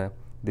Isipatana,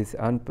 this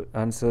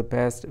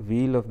unsurpassed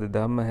wheel of the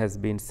Dhamma has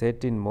been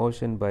set in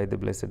motion by the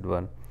Blessed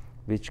One,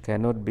 which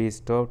cannot be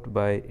stopped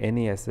by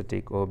any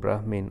ascetic or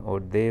Brahmin or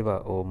Deva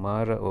or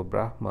Mara or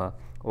Brahma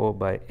or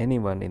by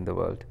anyone in the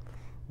world.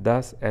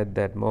 Thus, at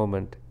that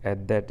moment,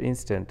 at that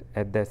instant,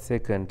 at that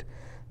second,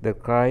 the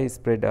cry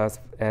spread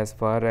as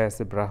far as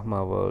the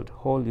Brahma world.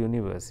 Whole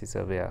universe is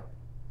aware.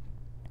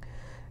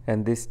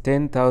 And this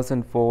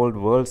 10,000-fold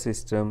world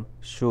system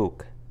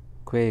shook,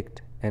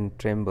 quaked, and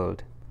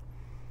trembled.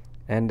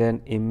 And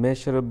an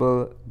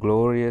immeasurable,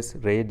 glorious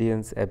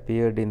radiance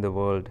appeared in the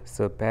world,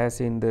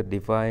 surpassing the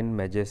divine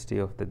majesty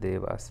of the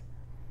Devas.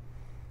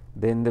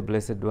 Then the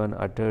Blessed One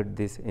uttered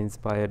this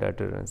inspired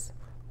utterance.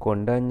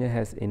 Kondanya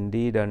has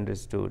indeed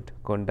understood.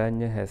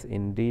 Kondanya has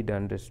indeed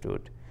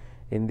understood.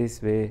 In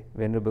this way,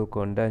 Venerable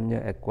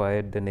Kondanya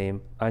acquired the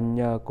name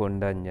Anya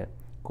Kondanya,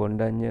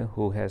 Kondanya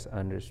who has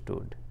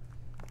understood.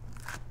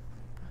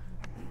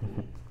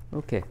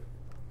 Okay.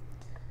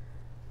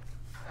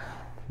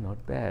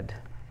 Not bad.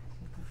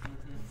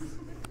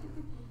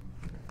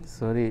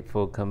 sorry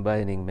for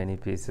combining many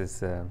pieces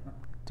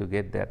to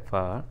get that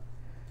far.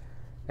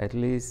 At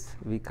least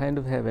we kind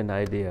of have an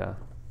idea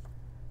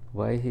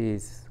why he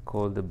is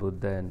called the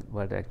Buddha and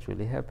what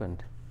actually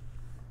happened.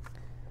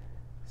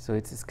 So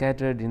it's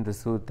scattered in the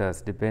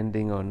suttas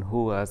depending on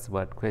who asked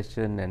what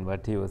question and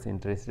what he was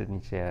interested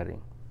in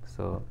sharing.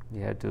 So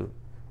you have to,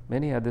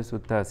 many other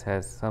suttas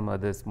has some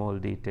other small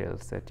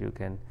details that you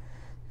can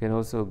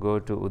also go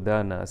to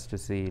Udanas to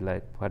see,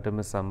 like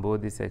Patama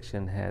Sambodhi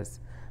section has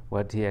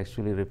what he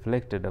actually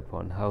reflected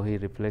upon, how he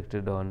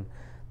reflected on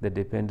the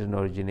dependent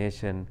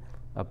origination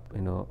up,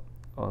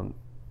 on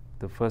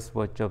the first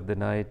watch of the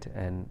night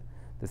and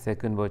the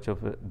second watch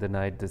of the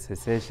night, the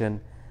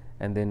cessation,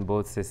 and then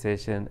both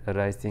cessation,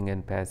 arising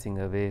and passing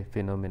away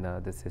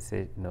phenomena, the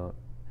cessation,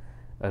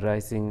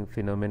 arising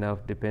phenomena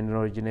of dependent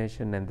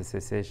origination and the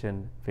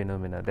cessation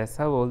phenomena. That's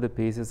how all the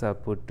pieces are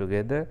put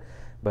together,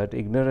 but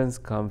ignorance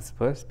comes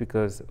first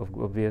because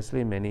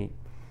obviously many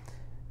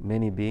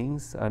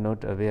beings are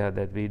not aware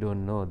that we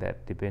don't know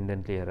that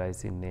dependently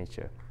arising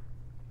nature.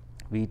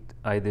 We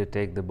either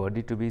take the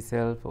body to be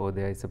self, or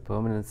there is a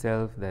permanent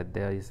self, that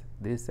there is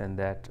this and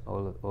that,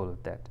 all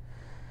of that.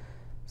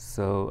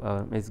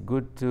 So it's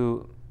good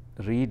to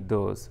read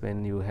those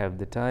when you have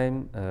the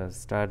time.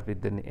 Start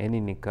with any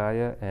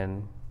Nikaya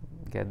and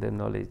gather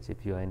knowledge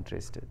if you are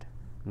interested.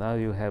 Now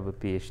you have a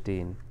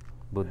PhD in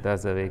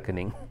Buddha's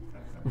awakening.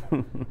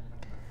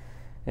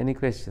 Any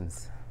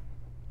questions?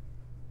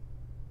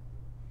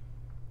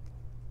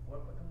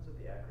 What becomes of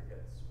the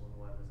aggregates when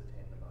one has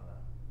attained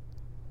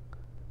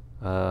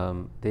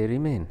Nibbana? They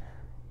remain.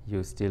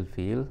 You still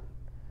feel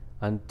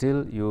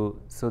until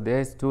you. So there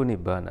is two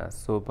Nibbanas.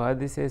 So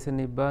Padisesa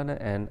Nibbana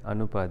and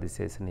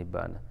Anupadisesa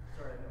Nibbana.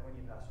 Sorry, I meant when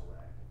you pass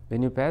away.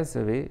 When you pass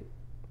away,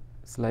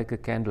 it's like a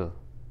candle.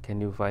 Can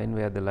you find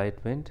where the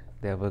light went?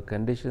 There were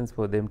conditions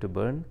for them to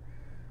burn,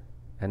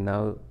 and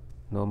now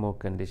no more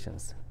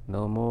conditions,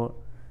 no more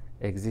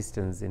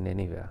existence in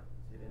anywhere.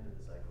 So it ended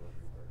the cycle of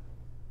rebirth.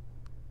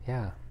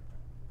 Yeah,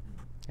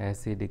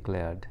 as he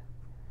declared.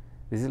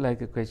 This is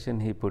like a question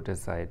he put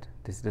aside.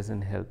 This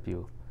doesn't help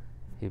you.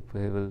 He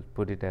will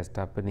put it as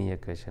Tapaniya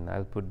question.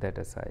 I'll put that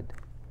aside.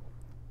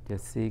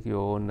 Just seek your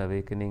own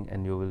awakening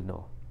and you will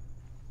know.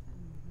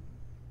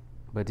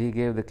 But he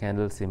gave the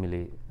candle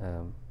simile,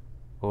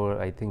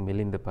 or I think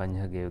Milinda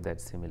Panya gave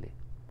that simile,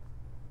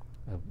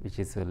 which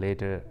is a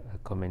later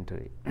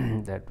commentary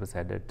that was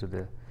added to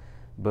the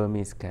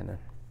Burmese canon.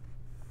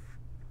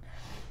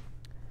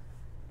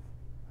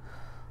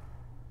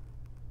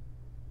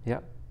 Yeah,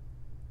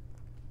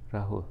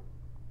 Rahul.